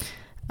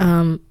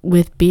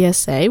 With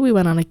BSA, we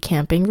went on a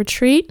camping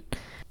retreat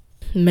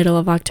middle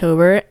of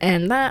October,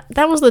 and that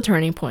was the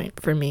turning point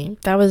for me.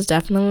 That was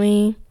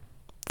definitely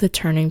the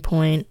turning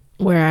point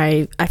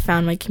where I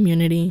found my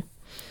community.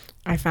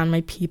 I found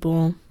my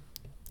people.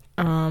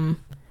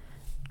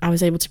 I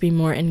was able to be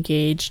more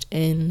engaged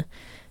in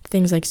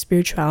things like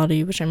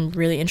spirituality, which I'm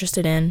really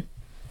interested in.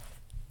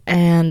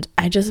 And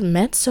I just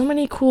met so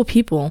many cool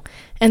people.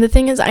 And the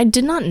thing is, I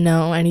did not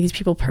know any of these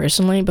people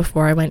personally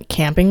before I went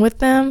camping with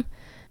them.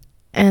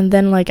 And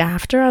then like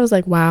after, I was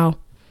like, wow,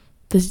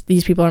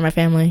 these people are my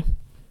family.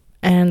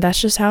 And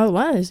that's just how it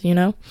was, you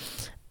know?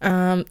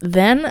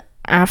 Then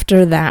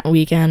after that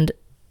weekend,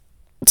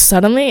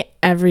 suddenly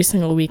every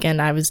single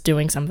weekend I was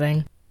doing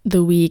something.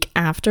 The week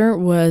after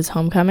was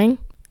homecoming,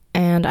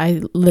 and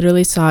I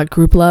literally saw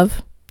Group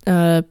Love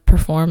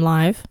perform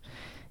live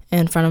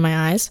in front of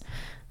my eyes.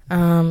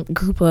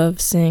 Group Love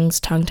sings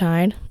Tongue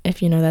Tied,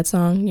 if you know that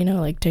song, you know,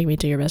 like Take Me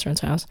to Your Best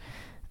Friend's House.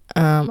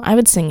 I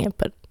would sing it,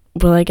 but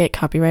will I get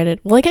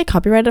copyrighted? Will I get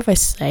copyrighted if I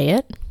say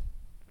it?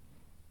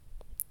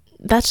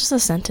 That's just a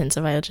sentence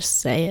if I just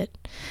say it.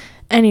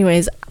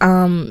 Anyways,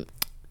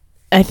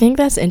 I think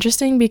that's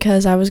interesting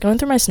because I was going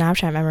through my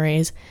Snapchat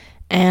memories,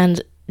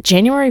 and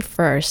January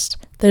 1st,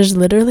 there's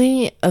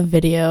literally a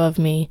video of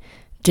me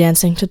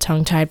dancing to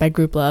Tongue Tied by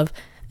Group Love,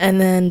 and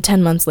then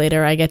 10 months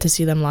later, I get to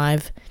see them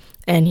live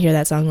and hear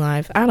that song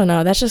live. I don't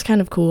know, that's just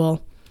kind of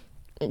cool.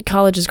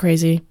 College is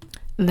crazy.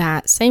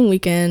 That same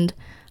weekend,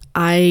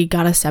 I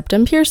got a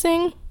septum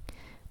piercing.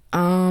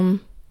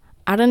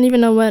 I don't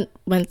even know what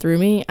went through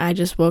me. I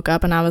just woke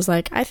up and I was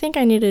like, I think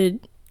I need to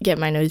get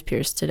my nose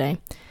pierced today.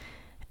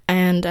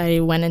 And I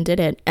went and did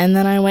it. And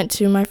then I went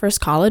to my first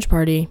college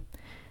party,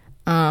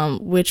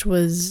 which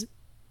has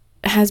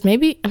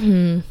maybe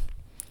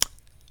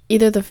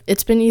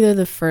it's been either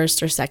the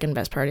first or second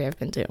best party I've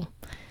been to.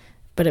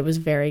 but it was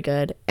very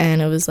good.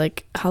 And it was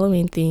like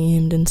Halloween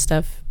themed and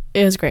stuff.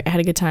 It was great. I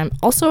had a good time.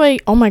 Also,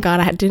 oh my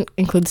god, didn't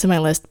include this in my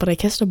list, but I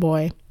kissed a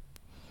boy.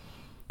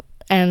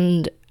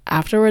 And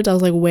afterwards, I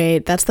was like,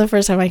 wait, that's the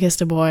first time I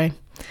kissed a boy.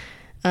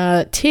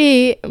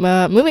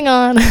 Moving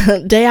on.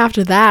 Day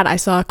after that, I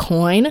saw a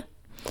coin.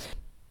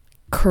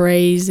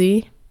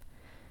 Crazy.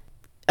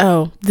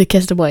 Oh, the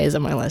kissed a boy is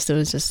on my list. It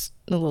was just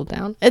a little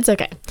down. It's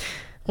okay.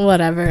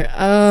 Whatever.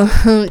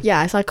 Yeah,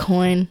 I saw a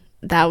coin.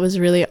 That was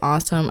really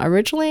awesome.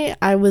 Originally,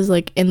 I was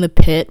like in the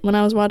pit when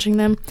I was watching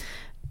them,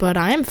 but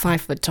I am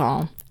 5 foot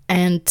tall.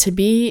 And to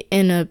be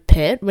in a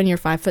pit when you're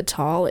 5 foot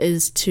tall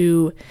is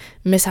to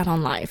miss out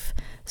on life.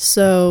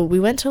 So we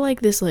went to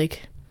like this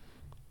like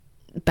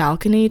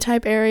balcony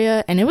type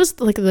area, and it was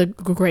like a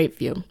great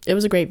view. It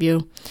was a great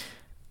view.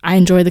 I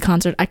enjoyed the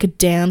concert. I could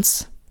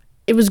dance.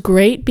 It was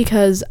great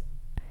because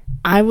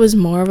I was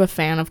more of a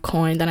fan of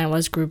Coin than I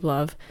was Group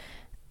Love.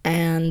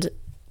 And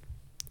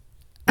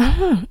I don't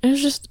know, it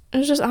was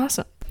just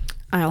awesome.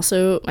 I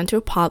also went to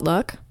a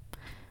potluck,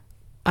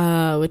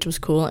 which was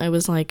cool. It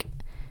was like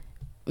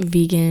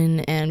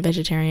vegan and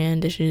vegetarian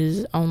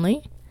dishes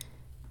only.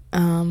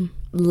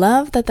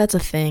 Love that that's a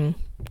thing,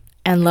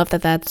 and love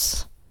that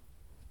that's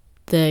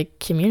the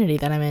community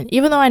that I'm in.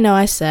 Even though I know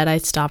I said I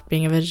stopped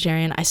being a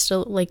vegetarian, I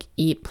still like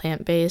eat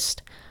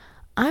plant-based.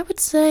 I would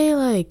say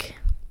like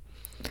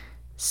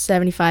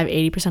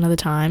 75-80% of the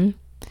time.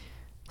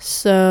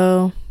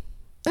 So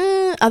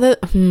wait a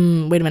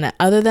minute,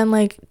 other than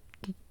like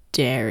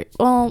dairy,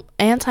 well,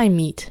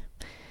 anti-meat,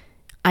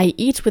 I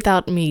eat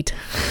without meat.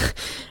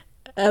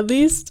 At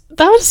least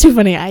that was too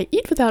funny. I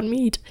eat without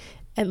meat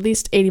at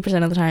least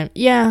 80% of the time.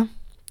 Yeah,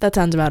 that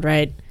sounds about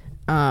right.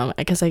 I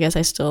guess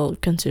I still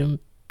consume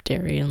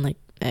dairy and like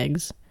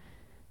eggs.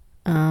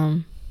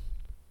 After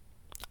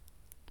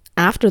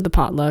the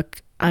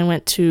potluck, I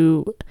went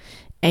to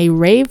a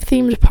rave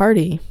themed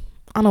party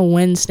on a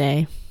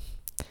Wednesday.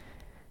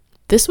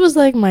 This was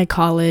like my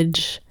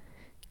college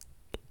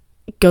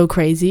go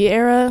crazy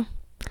era.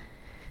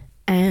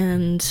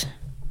 And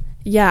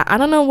yeah, I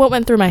don't know what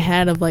went through my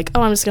head of like,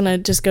 oh, I'm just gonna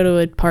go to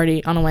a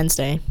party on a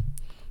Wednesday.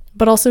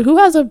 But also, who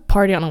has a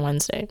party on a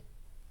Wednesday?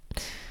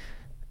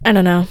 I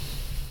don't know.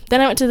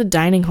 Then I went to the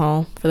dining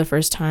hall for the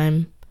first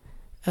time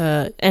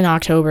in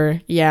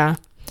October. Yeah.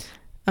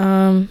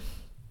 And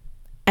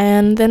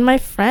then my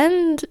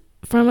friend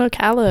from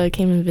Ocala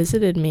came and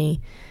visited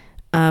me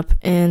up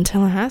in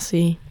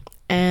Tallahassee.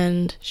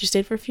 And she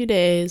stayed for a few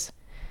days.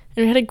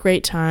 And we had a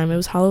great time. It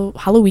was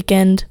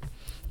Halloween,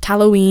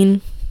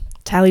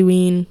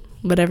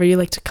 whatever you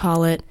like to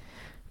call it.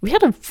 We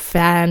had a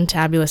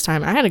fantabulous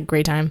time. I had a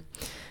great time.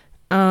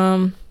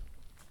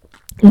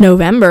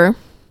 November,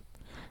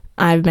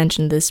 I've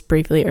mentioned this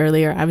briefly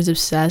earlier. I was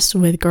obsessed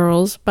with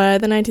Girls by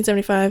the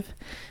 1975.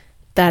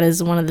 That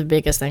is one of the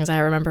biggest things I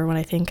remember when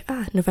I think,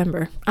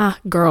 November.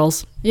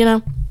 Girls,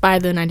 by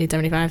the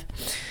 1975.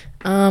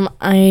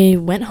 I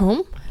went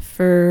home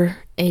for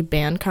a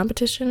band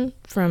competition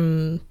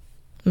from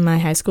my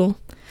high school.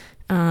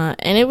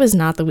 And it was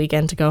not the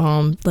weekend to go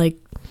home. Like,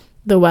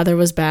 the weather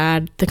was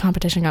bad. The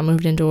competition got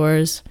moved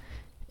indoors.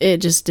 It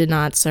just did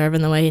not serve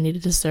in the way it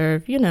needed to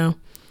serve,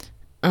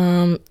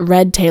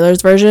 Red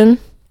Taylor's version,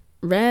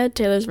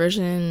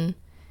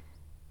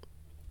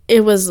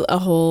 it was a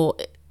whole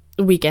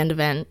weekend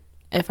event,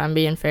 if I'm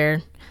being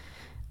fair.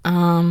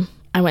 I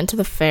went to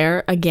the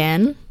fair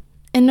again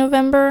in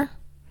November,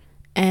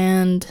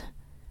 and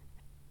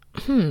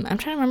I'm trying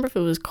to remember if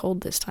it was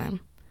cold this time.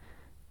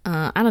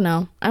 I don't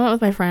know. I went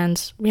with my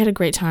friends. We had a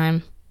great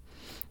time.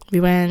 We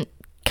went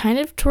kind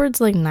of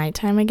towards like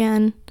nighttime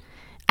again.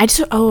 I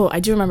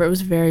do remember it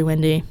was very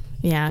windy.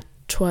 Yeah,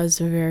 it was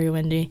very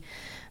windy.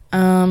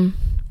 Then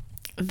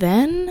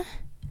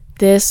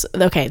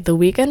the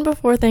weekend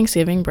before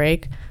Thanksgiving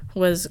break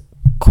was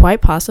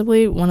quite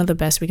possibly one of the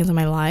best weekends of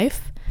my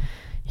life.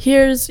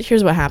 Here's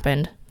what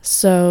happened.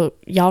 So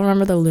y'all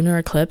remember the lunar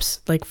eclipse,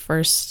 like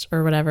first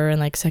or whatever in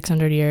like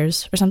 600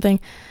 years or something?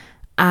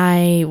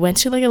 I went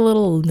to like a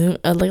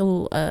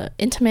little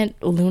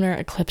intimate lunar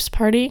eclipse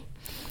party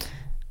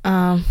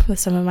with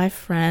some of my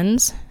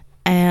friends,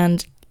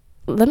 and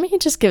let me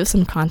just give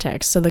some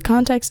context. So the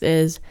context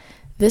is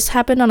this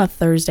happened on a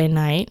Thursday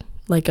night,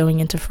 like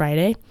going into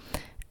Friday,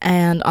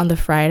 and on the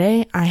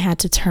Friday I had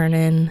to turn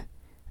in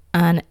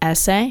an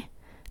essay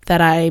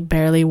that I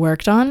barely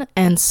worked on,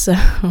 and so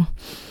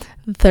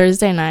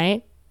Thursday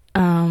night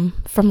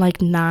from like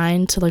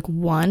 9 to like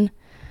 1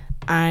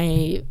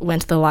 I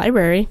went to the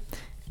library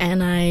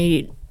and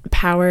I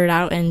powered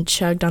out and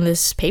chugged on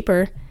this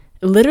paper,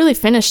 literally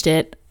finished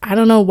it. I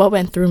don't know what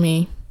went through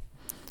me.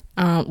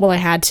 I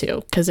had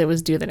to because it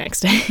was due the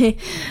next day.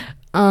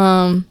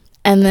 And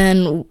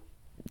then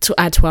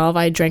at 12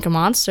 I drank a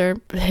Monster,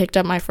 picked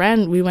up my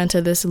friend, we went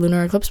to this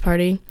lunar eclipse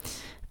party.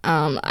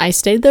 I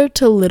stayed there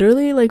till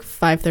literally like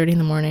 5:30 in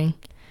the morning.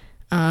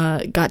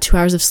 Got 2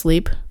 hours of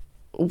sleep,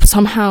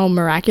 somehow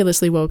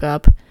miraculously woke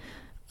up,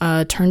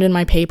 turned in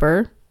my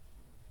paper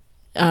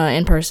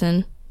in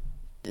person.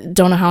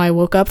 Don't know how I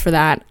woke up for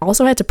that.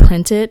 Also, I had to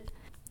print it.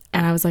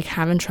 and I was like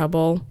having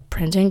trouble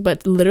printing,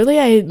 but literally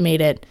I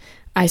made it.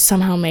 I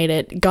somehow made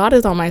it. God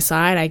is on my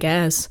side, I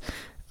guess.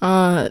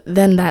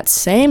 Then that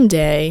same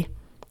day,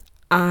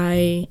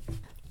 I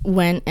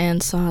went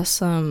and saw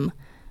some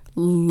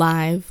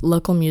live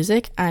local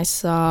music. I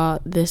saw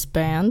this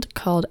band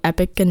called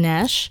Epic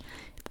Ganesh.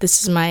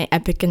 This is my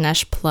Epic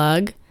Ganesh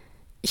plug.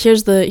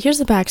 Here's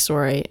the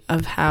backstory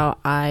of how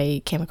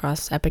I came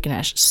across Epic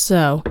Ganesh.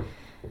 So,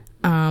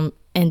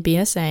 in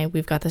BSA,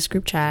 we've got this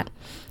group chat,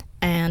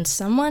 and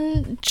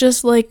someone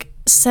just like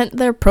sent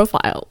their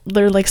profile,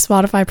 their like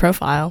Spotify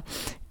profile,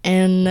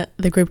 in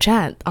the group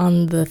chat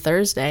on the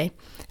Thursday.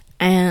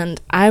 And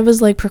I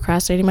was like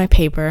procrastinating my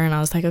paper, and I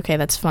was like, okay,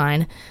 that's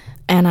fine.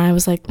 And I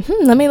was like,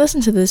 let me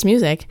listen to this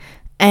music.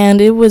 And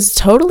it was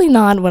totally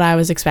not what I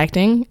was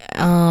expecting.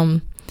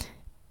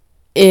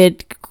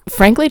 It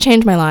frankly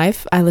changed my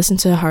life. I listened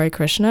to Hare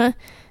Krishna,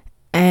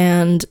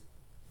 and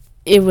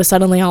it was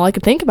suddenly all I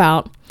could think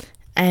about.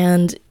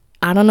 And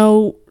I don't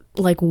know,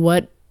 like,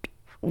 what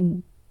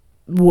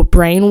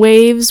brain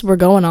waves were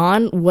going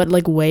on, what,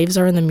 like, waves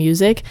are in the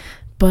music,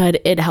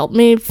 but it helped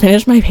me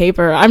finish my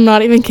paper. I'm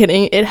not even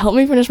kidding. It helped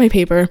me finish my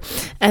paper.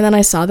 And then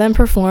I saw them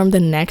perform the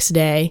next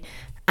day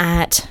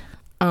at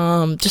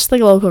just,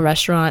 like, a local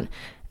restaurant,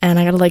 and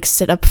I got to, like,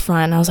 sit up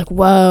front, and I was like,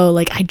 whoa,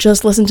 like, I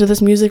just listened to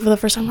this music for the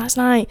first time last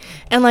night.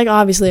 And, like,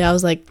 obviously I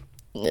was, like,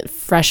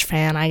 fresh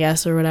fan, I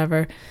guess, or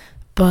whatever,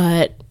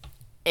 but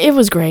it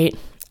was great.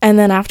 And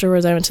then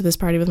afterwards, I went to this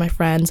party with my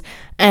friends,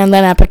 and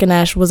then Epic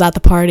Ganesh was at the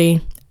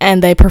party,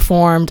 and they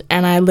performed,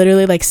 and I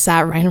literally, like,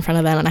 sat right in front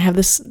of them, and I have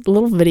this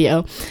little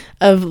video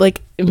of,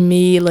 like,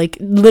 me, like,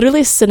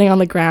 literally sitting on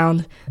the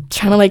ground,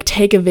 trying to, like,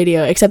 take a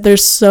video, except they're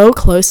so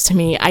close to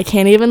me, I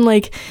can't even,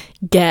 like,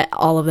 get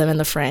all of them in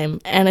the frame,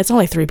 and it's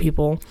only 3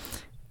 people,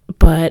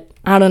 but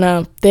I don't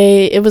know,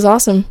 it was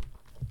awesome.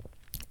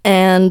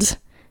 And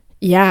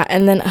yeah,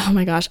 and then, oh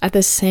my gosh, at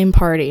this same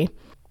party,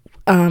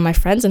 my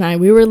friends and I,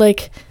 we were,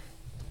 like,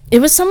 it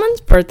was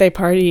someone's birthday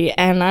party,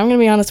 and I'm gonna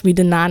be honest, we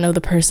did not know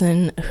the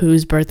person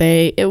whose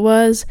birthday it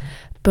was,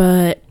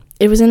 but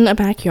it was in a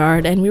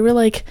backyard, and we were,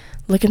 like,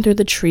 looking through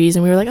the trees,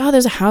 and we were like, oh,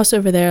 there's a house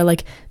over there,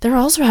 like, they're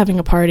also having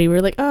a party. We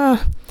were like,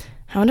 oh,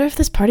 I wonder if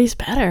this party's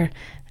better.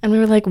 And we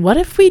were like, what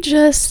if we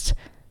just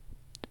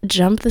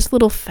jump this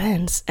little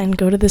fence and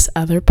go to this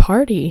other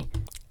party?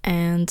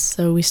 And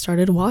so we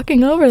started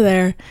walking over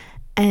there,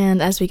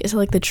 and as we get to,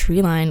 like, the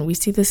tree line, we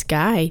see this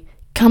guy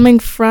coming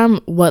from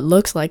what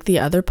looks like the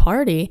other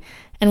party,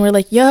 and we're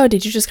like, yo,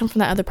 did you just come from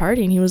that other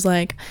party? And he was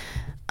like,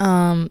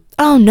 oh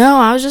no,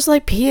 I was just,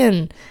 like,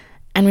 peeing.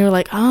 And we were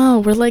like, oh,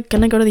 we're, like,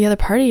 gonna go to the other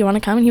party, you want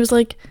to come? And he was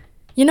like,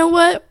 you know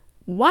what,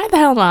 why the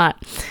hell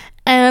not?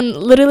 And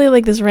literally,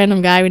 like, this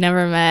random guy we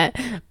never met,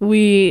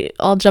 we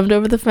all jumped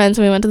over the fence,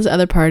 and we went to this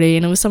other party,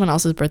 and it was someone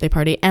else's birthday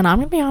party. And I'm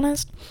gonna be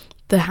honest,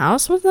 the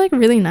house was, like,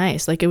 really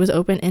nice. Like, it was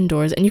open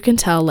indoors, and you can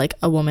tell, like,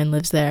 a woman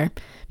lives there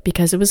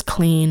because it was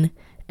clean,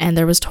 and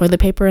there was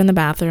toilet paper in the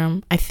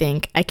bathroom, I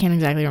think. I can't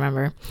exactly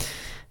remember.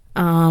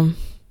 And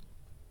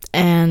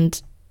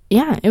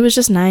yeah, it was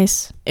just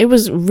nice. It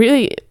was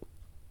really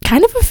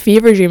kind of a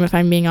fever dream, if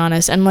I'm being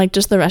honest. And, like,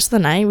 just the rest of the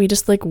night, we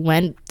just, like,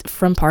 went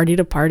from party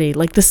to party,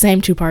 like, the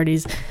same 2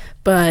 parties.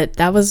 But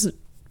that was,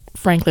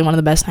 frankly, one of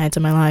the best nights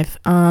of my life.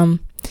 And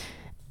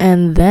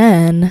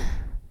then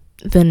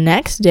the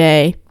next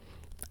day,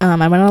 I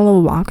went on a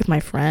little walk with my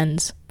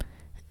friends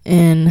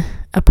in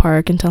a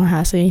park in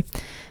Tallahassee.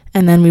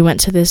 And then we went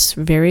to this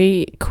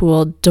very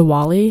cool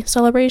Diwali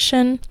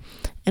celebration,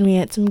 and we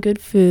had some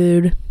good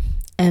food.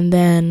 And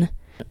then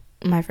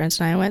my friends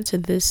and I went to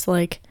this,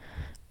 like,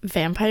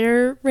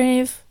 vampire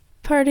rave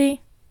party.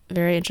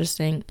 Very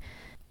interesting.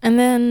 And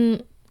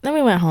then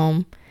we went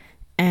home,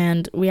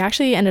 and we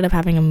actually ended up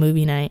having a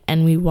movie night,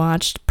 and we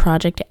watched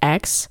Project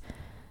X.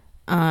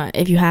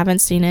 If you haven't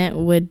seen it,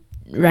 would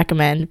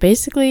recommend.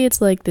 Basically,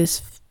 it's like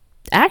this,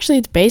 actually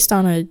it's based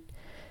on a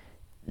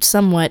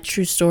somewhat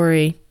true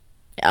story.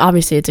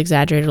 Obviously it's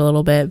exaggerated a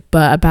little bit,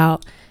 but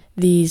about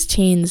these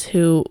teens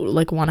who,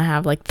 like, want to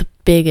have, like, the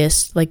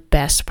biggest, like,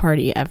 best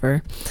party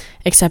ever,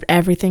 except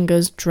everything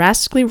goes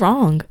drastically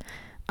wrong.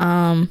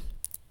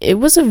 It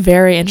was a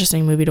very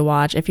interesting movie to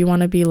watch if you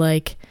want to be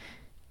like,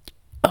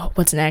 oh,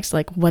 what's next,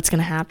 like, what's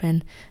gonna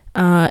happen.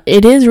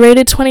 It is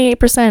rated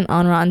 28%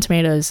 on Rotten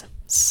Tomatoes,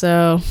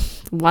 so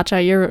watch at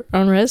your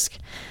own risk,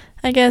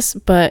 I guess.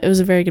 But it was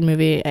a very good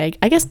movie.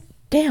 I guess,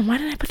 damn, why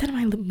didn't I put that in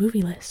my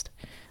movie list?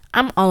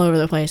 I'm all over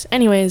the place.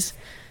 Anyways,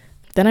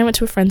 then I went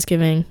to a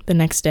Friendsgiving the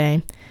next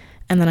day,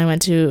 and then I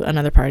went to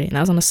another party, and that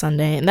was on a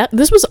Sunday, and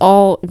this was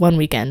all one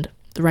weekend,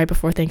 right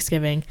before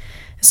Thanksgiving.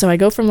 So I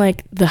go from,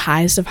 like, the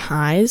highest of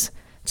highs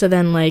to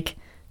then, like,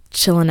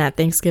 chilling at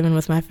Thanksgiving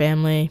with my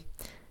family,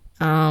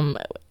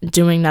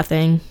 doing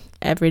nothing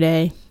every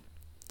day.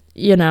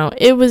 You know,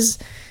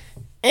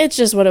 it's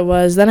just what it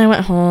was. Then I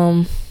went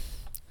home.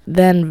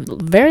 Then,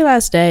 very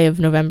last day of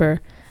November,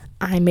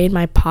 I made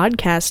my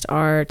podcast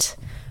art.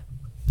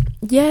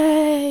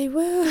 Yay,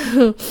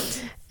 woo!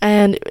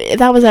 And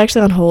that was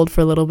actually on hold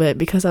for a little bit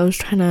because I was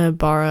trying to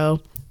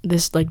borrow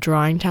this, like,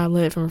 drawing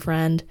tablet from a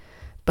friend,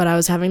 but I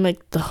was having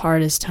like the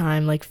hardest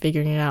time like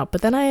figuring it out.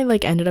 But then I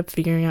like ended up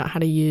figuring out how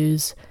to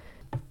use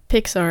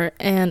PicsArt,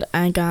 and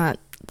I got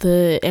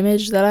the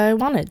image that I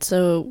wanted,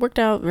 so it worked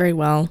out very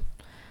well.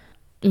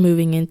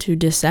 Moving into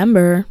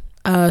December,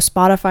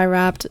 Spotify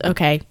Wrapped.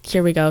 Okay,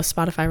 here we go.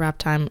 Spotify Wrapped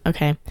time.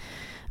 Okay.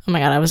 Oh my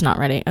god, I was not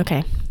ready.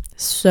 Okay.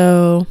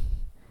 So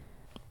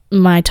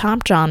my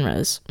top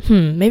genres.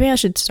 Maybe I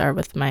should start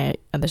with my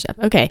other stuff.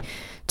 Okay.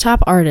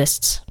 Top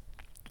artists.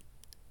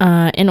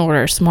 In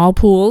order. Small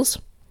Pools.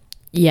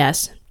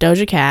 Yes.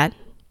 Doja Cat.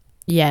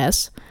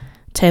 Yes.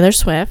 Taylor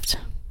Swift.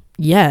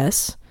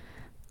 Yes.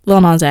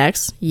 Lil Nas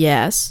X.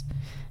 Yes.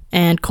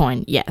 And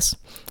Coin. Yes.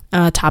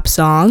 Top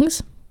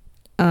songs.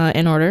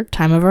 In order.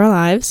 Time of Our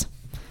Lives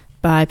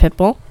by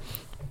Pitbull.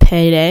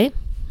 Payday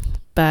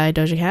by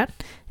Doja Cat.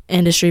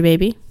 Industry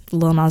Baby,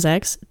 Lil Nas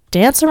X.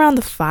 Dance Around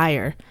the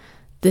Fire.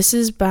 This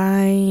is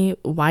by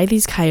Why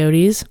These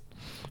Coyotes.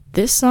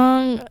 This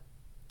song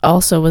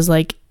also was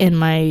like in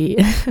my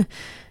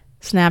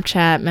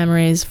Snapchat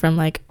memories from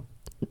like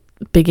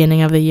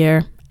beginning of the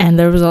year. And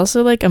there was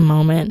also like a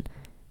moment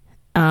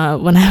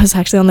when I was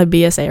actually on the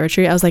BSA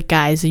retreat. I was like,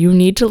 guys, you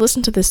need to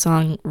listen to this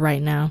song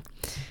right now.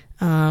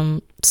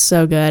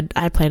 So good.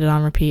 I played it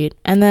on repeat.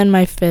 And then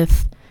my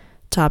fifth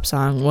top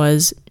song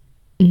was,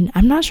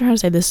 I'm not sure how to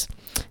say this,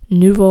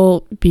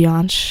 Nouveau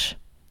Bianche.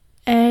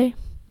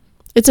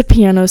 It's a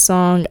piano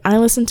song. I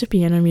listen to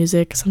piano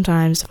music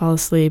sometimes to fall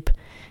asleep.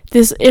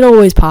 It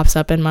always pops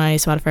up in my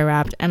Spotify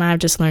Wrapped, and I've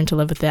just learned to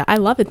live with it. I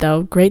love it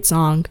though. Great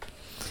song.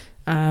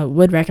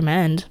 Would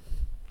recommend.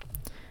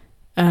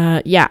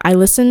 I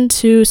listened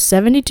to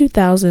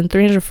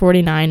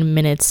 72,349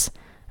 minutes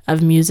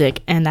of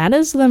music, and that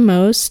is the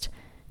most,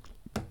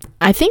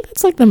 I think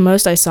that's like the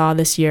most I saw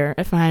this year,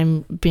 if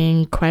I'm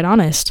being quite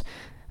honest.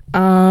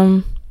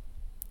 This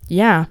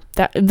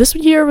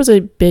year was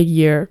a big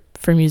year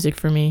for music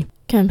for me.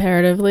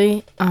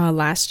 Comparatively,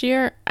 last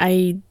year,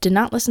 I did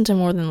not listen to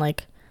more than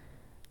like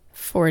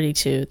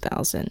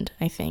 42,000,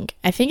 I think.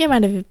 I think it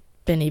might have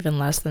been even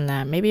less than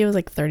that. Maybe it was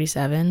like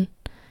 37.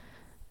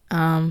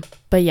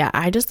 But yeah,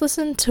 I just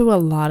listened to a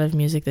lot of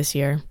music this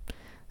year.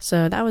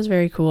 So that was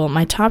very cool.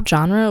 My top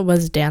genre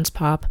was dance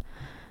pop.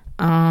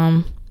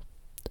 The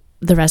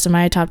rest of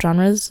my top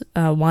genres,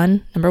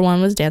 number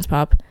one was dance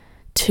pop,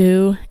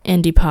 2,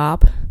 indie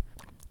pop,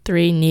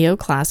 3,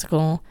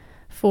 neoclassical,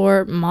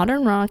 4,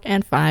 modern rock,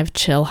 and 5,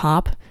 chill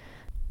hop.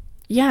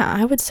 Yeah,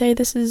 I would say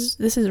this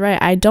is right.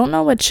 I don't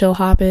know what chill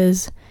hop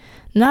is.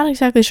 Not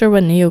exactly sure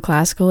what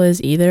neoclassical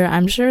is either.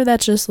 I'm sure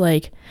that's just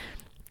like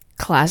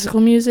classical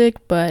music,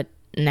 but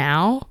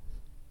now,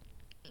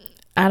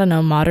 I don't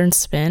know, modern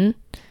spin.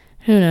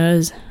 Who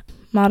knows?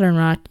 Modern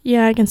rock.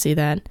 Yeah, I can see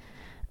that.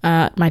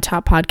 My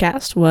top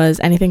podcast was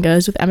Anything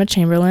Goes with Emma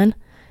Chamberlain.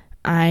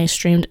 I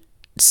streamed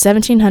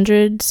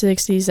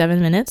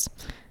 1,767 minutes.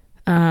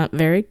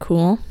 Very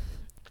cool.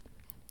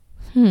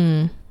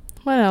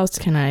 What else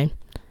can I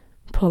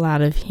pull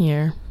out of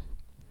here?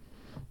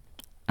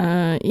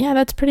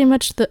 That's pretty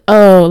much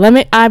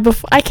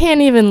I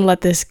can't even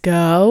let this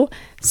go.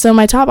 So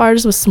my top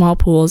artist was Small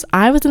Pools.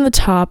 I was in the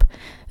top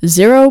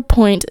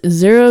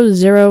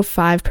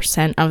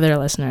 0.005% of their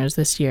listeners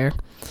this year.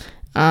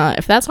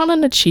 If that's not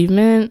an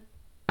achievement,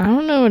 I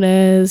don't know what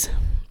is.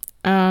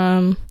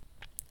 I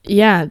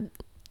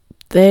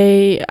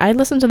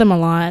listen to them a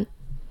lot.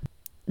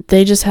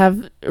 They just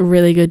have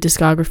really good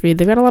discography.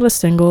 They've got a lot of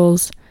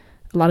singles,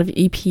 a lot of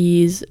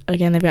EPs.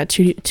 Again, they've got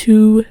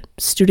two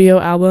studio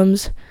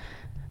albums.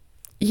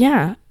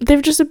 Yeah,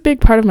 they're just a big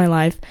part of my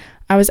life.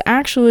 I was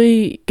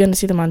actually going to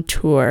see them on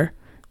tour,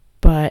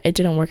 but it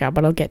didn't work out,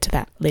 but I'll get to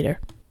that later.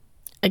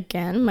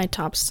 Again, my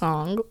top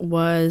song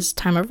was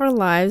Time of Our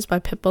Lives by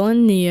Pitbull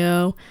and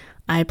Neo.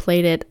 I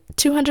played it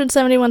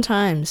 271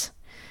 times.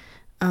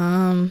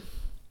 This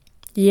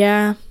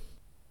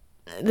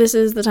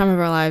is the time of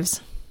our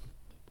lives.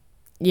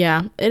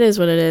 Yeah, it is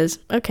what it is.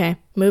 Okay,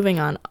 moving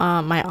on.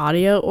 My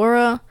audio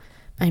aura,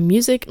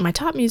 my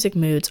top music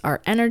moods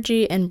are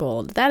energy and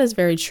bold. That is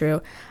very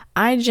true.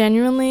 I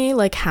genuinely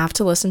have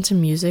to listen to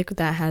music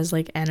that has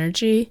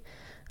energy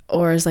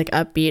or is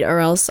upbeat, or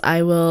else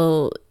I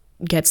will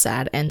get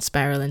sad and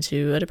spiral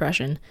into a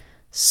depression.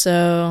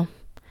 So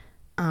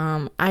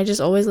I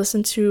just always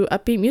listen to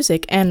upbeat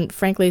music, and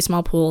frankly,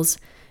 Small Pools,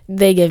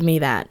 they give me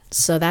that.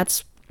 So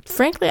that's,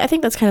 frankly, I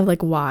think that's kind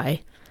of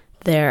why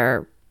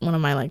they're one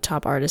of my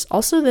top artists.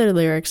 Also, their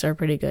lyrics are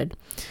pretty good.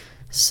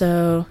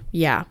 So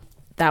yeah,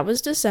 that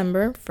was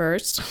December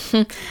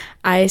 1st.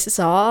 I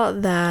saw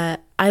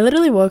that I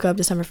literally woke up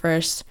December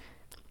 1st,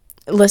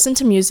 listened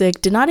to music,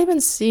 did not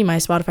even see my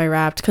Spotify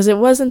Wrapped because it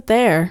wasn't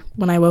there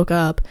when I woke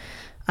up.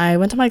 I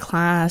went to my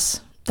class,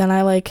 then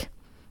I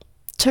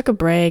took a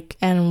break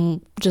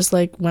and just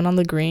went on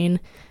the green,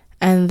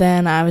 and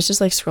then I was just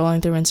scrolling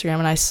through Instagram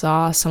and I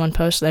saw someone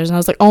post theirs, and I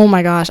was like, oh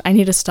my gosh, I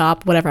need to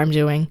stop whatever I'm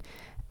doing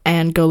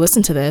and go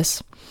listen to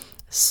this.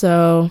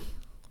 So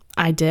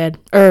I did,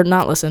 or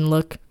not listen,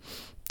 look.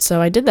 So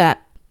I did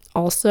that.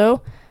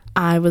 Also,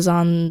 I was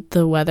on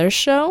the weather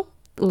show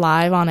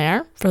live on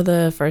air for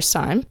the first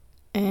time,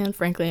 and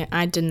frankly,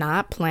 I did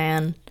not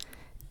plan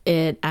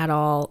it at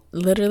all.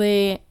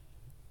 Literally,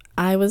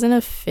 I was in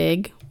a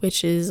FIG,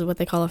 which is what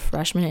they call a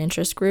freshman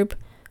interest group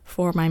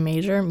for my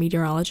major,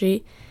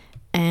 meteorology.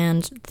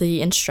 And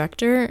the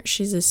instructor,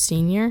 she's a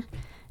senior,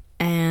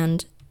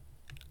 and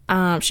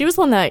she was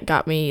the one that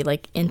got me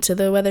like into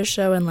the weather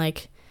show and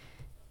like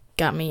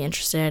got me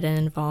interested and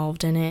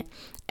involved in it.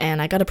 And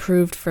I got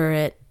approved for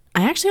it.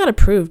 I actually got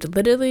approved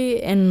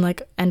literally in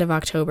like end of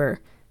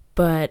October,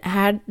 but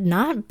had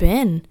not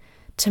been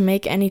to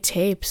make any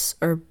tapes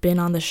or been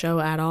on the show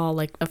at all,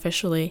 like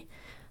officially,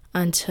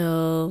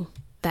 until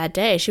that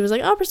day. She was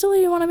like, "Oh, Priscilla,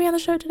 you want to be on the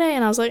show today?"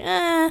 And I was like,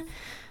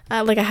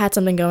 like I had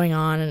something going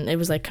on and it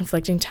was like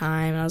conflicting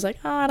time. And I was like,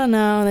 "Oh, I don't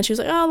know." And then she was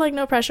like, "Oh, like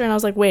no pressure." And I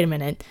was like, "Wait a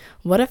minute.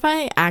 What if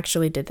I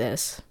actually did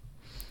this?"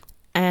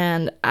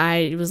 And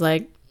I was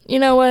like, you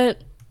know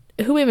what?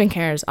 Who even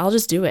cares? I'll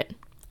just do it.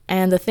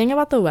 And the thing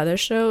about the weather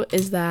show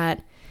is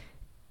that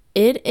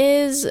it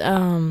is,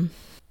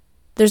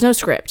 there's no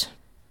script.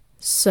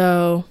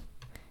 So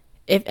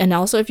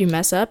if you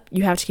mess up,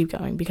 you have to keep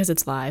going because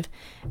it's live.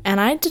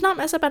 And I did not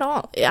mess up at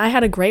all. I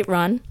had a great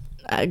run,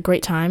 a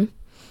great time.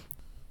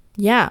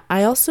 Yeah,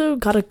 I also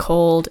got a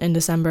cold in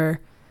December,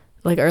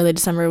 like early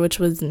December, which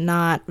was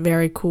not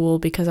very cool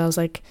because I was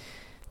like,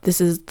 this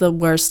is the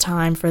worst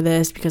time for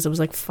this because it was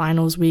like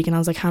finals week and I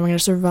was like, how am I going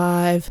to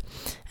survive?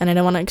 And I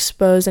didn't want to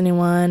expose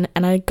anyone.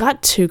 And I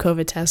got 2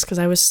 COVID tests because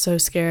I was so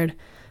scared,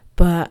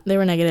 but they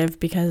were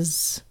negative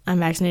because I'm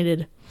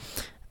vaccinated.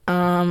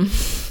 I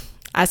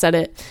said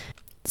it.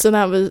 So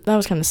that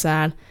was kind of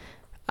sad.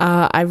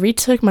 I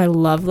retook my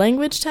love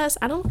language test.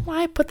 I don't know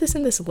why I put this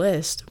in this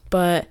list,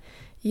 but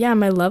yeah,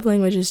 my love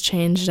language has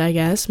changed, I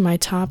guess. My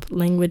top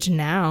language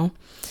now,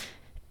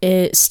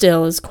 it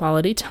still is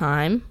quality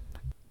time.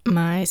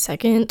 My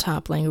second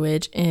top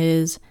language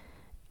is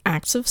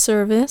acts of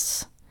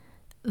service.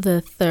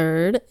 The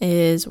third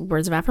is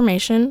words of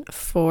affirmation.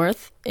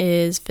 Fourth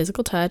is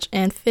physical touch.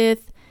 And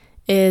fifth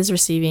is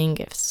receiving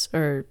gifts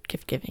or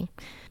gift giving.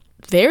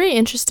 Very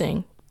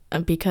interesting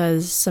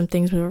because some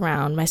things move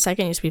around. My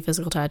second used to be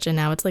physical touch and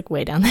now it's like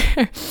way down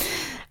there.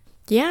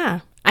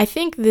 Yeah, I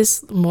think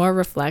this more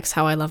reflects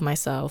how I love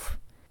myself.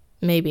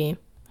 Maybe.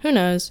 Who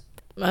knows?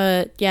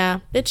 But yeah,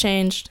 it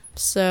changed.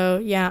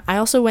 So yeah, I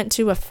also went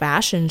to a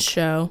fashion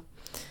show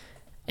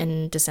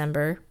in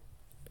December.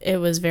 It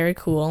was very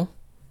cool.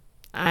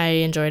 I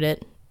enjoyed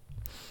it.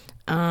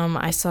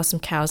 I saw some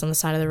cows on the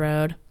side of the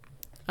road.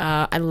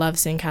 I love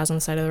seeing cows on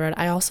the side of the road.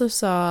 I also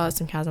saw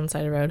some cows on the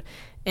side of the road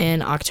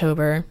in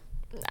October.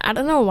 I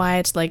don't know why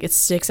it's like it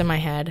sticks in my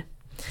head.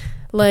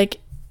 Like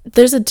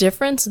there's a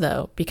difference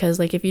though, because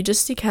like if you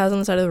just see cows on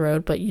the side of the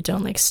road but you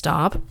don't like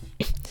stop,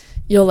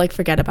 you'll like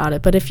forget about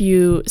it. But if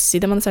you see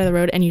them on the side of the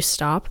road and you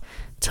stop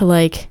to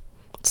like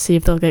see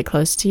if they'll get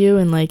close to you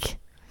and like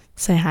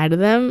say hi to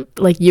them,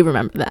 like you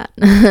remember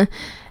that.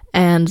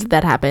 And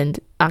that happened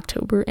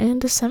October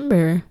and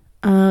December.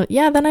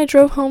 Yeah, then I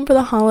drove home for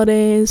the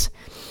holidays.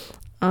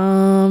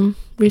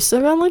 We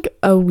still got like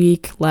a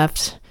week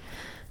left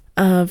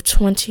of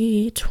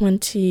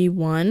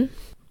 2021.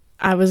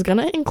 I was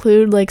gonna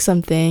include like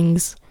some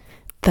things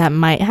that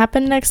might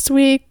happen next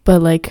week,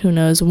 but like who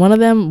knows. One of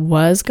them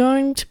was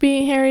going to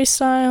be Harry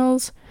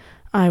Styles.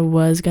 I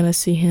was gonna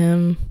see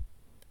him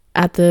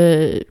at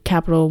the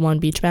Capital One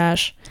Beach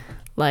Bash.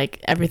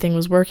 Like everything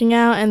was working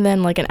out, and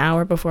then like an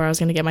hour before I was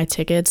gonna get my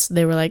tickets,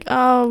 they were like,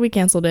 "Oh, we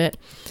canceled it."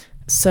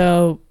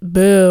 So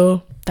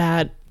boo,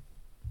 that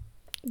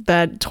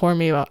tore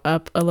me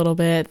up a little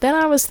bit. Then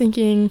I was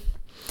thinking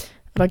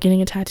about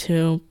getting a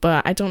tattoo,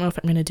 but I don't know if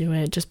I'm gonna do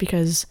it just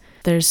because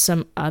there's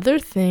some other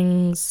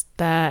things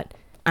that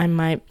I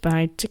might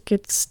buy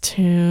tickets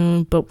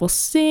to, but we'll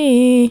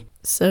see.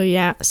 So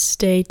yeah,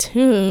 stay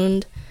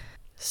tuned.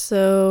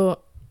 So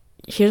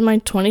here's my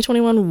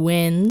 2021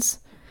 wins.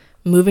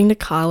 Moving to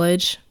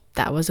college,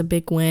 that was a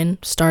big win.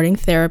 Starting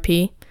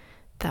therapy,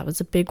 that was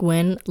a big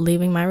win.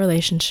 Leaving my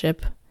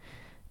relationship,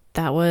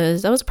 that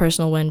was a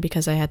personal win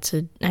because I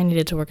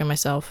needed to work on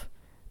myself,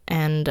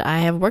 and I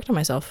have worked on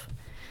myself,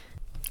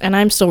 and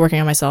I'm still working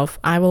on myself.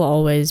 I will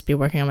always be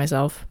working on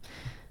myself,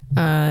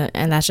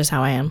 and that's just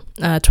how I am.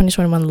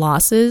 2021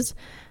 losses,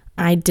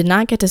 I did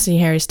not get to see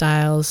Harry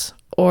Styles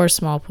or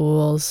Small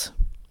Pools.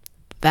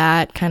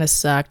 That kind of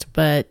sucked,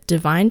 but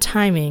divine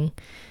timing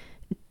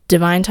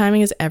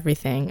is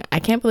everything. I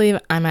can't believe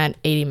I'm at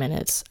 80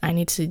 minutes. I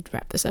need to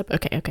wrap this up.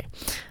 Okay.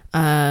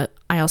 I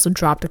also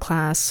dropped a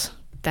class.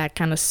 That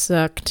kind of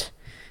sucked.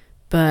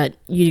 But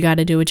you got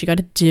to do what you got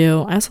to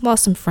do. I also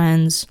lost some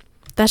friends.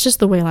 That's just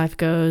the way life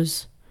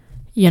goes,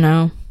 you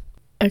know?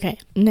 Okay,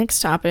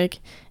 next topic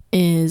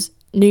is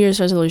New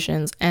Year's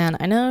resolutions. And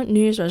I know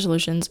New Year's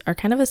resolutions are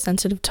kind of a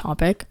sensitive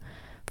topic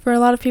for a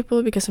lot of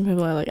people because some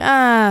people are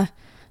like,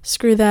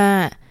 screw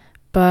that.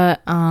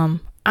 But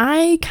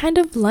I kind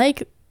of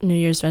like New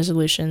Year's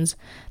resolutions.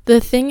 The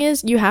thing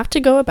is, you have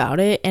to go about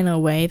it in a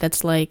way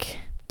that's like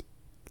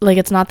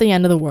it's not the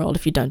end of the world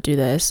if you don't do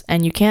this,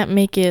 and you can't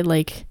make it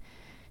like,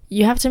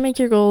 you have to make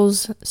your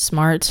goals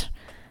smart.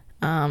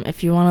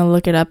 If you want to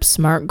look it up,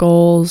 SMART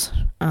goals,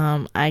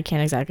 I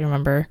can't exactly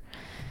remember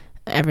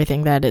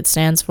everything that it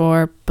stands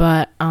for.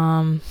 But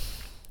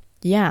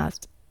yeah,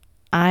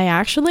 I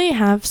actually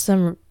have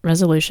some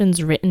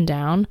resolutions written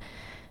down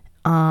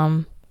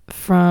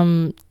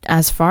from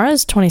as far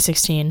as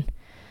 2016.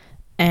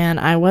 And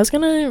I was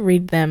going to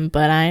read them,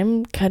 but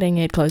I'm cutting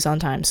it close on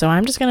time. So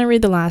I'm just going to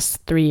read the last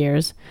 3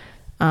 years.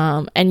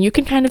 And you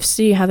can kind of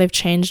see how they've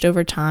changed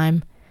over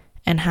time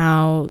and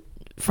how,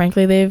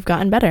 frankly, they've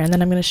gotten better. And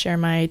then I'm going to share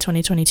my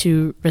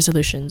 2022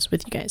 resolutions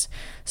with you guys.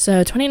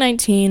 So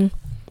 2019,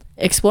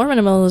 explore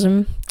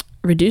minimalism,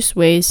 reduce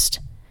waste,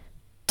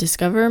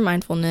 discover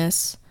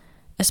mindfulness,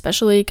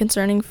 especially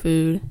concerning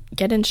food,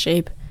 get in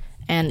shape,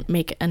 and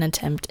make an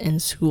attempt in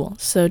school.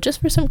 So just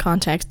for some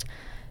context,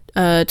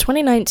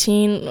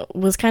 2019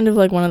 was kind of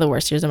like one of the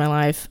worst years of my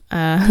life.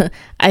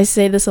 I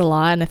say this a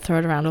lot and I throw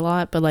it around a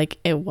lot, but like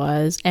it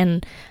was.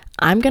 And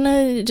I'm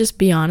gonna just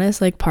be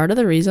honest, like part of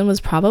the reason was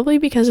probably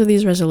because of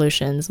these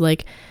resolutions.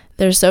 Like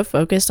they're so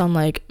focused on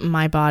like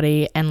my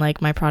body and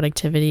like my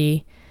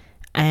productivity.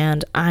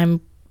 And I'm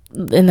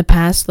in the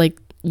past like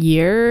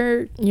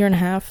year and a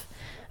half,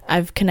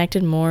 I've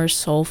connected more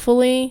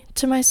soulfully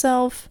to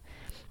myself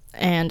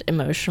and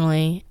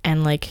emotionally,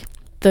 and like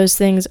those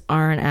things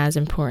aren't as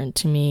important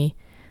to me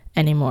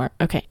anymore.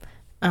 Okay.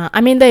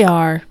 I mean, they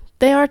are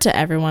to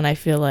everyone, I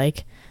feel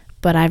like,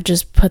 but I've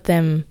just put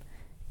them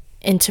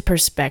into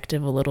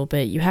perspective a little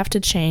bit. You have to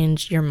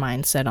change your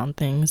mindset on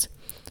things.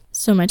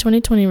 So my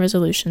 2020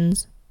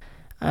 resolutions,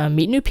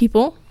 meet new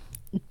people,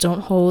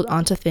 don't hold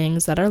onto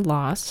things that are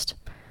lost,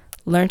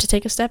 learn to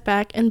take a step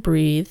back and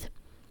breathe,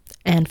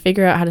 and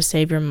figure out how to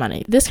save your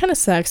money. This kind of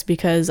sucks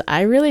because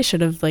I really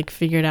should have like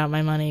figured out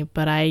my money,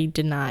 but I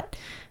did not.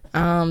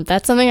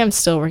 That's something I'm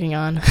still working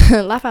on.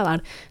 Laugh out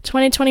loud.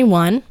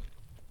 2021,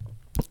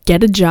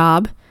 get a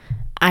job.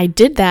 I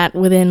did that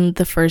within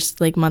the first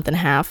like month and a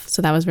half,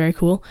 so that was very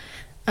cool.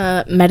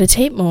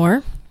 Meditate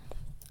more.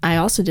 I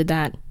also did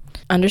that.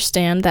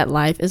 Understand that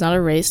life is not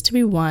a race to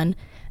be won,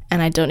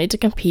 and I don't need to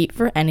compete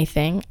for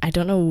anything. I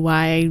don't know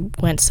why I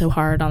went so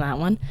hard on that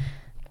one.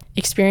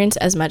 Experience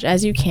as much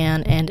as you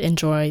can and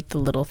enjoy the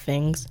little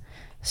things.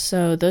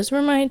 So those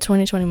were my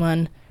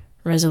 2021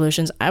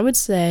 resolutions. I would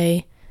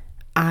say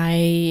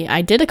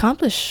I did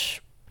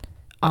accomplish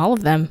all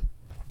of them.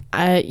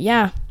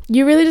 Yeah,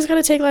 you really just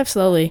gotta take life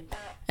slowly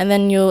and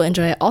then you'll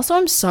enjoy it. Also,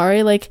 I'm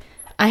sorry, like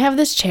I have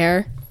this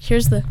chair.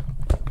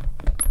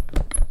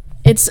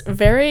 It's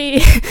very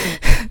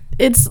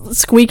it's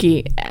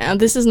squeaky.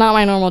 This is not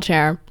my normal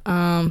chair.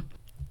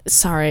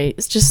 Sorry.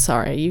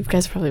 You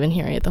guys have probably been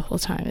hearing it the whole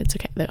time. It's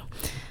okay though.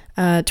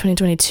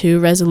 2022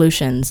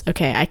 resolutions.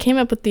 Okay, I came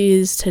up with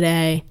these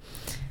today.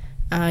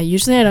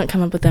 Usually I don't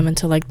come up with them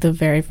until like the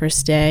very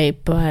first day,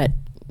 but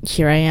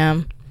here I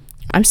am.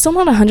 I'm still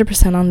not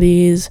 100% on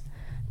these,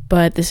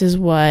 but this is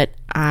what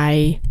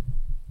I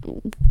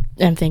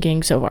am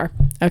thinking so far.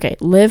 Okay,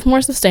 live more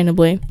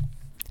sustainably.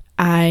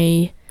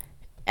 I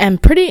am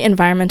pretty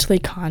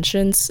environmentally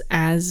conscious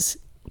as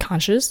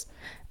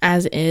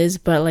is,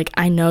 but like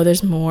I know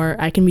there's more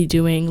I can be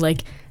doing.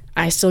 Like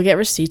I still get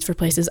receipts for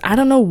places. I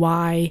don't know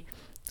why.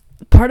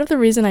 Part of the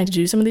reason I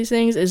do some of these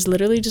things is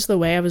literally just the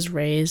way I was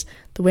raised,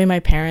 the way my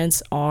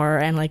parents are,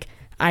 and like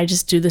I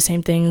just do the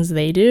same things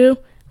they do,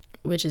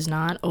 which is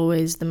not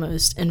always the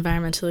most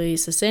environmentally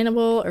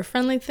sustainable or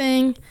friendly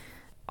thing.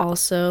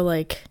 Also,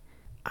 like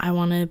I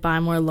want to buy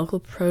more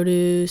local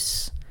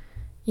produce,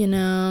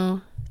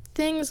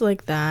 things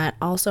like that.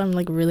 Also, I'm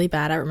like really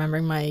bad at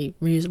remembering my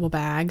reusable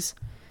bags,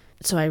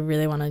 so I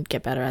really want to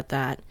get better at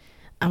that.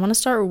 I want to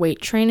start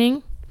weight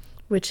training,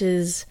 which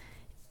is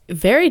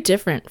very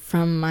different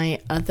from my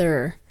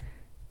other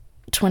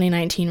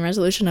 2019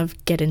 resolution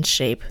of get in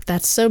shape.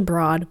 That's so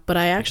broad, but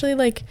I actually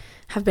like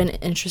have been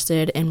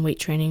interested in weight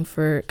training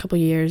for a couple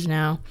years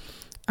now,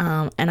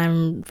 and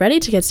I'm ready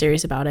to get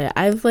serious about it.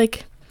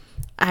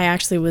 I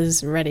actually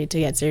was ready to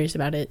get serious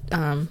about it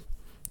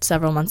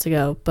several months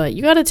ago, but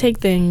you got to take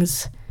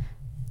things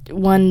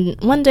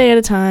one day at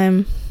a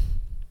time.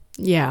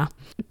 Yeah,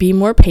 be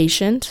more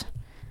patient.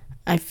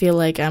 I feel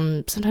like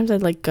sometimes I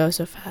like go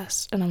so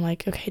fast and I'm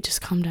like, okay,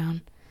 just calm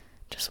down.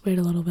 Just wait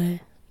a little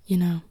bit,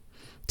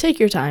 Take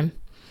your time.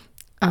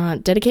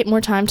 Dedicate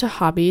more time to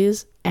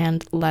hobbies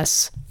and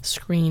less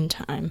screen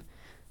time.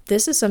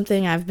 This is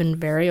something I've been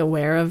very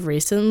aware of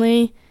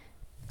recently.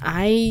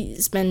 I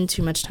spend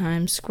too much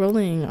time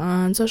scrolling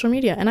on social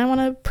media and I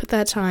want to put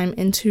that time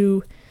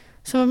into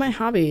some of my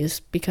hobbies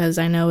because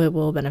I know it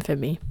will benefit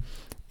me.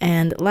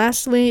 And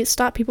lastly,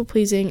 stop people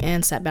pleasing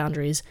and set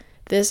boundaries.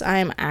 This I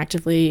am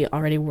actively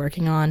already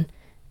working on,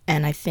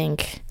 and I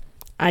think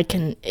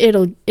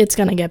it's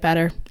gonna get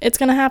better. It's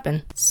gonna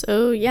happen.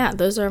 So yeah,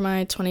 those are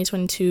my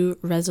 2022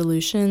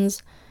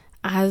 resolutions.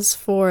 As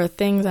for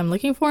things I'm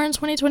looking for in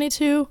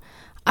 2022,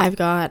 I've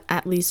got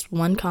at least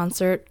one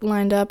concert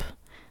lined up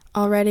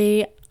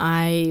already.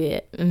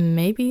 I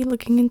may be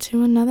looking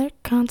into another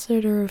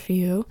concert or a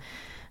few.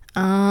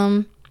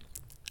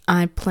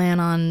 I plan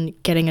on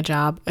getting a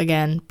job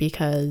again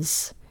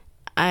because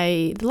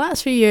the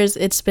last few years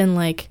it's been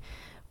like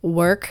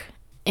work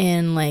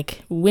in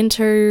like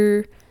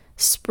winter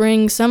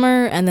spring,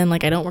 summer, and then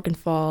like I don't work in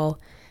fall,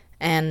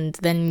 and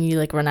then you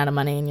like run out of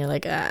money and you're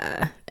like,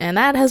 and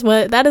that is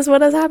what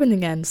has happened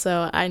again.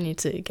 So I need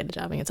to get a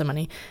job and get some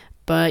money.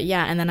 But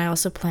yeah, and then I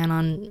also plan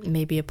on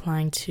maybe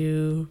applying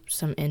to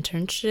some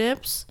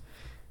internships.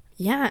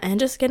 Yeah, and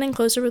just getting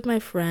closer with my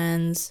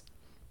friends,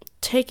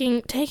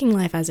 taking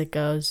life as it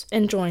goes,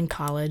 enjoying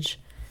college,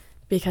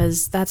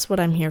 because that's what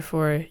I'm here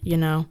for, you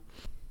know.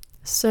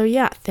 So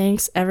yeah,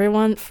 thanks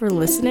everyone for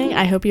listening.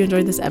 I hope you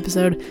enjoyed this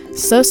episode.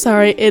 So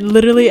sorry, it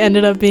literally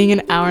ended up being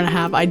an hour and a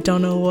half. I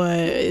don't know what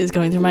is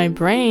going through my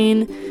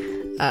brain,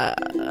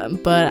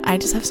 but I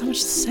just have so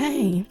much to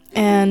say.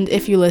 And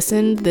if you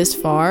listened this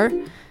far,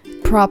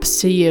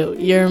 props to you.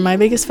 You're my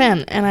biggest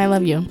fan, and I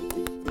love you.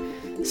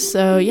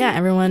 So yeah,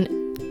 everyone,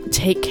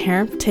 take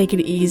care, take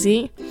it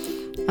easy,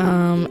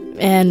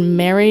 and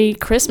Merry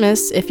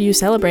Christmas if you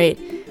celebrate.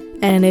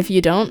 And if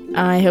you don't,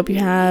 I hope you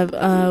have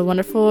a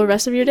wonderful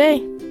rest of your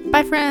day.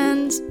 Bye,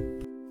 friends!